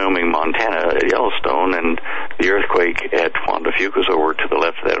 Wyoming, Montana at Yellowstone, and the earthquake at Juan de Fuca's over to the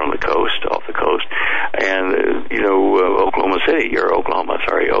left of that on the coast, off the coast. And,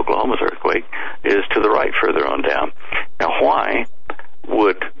 Oklahoma's earthquake is to the right further on down. Now, why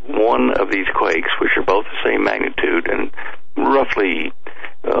would one of these quakes, which are both the same magnitude and roughly,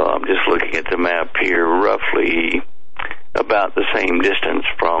 I'm just looking at the map here, roughly about the same distance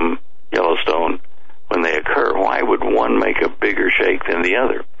from Yellowstone when they occur, why would one make a bigger shake than the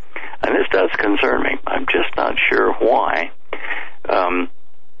other? And this does concern me. I'm just not sure why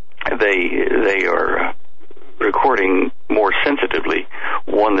they are recording more sensitively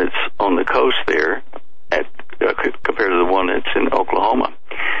one that's on the coast there compared to the one that's in Oklahoma.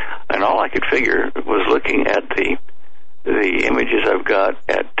 And all I could figure was looking at the images I've got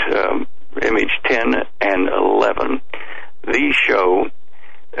at image 10 and 11. These show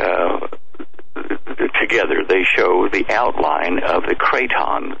together, they show the outline of the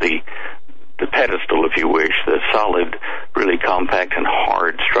craton, the pedestal, if you wish, the solid, really compact and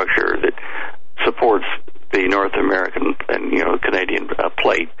hard structure that supports the North American and Canadian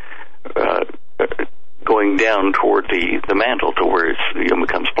plate, going down toward the mantle to where it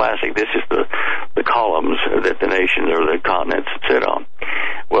becomes plastic. This is the columns that the nations or the continents sit on.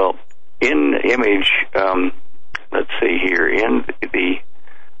 Well, in image, let's see here, in the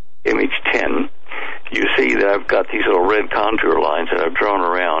image 10, you see that I've got these little red contour lines that I've drawn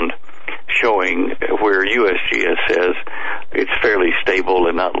around showing where USGS says it's fairly stable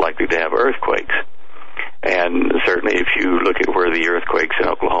and not likely to have earthquakes. And certainly if you look at where the earthquakes in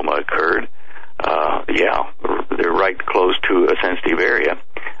Oklahoma occurred, they're right close to a sensitive area.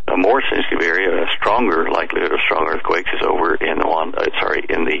 A more sensitive area, a stronger likelihood of strong earthquakes is over in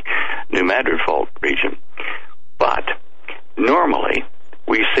the New Madrid Fault region. But normally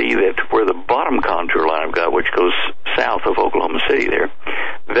we see that where the bottom contour line I've got, which goes south of Oklahoma City there,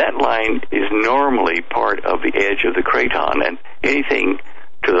 that line is normally part of the edge of the craton, and anything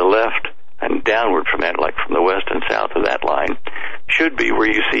to the left and downward from that, like from the west and south of that line, should be where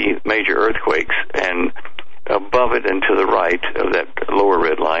you see major earthquakes, and above it and to the right of that lower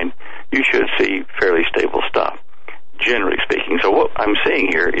red line, you should see fairly stable stuff, generally speaking. So what I'm seeing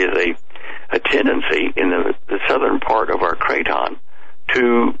here is a tendency in the southern part of our craton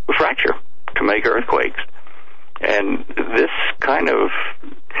to fracture, to make earthquakes. And this kind of,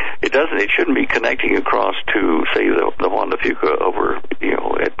 it shouldn't be connecting across to, say, the Juan de Fuca over,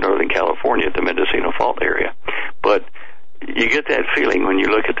 at Northern California, at the Mendocino Fault area. But you get that feeling when you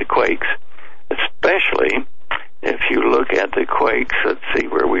look at the quakes, especially if you look at the quakes, let's see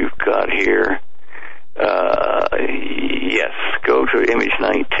where we've got here. Yes, go to image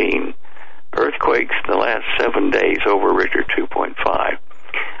 19. Earthquakes in the last 7 days over Richter 2.5.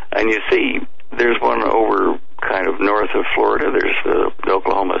 And you see there's one over kind of north of Florida. There's the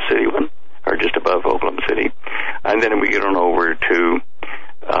Oklahoma City one, or just above Oklahoma City. And then we get on over to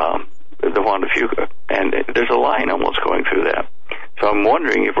the Juan de Fuca. And there's a line almost going through that. So I'm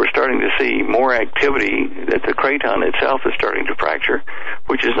wondering if we're starting to see more activity, that the craton itself is starting to fracture,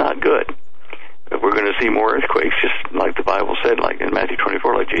 which is not good. We're going to see more earthquakes, just like the Bible said, like in Matthew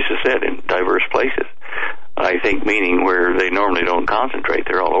 24, like Jesus said, in diverse places. I think meaning where they normally don't concentrate,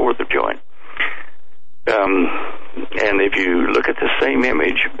 they're all over the joint. And if you look at the same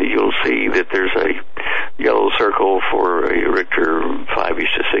image, you'll see that there's a yellow circle for a Richter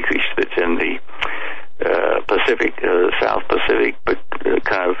 5-ish to 6-ish that's in the Pacific, South Pacific, but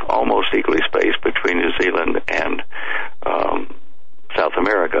kind of almost equally spaced between New Zealand and South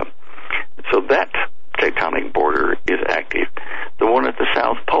America. So that tectonic border is active. The one at the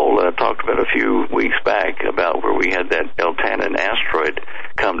South Pole that I talked about a few weeks back, about where we had that Eltanin asteroid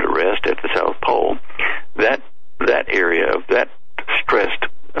come to rest at the South Pole, that area of that stressed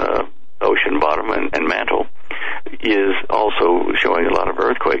ocean bottom and mantle is also showing a lot of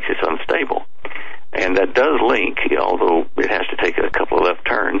earthquakes. It's unstable. And that does link, although it has to take a couple of left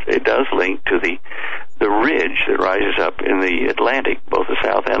turns, it does link to the ridge that rises up in the Atlantic, both the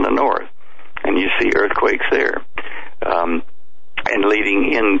south and the north, and you see earthquakes there, and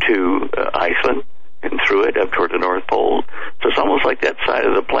leading into Iceland and through it up toward the North Pole. So it's almost like that side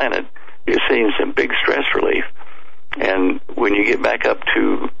of the planet is seeing some big stress relief. And when you get back up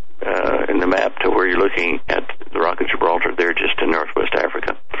to in the map to where you're looking at the Rock of Gibraltar, there just in northwest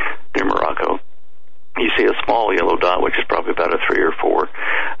Africa, near Morocco, you see a small yellow dot, which is probably about a 3 or 4,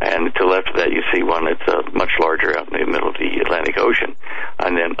 and to the left of that you see one that's much larger out in the middle of the Atlantic Ocean,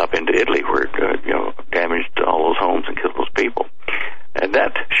 and then up into Italy where it damaged all those homes and killed those people. And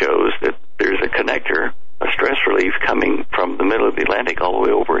that shows that there's a connector, a stress relief coming from the middle of the Atlantic all the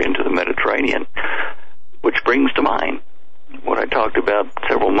way over into the Mediterranean, which brings to mind what I talked about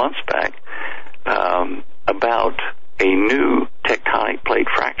several months back about a new tectonic plate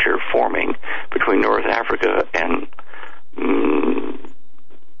fracture forming between North Africa and,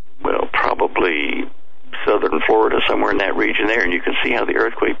 probably southern Florida, somewhere in that region there, and you can see how the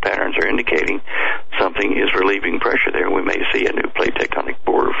earthquake patterns are indicating something is relieving pressure there. We may see a new plate tectonic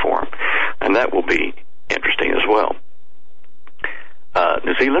border form, and that will be interesting as well.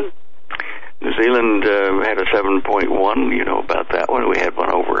 New Zealand had a 7.1. You know about that one. We had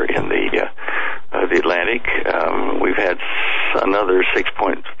one over in the Atlantic. We've had another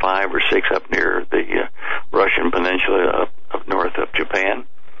 6.5 or 6 up near the Russian peninsula up north of Japan.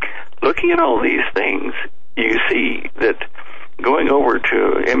 Looking at all these things, you see that going over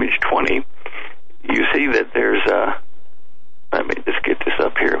to image 20, you see that there's let me just get this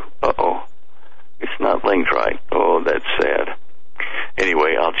up here. Uh-oh. It's not linked right. Oh, that's sad.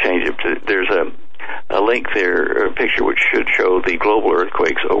 Anyway, I'll change it to, there's a link there, a picture which should show the global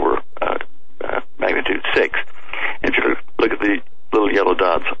earthquakes over magnitude 6. And if you look at the little yellow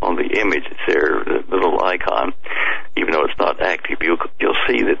dots on the image, it's there, the little icon. Even though it's not active, you'll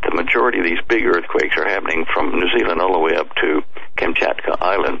see that the majority of these big earthquakes are happening from New Zealand all the way up to Kamchatka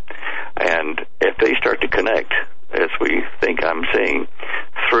Island. And if they start to connect, as we think I'm seeing,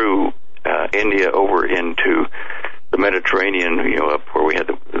 through India over into the Mediterranean, up where we had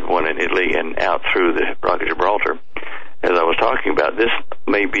the one in Italy and out through the Rock of Gibraltar, as I was talking about, this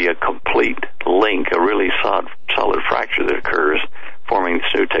may be a complete link, a really solid fracture that occurs, forming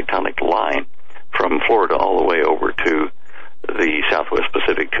this new tectonic line from Florida all the way over to the Southwest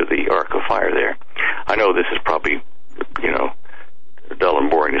Pacific to the Arc of Fire there. I know this is probably, dull and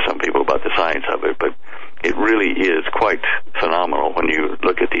boring to some people about the science of it, but it really is quite phenomenal when you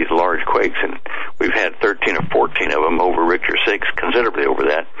look at these large quakes, and we've had 13 or 14 of them over Richter 6, considerably over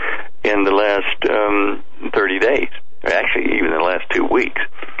that, in the last 30 days, actually even in the last 2 weeks.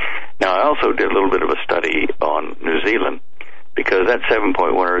 Now, I also did a little bit of a study on New Zealand, because that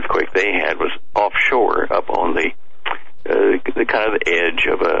 7.1 earthquake they had was offshore up on the kind of the edge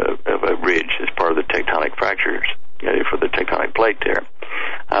of a ridge as part of the tectonic fractures for the tectonic plate there.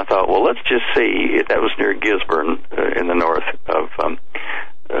 I thought, well, let's just see. That was near Gisborne in the north of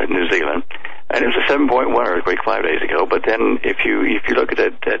New Zealand, and it was a 7.1 earthquake 5 days ago. But then, if you look at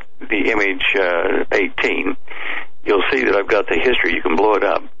the image 18, you'll see that I've got the history. You can blow it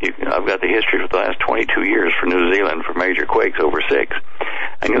up. I've got the history for the last 22 years for New Zealand for major quakes over 6,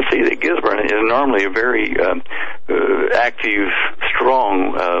 and you'll see that Gisborne is normally a very active,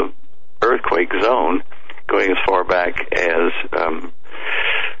 strong earthquake zone, going as far back as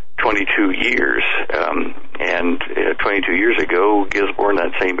 22 years. And 22 years ago, Gisborne,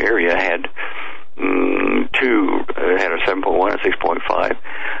 that same area, had had a 7.1 and 6.5.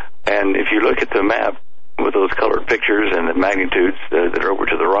 And if you look at the map with those colored pictures and the magnitudes that are over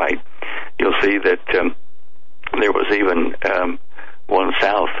to the right, you'll see that there was even one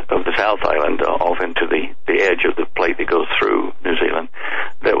south of the South Island, off into the edge of the plate that goes through New Zealand,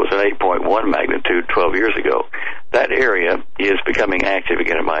 that was an 8.1 magnitude 12 years ago. That area is becoming active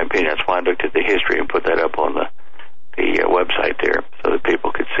again, in my opinion. That's why I looked at the history and put that up on the website there so that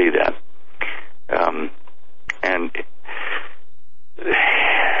people could see that. And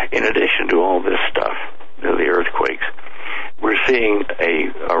in addition to all this stuff, the earthquakes, we're seeing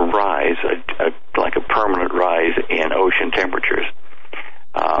a rise, like a permanent rise in ocean temperatures.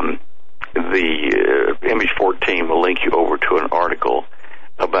 The image 14 will link you over to an article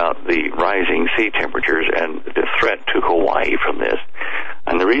about the rising sea temperatures and the threat to Hawaii from this.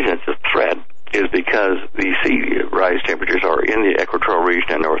 And the reason it's a threat is because the sea rise temperatures are in the equatorial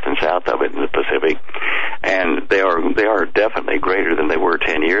region and north and south of it in the Pacific, and they are definitely greater than they were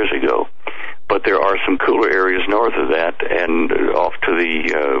 10 years ago. But there are some cooler areas north of that and off to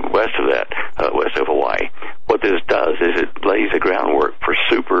the west of that, west of Hawaii. What this does is it lays the groundwork for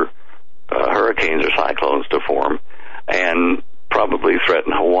super hurricanes or cyclones to form and probably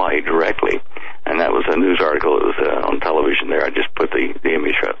threaten Hawaii directly. and that was a news article. It was on television there. I just put the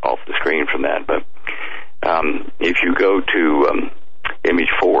image off the screen from that. But if you go to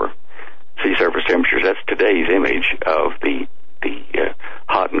image 4, sea surface temperatures, that's today's image of the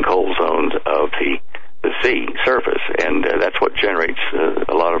hot and cold zones of the sea surface, and that's what generates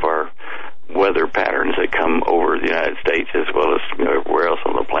a lot of our weather patterns that come over the United States as well as everywhere else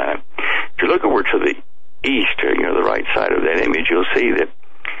on the planet. If you look over to the east, the right side of that image, you'll see that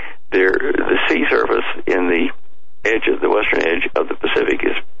the sea surface in the western edge of the Pacific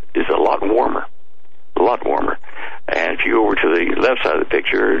is a lot warmer. And if you go over to the left side of the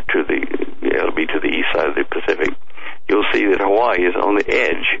picture, it'll be to the east side of the Pacific, you'll see that Hawaii is on the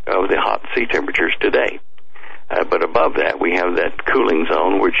edge of the hot sea temperatures today. But above that, we have that cooling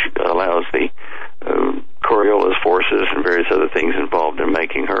zone, which allows the Coriolis forces and various other things involved in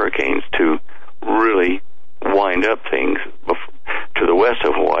making hurricanes to really wind up things to the west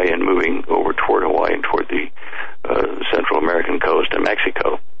of Hawaii and moving over toward Hawaii and toward the Central American coast and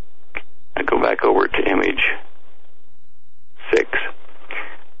Mexico. I go back over to image 6.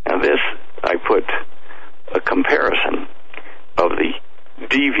 Now this, I put a comparison of the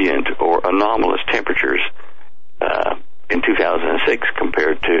deviant or anomalous temperatures in 2006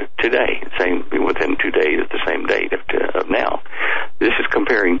 compared to today, same within 2 days at the same date of now. This is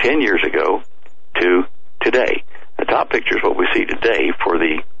comparing 10 years ago to today. The top picture is what we see today for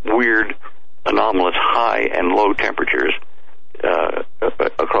the weird, anomalous high and low temperatures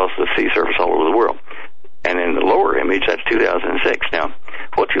across the sea surface all over the world. And in the lower image, that's 2006. Now,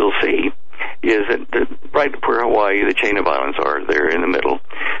 what you'll see is that right where Hawaii, the chain of islands are, there in the middle,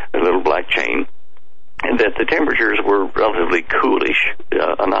 a little black chain, and that the temperatures were relatively coolish,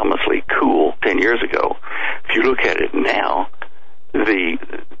 anomalously cool 10 years ago. If you look at it now,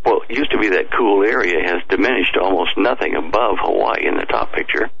 what used to be that cool area has diminished to almost nothing above Hawaii in the top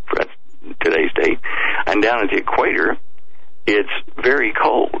picture for today's date, and down at the equator, it's very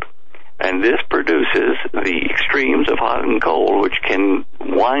cold. And this produces the extremes of hot and cold, which can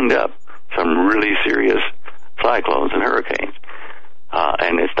wind up some really serious cyclones and hurricanes.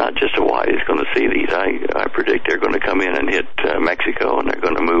 And it's not just Hawaii that's going to see these. I predict they're going to come in and hit Mexico, and they're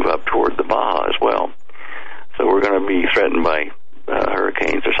going to move up toward the Baja as well. So we're going to be threatened by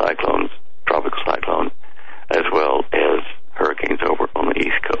hurricanes or cyclones, tropical cyclones, as well as hurricanes over on the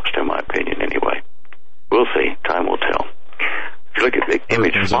East Coast, in my opinion, anyway. We'll see. Time will tell. If you look at the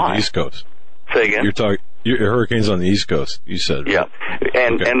image 5. On the East Coast. Say again? Your hurricanes on the East Coast, you said. Right? Yeah,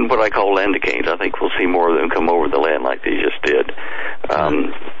 and what I call landicanes. I think we'll see more of them come over the land like they just did,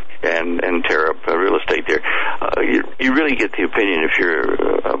 and tear up real estate there. You really get the opinion, if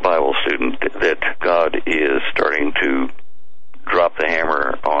you're a Bible student, that God is starting to drop the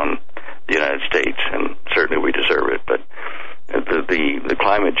hammer on the United States, and certainly we deserve it. But the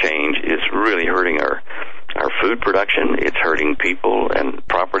climate change is really hurting our food production. It's hurting people and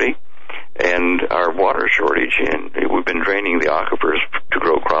property. And our water shortage, and we've been draining the aquifers to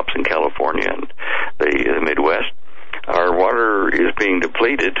grow crops in California and the Midwest. Our water is being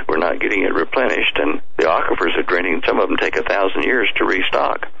depleted. We're not getting it replenished, and the aquifers are draining. Some of them take 1,000 years to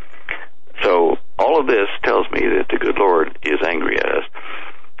restock. So all of this tells me that the good Lord is angry at us.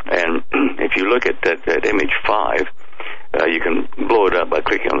 And if you look at that image 5, you can blow it up by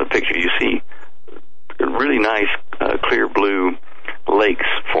clicking on the picture. You see really nice clear blue lakes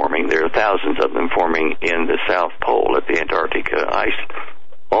forming. There are thousands of them forming in the South Pole at the Antarctic ice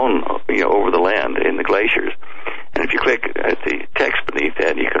over the land in the glaciers. And if you click at the text beneath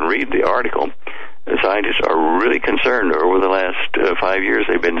that, you can read the article. The scientists are really concerned. Over the last 5 years,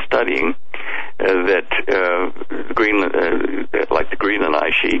 they've been studying that Greenland, like the Greenland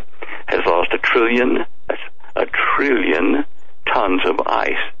ice sheet, has lost a trillion tons of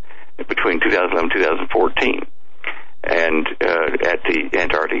ice between 2011 and 2014. And at the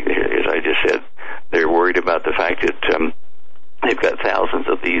Antarctic, as I just said, they're worried about the fact that they've got thousands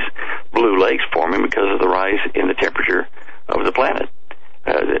of these blue lakes forming because of the rise in the temperature of the planet.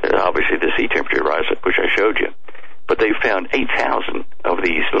 Obviously, the sea temperature rise, which I showed you. But they've found 8,000 of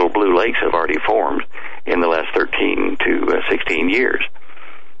these little blue lakes have already formed in the last 13 to 16 years.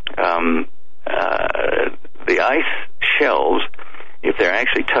 The ice shelves, if they're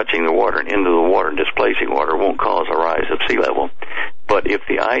actually touching the water and into the water and displacing water, won't cause a rise of sea level. But if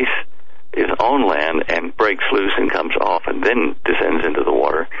the ice is on land and breaks loose and comes off and then descends into the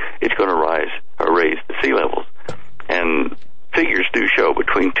water, it's going to raise the sea levels. And figures do show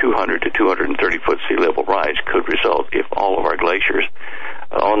between 200 to 230 foot sea level rise could result if all of our glaciers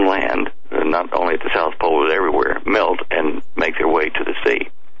on land, not only at the South Pole but everywhere, melt and make their way to the sea.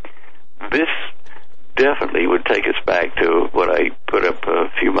 This definitely would take us back to what I put up a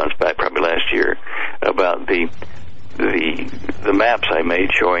few months back, probably last year, the maps I made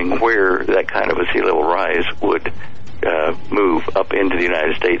showing where that kind of a sea level rise would move up into the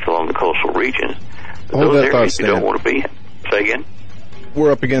United States along the coastal regions. Hold those that areas thought, you don't Stan. want to be in. Say again?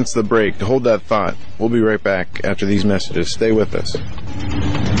 We're up against the break. Hold that thought. We'll be right back after these messages. Stay with us.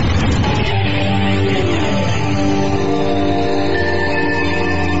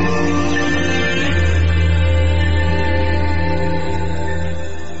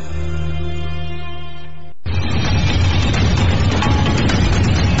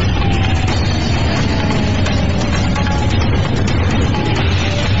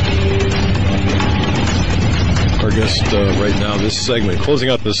 Right now, this segment, closing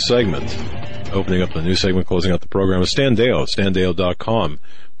out this segment, opening up the new segment, closing out the program, is Stan Deyo, StanDeyo.com.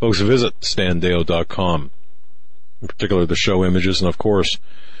 Folks, visit StanDeyo.com, in particular the show images, and of course,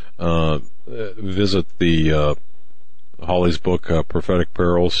 visit the Holly's book, Prophetic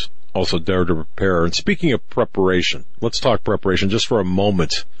Perils, also Dare to Prepare. And speaking of preparation, let's talk preparation just for a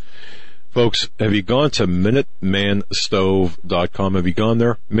moment. Folks, have you gone to MinutemanStove.com? Have you gone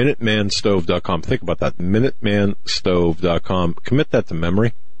there? MinutemanStove.com. Think about that. MinutemanStove.com. Commit that to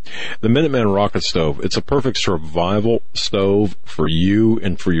memory. The Minuteman Rocket Stove. It's a perfect survival stove for you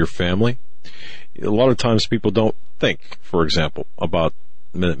and for your family. A lot of times people don't think, for example, about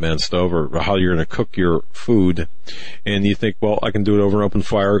Minuteman Stove or how you're going to cook your food. And you think, well, I can do it over an open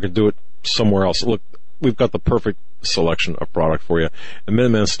fire. I can do it somewhere else. Look, we've got the perfect selection of product for you. The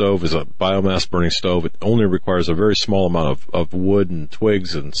Minuteman Stove is a biomass burning stove. It only requires a very small amount of wood and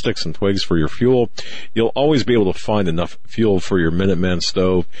twigs and sticks and twigs for your fuel. You'll always be able to find enough fuel for your Minuteman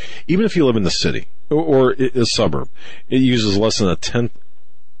Stove, even if you live in the city or a suburb. It uses less than a tenth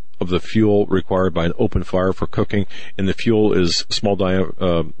of the fuel required by an open fire for cooking, and the fuel is small diameter,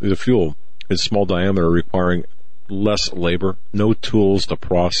 requiring less labor, no tools to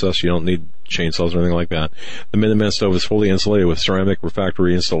process. You don't need chainsaws or anything like that. The Minuteman Stove is fully insulated with ceramic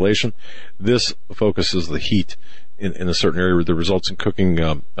refractory installation. This focuses the heat in a certain area that results in cooking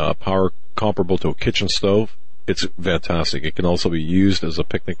power comparable to a kitchen stove. It's fantastic. It can also be used as a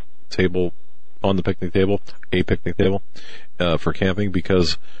picnic table, for camping,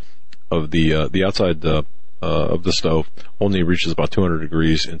 because of the outside of the stove only reaches about 200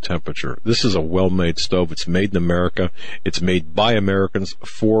 degrees in temperature. This is a well-made stove. It's made in America. It's made by Americans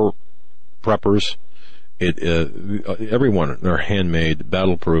for preppers. Everyone, they're handmade,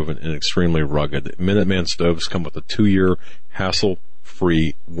 battle-proven, and extremely rugged. Minuteman stoves come with a 2-year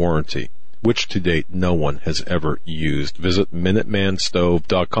hassle-free warranty, which to date no one has ever used. Visit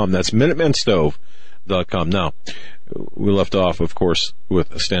MinutemanStove.com. That's MinutemanStove.com. Now, we left off, of course,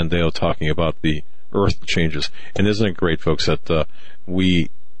 with Stan Deyo talking about the earth changes. And isn't it great, folks, that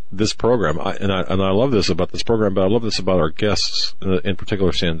this program, and I love this about this program, but I love this about our guests, in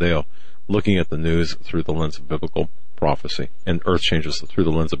particular Stan Deyo, looking at the news through the lens of biblical prophecy and earth changes through the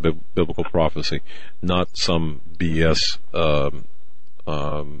lens of biblical prophecy, not some BS,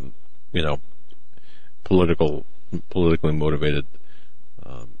 politically motivated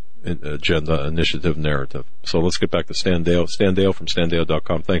agenda, initiative, narrative. So let's get back to Stan Deyo. Stan Deyo from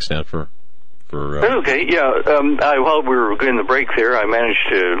StanDeyo.com. Thanks, Stan, for okay, yeah. While we were in the break there, I managed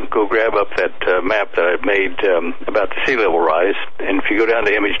to go grab up that map that I've made about the sea level rise. And if you go down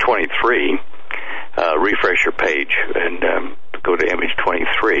to image 23, refresh your page and go to image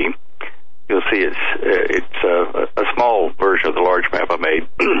 23, you'll see it's a small version of the large map I made.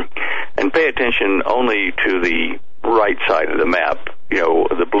 And pay attention only to the right side of the map,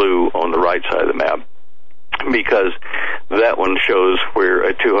 the blue on the right side of the map, because that one shows where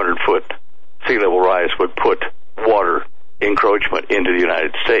a 200-foot sea level rise would put water encroachment into the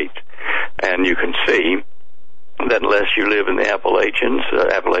United States. And you can see that unless you live in the Appalachians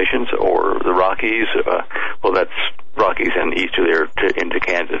or the Rockies, well, that's Rockies and east of there into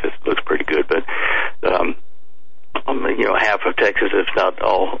Kansas. It looks pretty good, but half of Texas, if not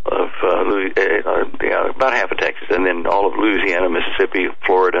all of about half of Texas, and then all of Louisiana, Mississippi,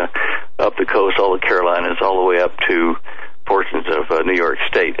 Florida, up the coast, all the Carolinas, all the way up to portions of New York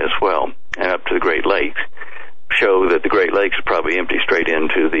State as well, and up to the Great Lakes, show that the Great Lakes probably empty straight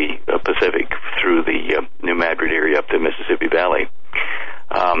into the Pacific through the New Madrid area up the Mississippi Valley.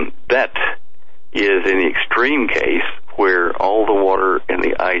 That is in the extreme case where all the water and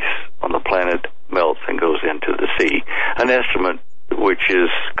the ice on the planet melts and goes into the sea. An estimate which is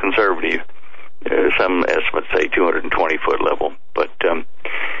conservative. Some estimates say 220-foot level. But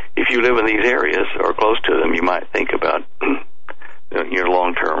if you live in these areas or close to them, you might think about your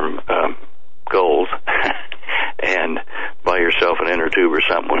long-term goals and buy yourself an inner tube or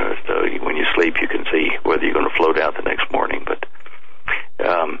something so when you sleep you can see whether you're going to float out the next morning. But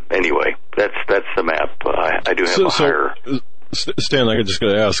anyway, that's the map I I do have a higher. Stan, I just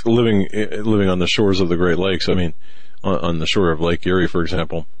got to ask, living on the shores of the Great Lakes, I mean, on the shore of Lake Erie, for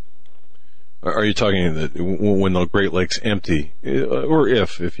example, are you talking that when the Great Lakes empty, or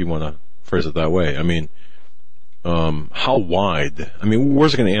if you want to phrase it that way, I mean, how wide? I mean,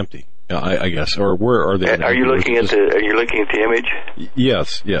 where's it going to empty? I guess, or where are they? Are you looking at the image?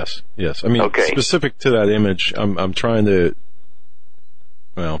 Yes. I mean, specific to that image, I'm trying to.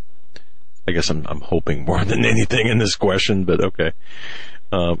 Well, I guess I'm hoping more than anything in this question, but okay.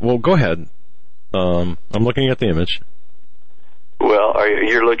 Well, go ahead. I'm looking at the image. Well,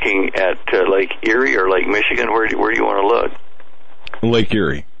 you're looking at Lake Erie or Lake Michigan? Where do you want to look? Lake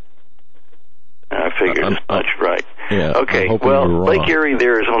Erie. I figured as much, right? Yeah. Okay. Well, Lake Erie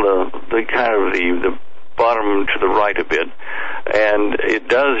there is on the kind of the bottom to the right a bit, and it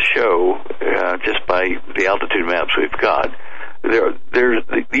does show just by the altitude maps we've got.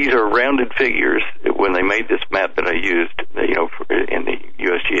 These are rounded figures. When they made this map that I used, in the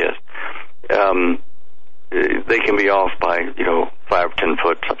USGS, they can be off by 5 or 10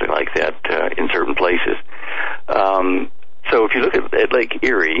 foot, something like that, in certain places. So if you look at Lake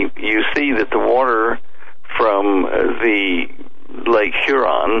Erie, you see that the water from the Lake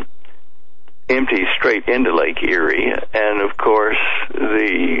Huron empties straight into Lake Erie, and of course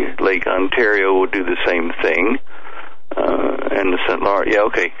the Lake Ontario will do the same thing, and the St. Lawrence. Yeah,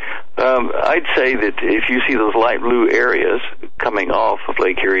 okay. I'd say that if you see those light blue areas coming off of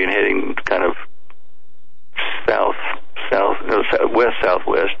Lake Erie and heading kind of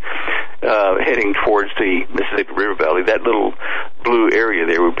west-southwest, heading towards the Mississippi River Valley, that little blue area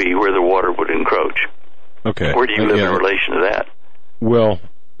there would be where the water would encroach. Okay. Where do you live in relation to that? Well,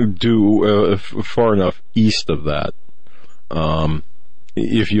 far enough east of that.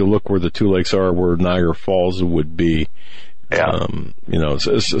 If you look where the two lakes are, where Niagara Falls would be,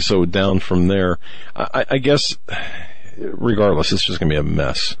 so down from there, I guess, regardless, it's just going to be a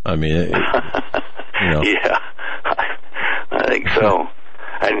mess. I mean, Yeah, I think so.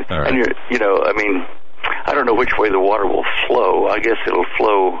 And, right. and I mean, I don't know which way the water will flow. I guess it'll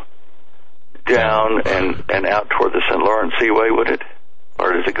flow down and out toward the St. Lawrence Seaway, would it?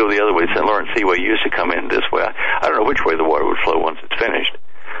 Or does it go the other way? The St. Lawrence Seaway used to come in this way. I don't know which way the water would flow once it's finished.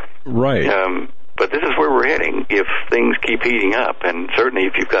 Right. But this is where we're heading if things keep heating up. And certainly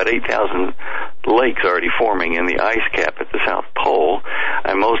if you've got 8,000 lakes already forming in the ice cap at the South Pole,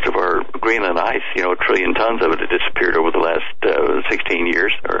 and most of our Greenland ice, 1 trillion tons of it has disappeared over the last 16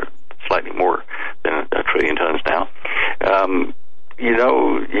 years, or slightly more than 1 trillion tons now. You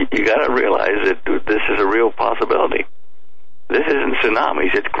got to realize that this is a real possibility. This isn't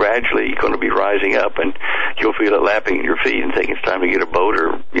tsunamis. It's gradually going to be rising up, and you'll feel it lapping at your feet and think it's time to get a boat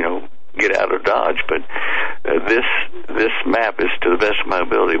or, get out of Dodge. But this map is, to the best of my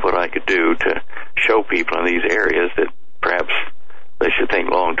ability, what I could do to show people in these areas that perhaps they should think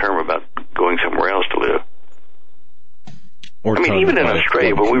long-term about going somewhere else to live. Even in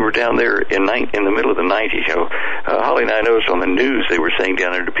Australia, when we were down there in the middle of the 90s, Holly and I noticed on the news they were saying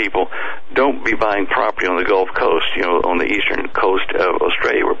down there to people, don't be buying property on the Gulf Coast, on the eastern coast of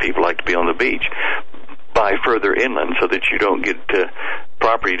Australia where people like to be on the beach. Buy further inland so that you don't get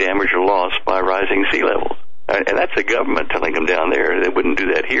property damage or loss by rising sea levels. And that's the government telling them down there. They wouldn't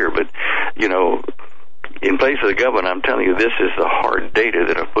do that here, but, in place of the government, I'm telling you, this is the hard data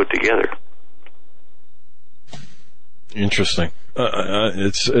that I've put together. Interesting.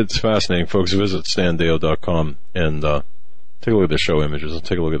 It's fascinating, folks. Visit StanDeyo.com and take a look at the show images and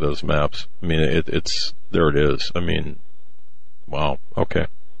take a look at those maps. I mean, it's there. It is. I mean, wow. Okay.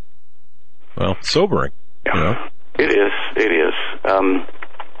 Well, sobering. It is.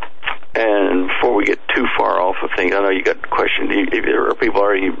 And before we get too far off of things, I know you got a question. Are people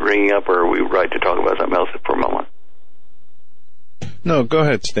already ringing up, or are we right to talk about something else for a moment? No, go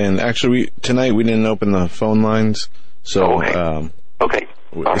ahead, Stan. Actually, tonight we didn't open the phone lines, so okay.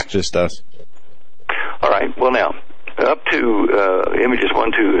 It's just us. All right. Well, now up to images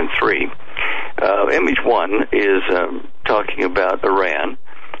 1, 2, and 3. Image 1 is talking about Iran.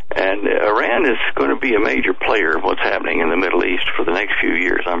 And Iran is going to be a major player in what's happening in the Middle East for the next few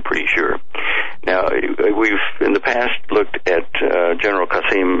years, I'm pretty sure. Now, we've in the past looked at General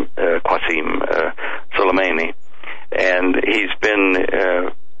Qasim Soleimani, and he's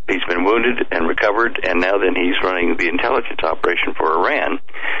been wounded and recovered, and now then he's running the intelligence operation for Iran.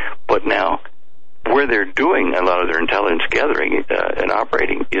 But now, where they're doing a lot of their intelligence gathering and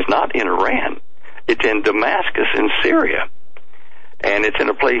operating is not in Iran. It's in Damascus in Syria. And it's in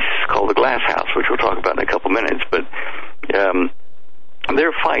a place called the Glass House, which we'll talk about in a couple minutes. But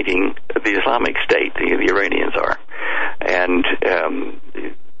they're fighting the Islamic State, the Iranians are. And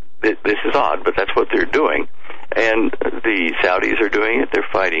this is odd, but that's what they're doing. And the Saudis are doing it. They're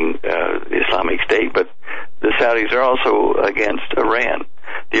fighting the Islamic State, but the Saudis are also against Iran.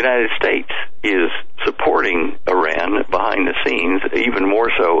 The United States is supporting Iran behind the scenes, even more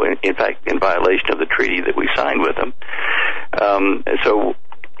so, in fact, in violation of the treaty that we signed with them. So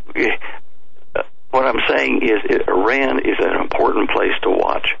what I'm saying is Iran is an important place to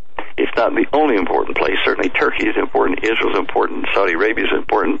watch. It's not the only important place. Certainly Turkey is important, Israel is important, Saudi Arabia is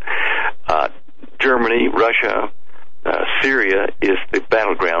important. Germany, Russia, Syria is the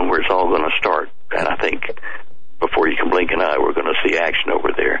battleground where it's all going to start. And I think before you can blink an eye, we're going to see action over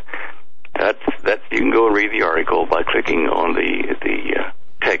there. That's you can go and read the article by clicking on the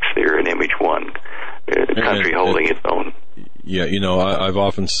text there in image 1. Country holding its own. Yeah, I've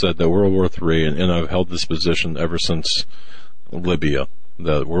often said that World War III, and I've held this position ever since Libya,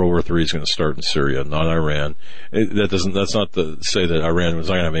 that World War III is going to start in Syria, not Iran. That's not to say that Iran was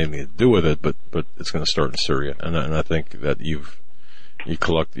not going to have anything to do with it, but it's going to start in Syria. And I think that your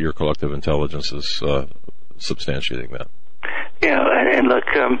collective intelligence is substantiating that. Yeah, and look,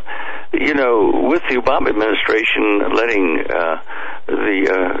 with the Obama administration letting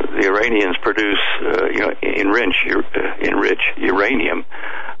the Iranians produce, enrich uranium,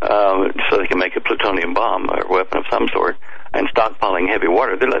 so they can make a plutonium bomb or weapon of some sort, and stockpiling heavy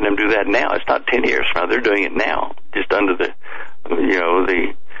water, they're letting them do that now. It's not 10 years from now. They're doing it now, just under the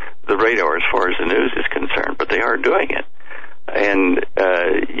radar as far as the news is concerned, but they are doing it. And,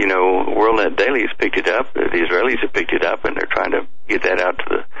 WorldNet Daily has picked it up. The Israelis have picked it up, and they're trying to get that out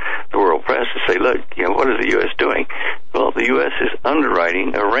to the world press to say, look, what is the U.S. doing? Well, the U.S. is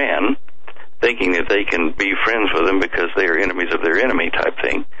underwriting Iran, thinking that they can be friends with them because they are enemies of their enemy type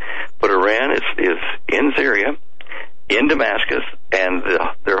thing. But Iran is in Syria, in Damascus, and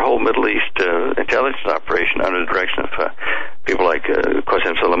their whole Middle East intelligence operation under the direction of people like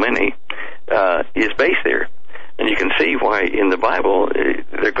Qasem Soleimani is based there. And you can see why in the Bible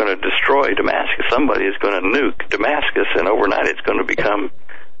they're going to destroy Damascus. Somebody is going to nuke Damascus, and overnight it's going to become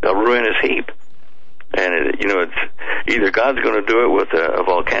a ruinous heap. And, it's either God's going to do it with a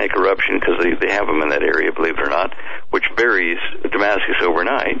volcanic eruption, because they have them in that area, believe it or not, which buries Damascus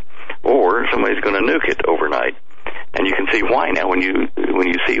overnight, or somebody's going to nuke it overnight. And you can see why now when you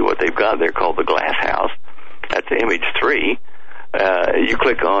see what they've got there called the glass house. That's image 3. You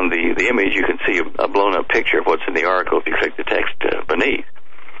click on the image, you can see a blown-up picture of what's in the article if you click the text beneath.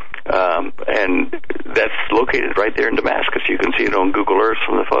 And that's located right there in Damascus. You can see it on Google Earth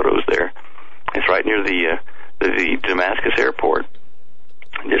from the photos there. It's right near the Damascus airport,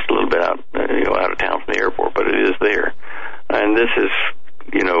 just a little bit out of town from the airport, but it is there. And this is,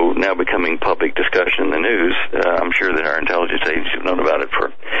 now becoming public discussion in the news. I'm sure that our intelligence agencies have known about it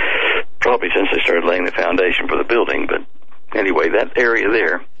for probably since they started laying the foundation for the building, but anyway, that area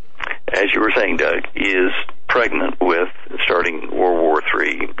there, as you were saying, Doug, is pregnant with starting World War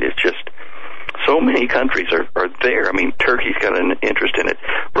III. It's just so many countries are there. I mean, Turkey's got an interest in it.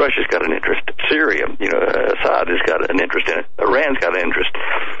 Russia's got an interest. Syria, Assad has got an interest in it. Iran's got an interest.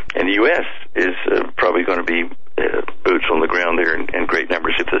 And the U.S. is probably going to be boots on the ground there in great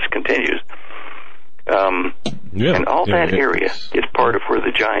numbers if this continues. And all that area is part of where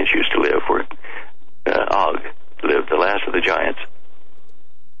the giants used to live, where Og lived, the last of the giants.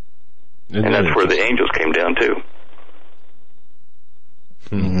 And that's where the angels came down too.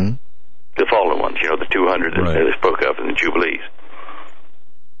 Mm-hmm. The fallen ones, the 200 that they spoke of in the Jubilees.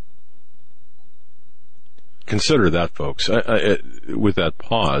 Consider that, folks. With that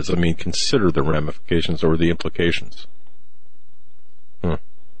pause, consider the ramifications or the implications. So,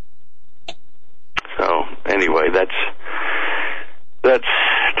 anyway, that's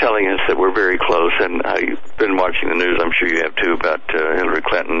telling us that we're very close, and I've been watching the news, I'm sure you have too, about Hillary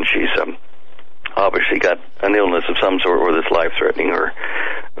Clinton. She's obviously got an illness of some sort, whether it's life-threatening or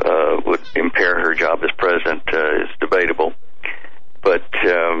would impair her job as president is debatable. But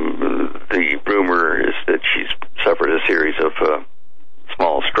the rumor is that she's suffered a series of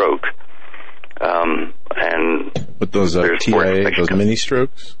small strokes. But those TIA, those mini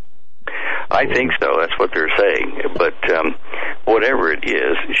strokes? I think so. That's what they're saying. But whatever it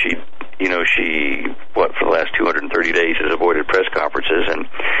is, she for the last 230 days has avoided press conferences, and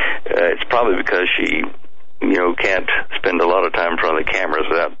it's probably because she, can't spend a lot of time in front of the cameras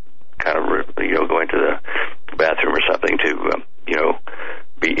without kind of, going to the bathroom or something to,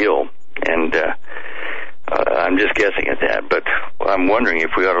 be ill. And I'm just guessing at that, but I'm wondering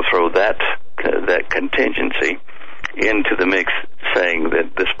if we ought to throw that contingency into the mix, saying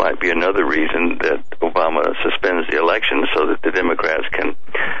that this might be another reason that Obama suspends the election so that the Democrats can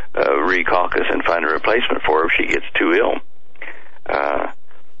re-caucus and find a replacement for her if she gets too ill.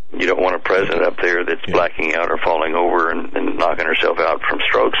 you don't want a president up there that's blacking out or falling over and knocking herself out from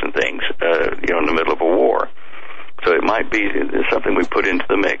strokes and things, in the middle of a war. So it might be something we put into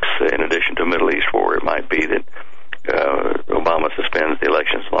the mix in addition to a Middle East war. It might be that Obama suspends the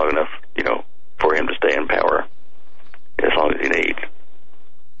elections long enough, for him to stay in power as long as he needs.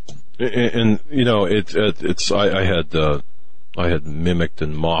 And I had mimicked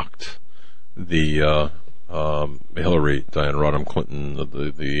and mocked the Hillary, Diane Rodham Clinton,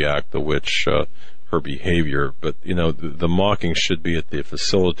 the act, the witch, her behavior. But the mocking should be at the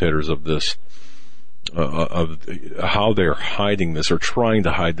facilitators of this, of how they're hiding this or trying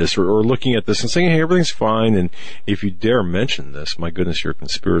to hide this, or looking at this and saying, hey, everything's fine. And if you dare mention this, my goodness, you're a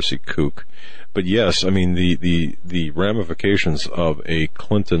conspiracy kook. But yes, I mean, the ramifications of a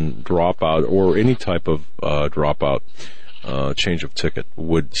Clinton dropout or any type of dropout, change of ticket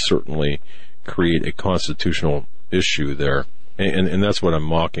would certainly create a constitutional issue there. And that's what I'm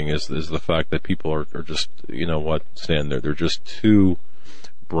mocking is the fact that people are just, Stan, they're just too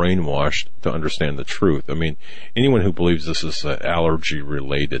brainwashed to understand the truth. I mean, anyone who believes this is allergy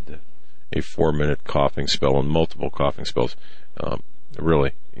related, a 4-minute coughing spell and multiple coughing spells,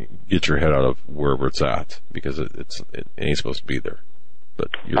 really get your head out of wherever it's at, because it ain't supposed to be there. But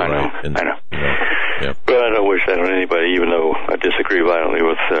you're right. I know. Yeah. But I don't wish that on anybody, even though I disagree violently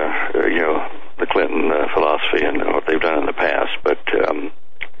with, the Clinton philosophy and what they've done in the past. But,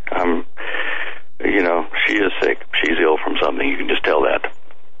 she is sick. She's ill from something. You can just tell that.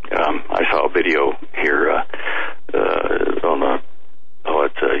 I saw a video here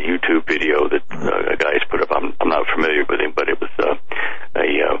it's a YouTube video that a guy's put up. I'm not familiar with him, but it was a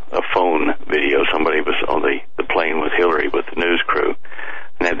phone video. Somebody was on the plane with Hillary with the news crew,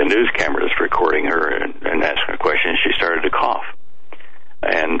 and had the news cameras recording her and asking her questions. She started to cough,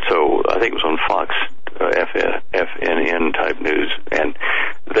 and so I think it was on Fox FNN type news, and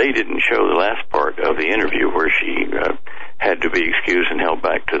they didn't show the last part of the interview where she had to be excused and held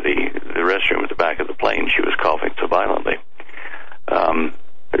back to the restroom at the back of the plane. She was coughing so violently.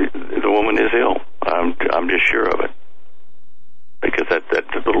 The woman is ill. I'm just sure of it, because that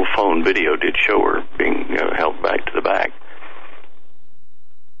little phone video did show her being held back to the back.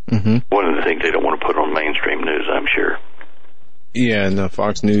 Mm-hmm. One of the things they don't want to put on mainstream news, I'm sure. Yeah, and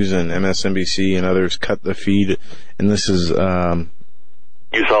Fox News and MSNBC and others cut the feed, and this is you saw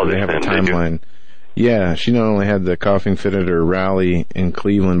this. They have a then, timeline. Yeah, she not only had the coughing fit at her rally in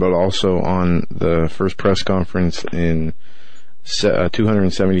Cleveland, but also on the first press conference in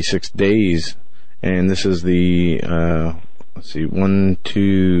 276 days. And this is the, 1,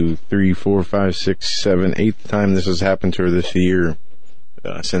 2, 3, 4, 5, 6, 7, 8th time this has happened to her this year,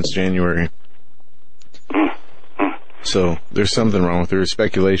 since January. So there's something wrong with her.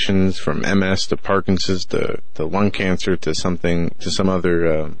 Speculations from MS to Parkinson's to lung cancer to some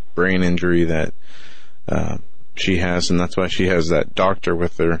other brain injury that she has, and that's why she has that doctor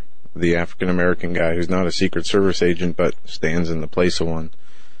with her, the African American guy who's not a Secret Service agent but stands in the place of one.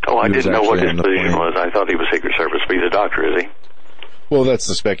 Oh, I didn't know what his position was. I thought he was Secret Service, but he's a doctor, is he? Well, that's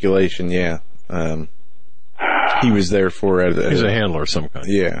the speculation. Yeah. He was there for it. He's a handler of some kind.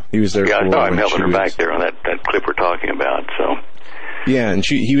 Yeah, he was there. Yeah, for I saw him when helping she her was, back there on that clip we're talking about. So. Yeah, and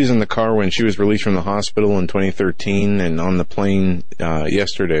he was in the car when she was released from the hospital in 2013, and on the plane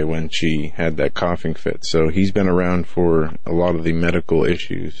yesterday when she had that coughing fit. So he's been around for a lot of the medical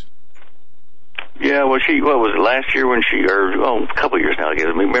issues. Yeah, well, what was it, last year when a couple of years now, I guess.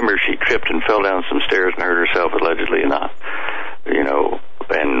 I mean, remember she tripped and fell down some stairs and hurt herself allegedly, and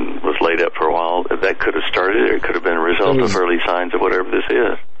was laid up for a while. That could have started, or it could have been a result of early signs of whatever this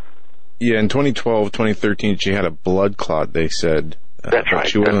is. Yeah, in 2012, 2013, she had a blood clot, they said. That's right.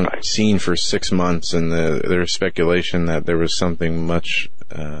 She wasn't seen for 6 months, and there's speculation that there was something much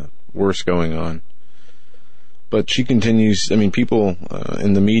worse going on. But she continues, I mean, people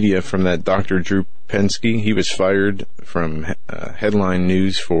in the media from that Dr. Drew Pensky, he was fired from Headline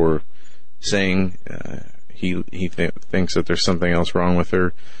News for saying he thinks that there's something else wrong with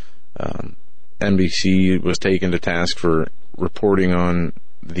her. NBC was taken to task for reporting on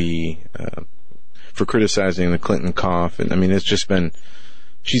for criticizing the Clinton cough. And I mean, it's just been,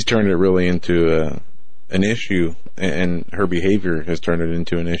 she's turned it really into an issue, and her behavior has turned it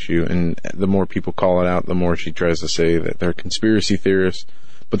into an issue. And the more people call it out, the more she tries to say that they're conspiracy theorists.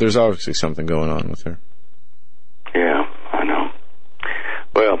 But there's obviously something going on with her. Yeah, I know.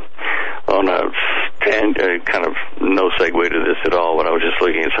 Well, on a kind of no segue to this at all, but I was just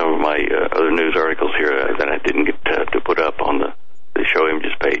looking at some of my other news articles here that I didn't get to put up on the show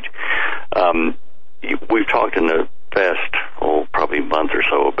images page. We've talked in the past, probably a month or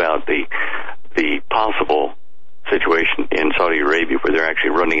so, about the possible situation in Saudi Arabia where they're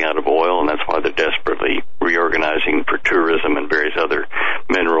actually running out of oil, and that's why they're desperately reorganizing for tourism and various other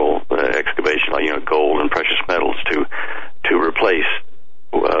mineral excavation, like gold and precious metals, to replace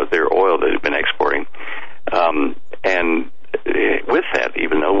their oil that they've been exporting. And with that,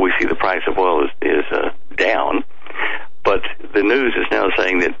 even though we see the price of oil is down, but the news is now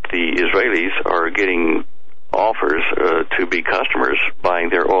saying that the Israelis are getting offers to be customers buying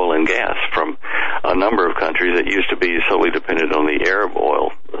their oil and gas from a number of countries that used to be solely dependent on the Arab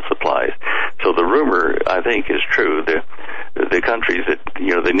oil supplies. So the rumor, I think, is true. The countries that,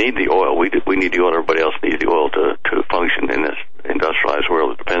 they need the oil. We need the oil. Everybody else needs the oil to function in this industrialized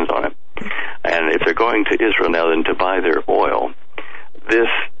world that depends on it. And if they're going to Israel now then to buy their oil, this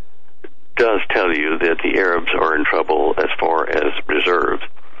does tell you that the Arabs are in trouble as far as reserves.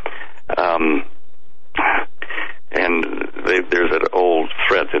 And there's an old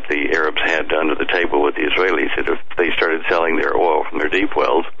threat that the Arabs had under the table with the Israelis that if they started selling their oil from their deep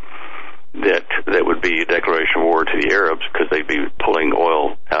wells, that would be a declaration of war to the Arabs, because they'd be pulling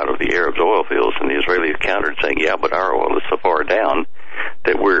oil out of the Arabs' oil fields. And the Israelis countered, saying, "Yeah, but our oil is so far down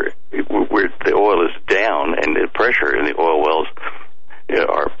that the oil is down, and the pressure in the oil wells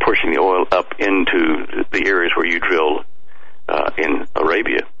are pushing the oil up into the areas where you drill in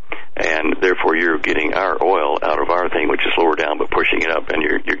Arabia, and therefore you're getting our oil out of our thing, which is lower down, but pushing it up, and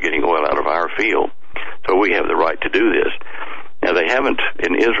you're getting oil out of our field. So we have the right to do this." Now,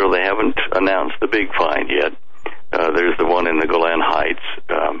 in Israel, they haven't announced the big find yet. There's the one in the Golan Heights,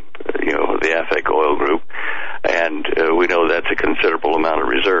 the AFEC oil group, and we know that's a considerable amount of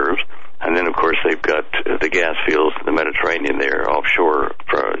reserves. And then, of course, they've got the gas fields in the Mediterranean there offshore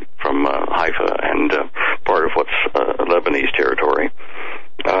from Haifa and part of what's Lebanese territory.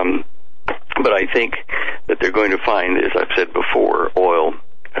 But I think that they're going to find, as I've said before, oil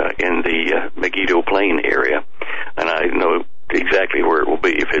in the Megiddo Plain area, and I know exactly where it will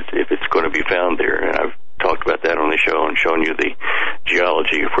be if it's going to be found there. And I've talked about that on the show and shown you the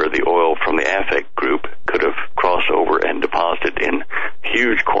geology where the oil from the AFEC group could have crossed over and deposited in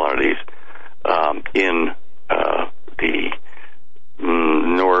huge quantities in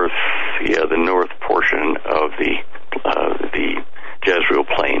the north portion of the Jezreel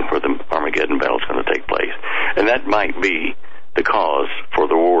Plain, where the Armageddon battle is going to take place. And that might be the cause for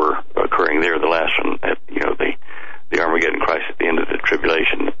the war occurring there, the last one, at the Armageddon crisis at the end of the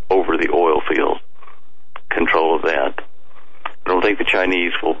tribulation, over the oil fields. Control of that. I don't think the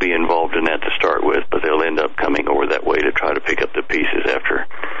Chinese will be involved in that to start with, but they'll end up coming over that way to try to pick up the pieces after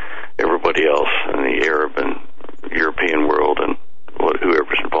everybody else in the Arab and European world and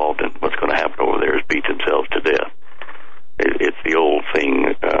whoever's involved in what's going to happen over there is beat themselves to death. It's the old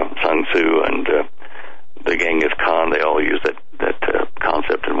thing, Sun Tzu and the Genghis Khan, they all use that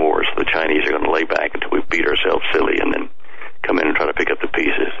concept in war. So the Chinese are going to lay back until we beat ourselves silly and then come in and try to pick up the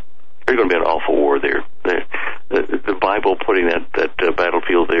pieces. There's going to be an awful war there. The Bible putting that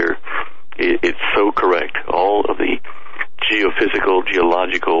battlefield there, it's so correct. All of the geophysical,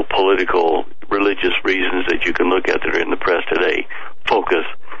 geological, political, religious reasons that you can look at that are in the press today focus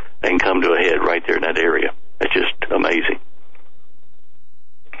and come to a head right there in that area. It's just amazing.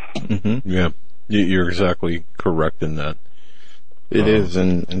 Mm-hmm. Yeah, you're exactly correct in that. It is,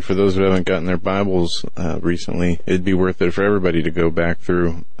 and for those who haven't gotten their Bibles recently, it'd be worth it for everybody to go back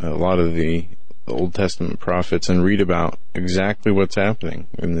through a lot of the Old Testament prophets and read about exactly what's happening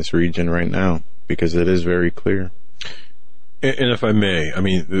in this region right now, because it is very clear. And if I may, I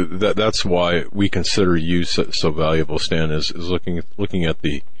mean, that's why we consider you so valuable, Stan, is looking at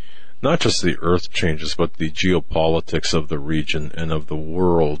the, not just the earth changes, but the geopolitics of the region and of the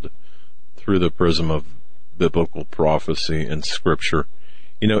world through the prism of biblical prophecy and scripture.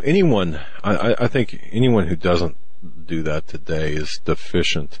 I think anyone who doesn't do that today is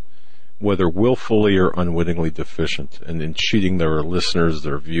deficient, whether willfully or unwittingly deficient, and in cheating their listeners,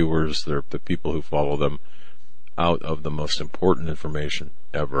 their viewers, the people who follow them out of the most important information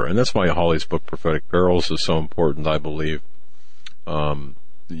ever. And that's why Holly's book, Prophetic Perils, is so important, I believe.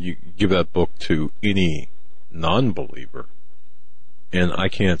 You give that book to any non-believer, and I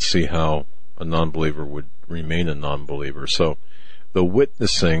can't see how a non-believer would remain a non-believer. So the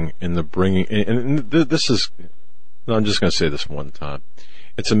witnessing and the bringing, and this is, I'm just going to say this one time.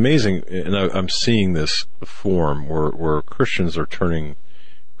 It's amazing, and I'm seeing this form where Christians are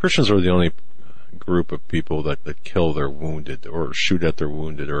the only group of people that kill their wounded or shoot at their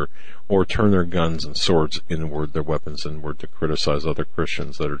wounded or turn their guns and swords inward, their weapons inward, to criticize other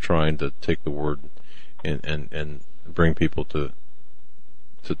Christians that are trying to take the word and bring people to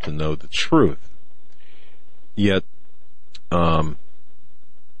know the truth. Yet,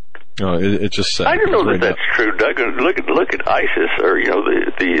 No, it's just sad. I don't know that that's true, Doug. Look at ISIS, or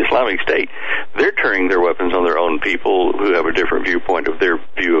the Islamic State. They're turning their weapons on their own people who have a different viewpoint of their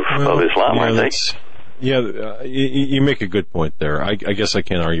view of Islam, aren't they? Yeah, you make a good point there. I guess I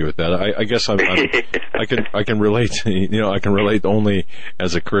can't argue with that. I guess I can relate. I can relate only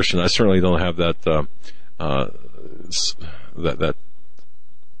as a Christian. I certainly don't have that that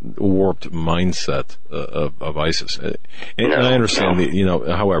warped mindset of ISIS, and I understand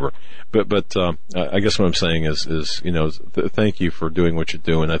however, but I guess what I'm saying is thank you for doing what you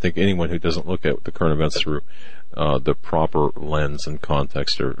do, and I think anyone who doesn't look at the current events through the proper lens and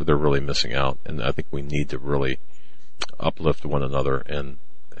context, they're really missing out, and I think we need to really uplift one another and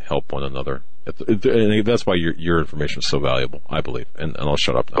help one another. And that's why your information is so valuable, I believe, and I'll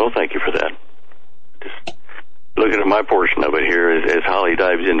shut up now. Well, thank you for that. Just looking at my portion of it here, as Holly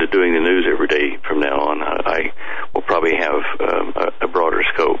dives into doing the news every day from now on, I will probably have a broader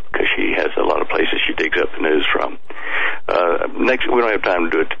scope, because she has a lot of places she digs up the news from. Next, we don't have time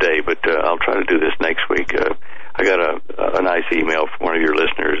to do it today, but I'll try to do this next week. I got a nice email from one of your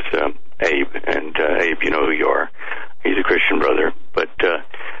listeners, Abe, and Abe, you know who you are. He's a Christian brother, but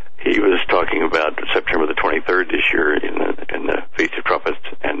he was talking about September the 23rd this year in the Feast of Trumpets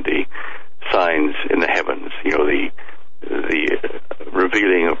and the signs in the heavens, the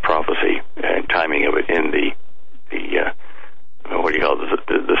revealing of prophecy and timing of it in the what do you call it,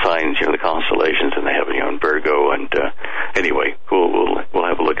 the signs, the constellations in the heaven, in Virgo, and anyway, we'll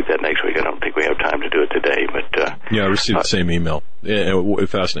have a look at that next week. I don't think we have time to do it today, but yeah, I received the same email.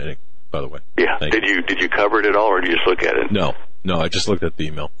 Fascinating, by the way. Yeah. Did you cover it at all, or did you just look at it? No, I just looked at the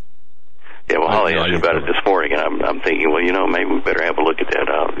email. Yeah, well, Holly asked me about it this morning, and I'm thinking, maybe we better have a look at that.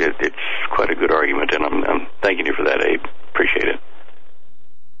 It's quite a good argument, and I'm thanking you for that, Abe. Appreciate it.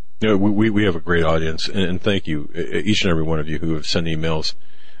 We have a great audience, and thank you, each and every one of you who have sent emails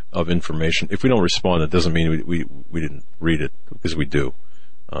of information. If we don't respond, it doesn't mean we didn't read it, because we do.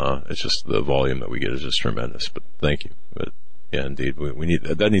 It's just the volume that we get is just tremendous. But thank you. But yeah, indeed, we need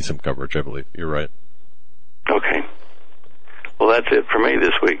that needs some coverage, I believe. You're right. Okay. Well, that's it for me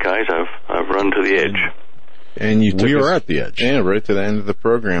this week, guys. I've run to the edge. And we are at the edge. Yeah, right to the end of the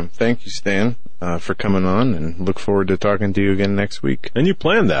program. Thank you, Stan, for coming on, and look forward to talking to you again next week. And you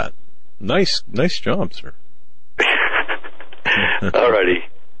planned that. Nice job, sir. All righty.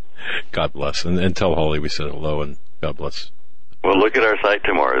 God bless. And tell Holly we said hello, and God bless. Well, look at our site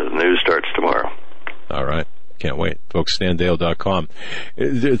tomorrow. The news starts tomorrow. All right. Can't wait. Folks, StanDeyo.com.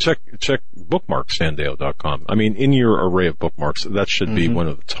 Check bookmark StanDeyo.com. I mean, in your array of bookmarks, that should be one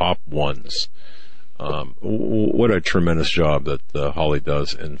of the top ones. What a tremendous job that Holly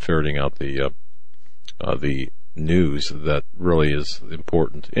does in ferreting out the news that really is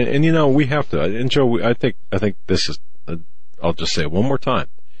important. And we have to. And Joe, I think this is. I'll just say it one more time.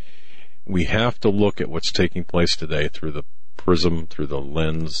 We have to look at what's taking place today through the prism, through the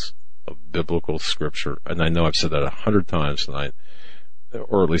lens of biblical scripture. And I know I've said that 100 times tonight,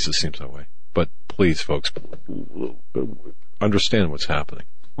 or at least it seems that way. But please, folks, understand what's happening.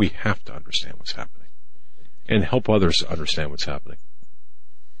 We have to understand what's happening and help others understand what's happening.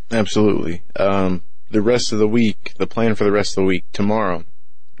 Absolutely. The rest of the week, the plan for the rest of the week, tomorrow,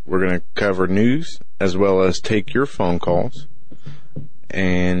 we're going to cover news as well as take your phone calls.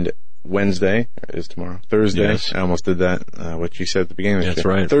 And Wednesday is tomorrow. Thursday, yes. I almost did that, what you said at the beginning of the show. That's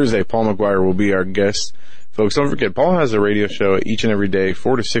right. Thursday, Paul McGuire will be our guest. Folks, don't forget, Paul has a radio show each and every day,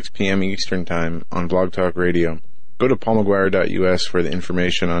 4 to 6 p.m. Eastern Time on Blog Talk Radio. Go to paulmcguire.us for the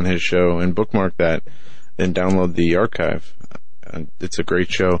information on his show and bookmark that, then download the archive. It's a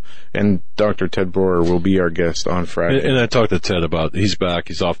great show. And Dr. Ted Broer will be our guest on Friday. And I talked to Ted about, he's back,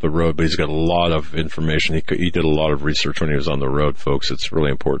 he's off the road, but he's got a lot of information. He did a lot of research when he was on the road, folks. It's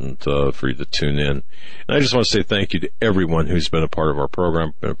really important for you to tune in. And I just want to say thank you to everyone who's been a part of our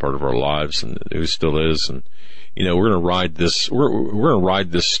program, been a part of our lives, and who still is. And, we're going to ride this, we're going to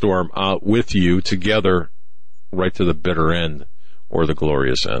ride this storm out with you together right to the bitter end or the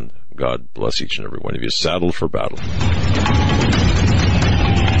glorious end. God bless each and every one of you. Saddled for battle.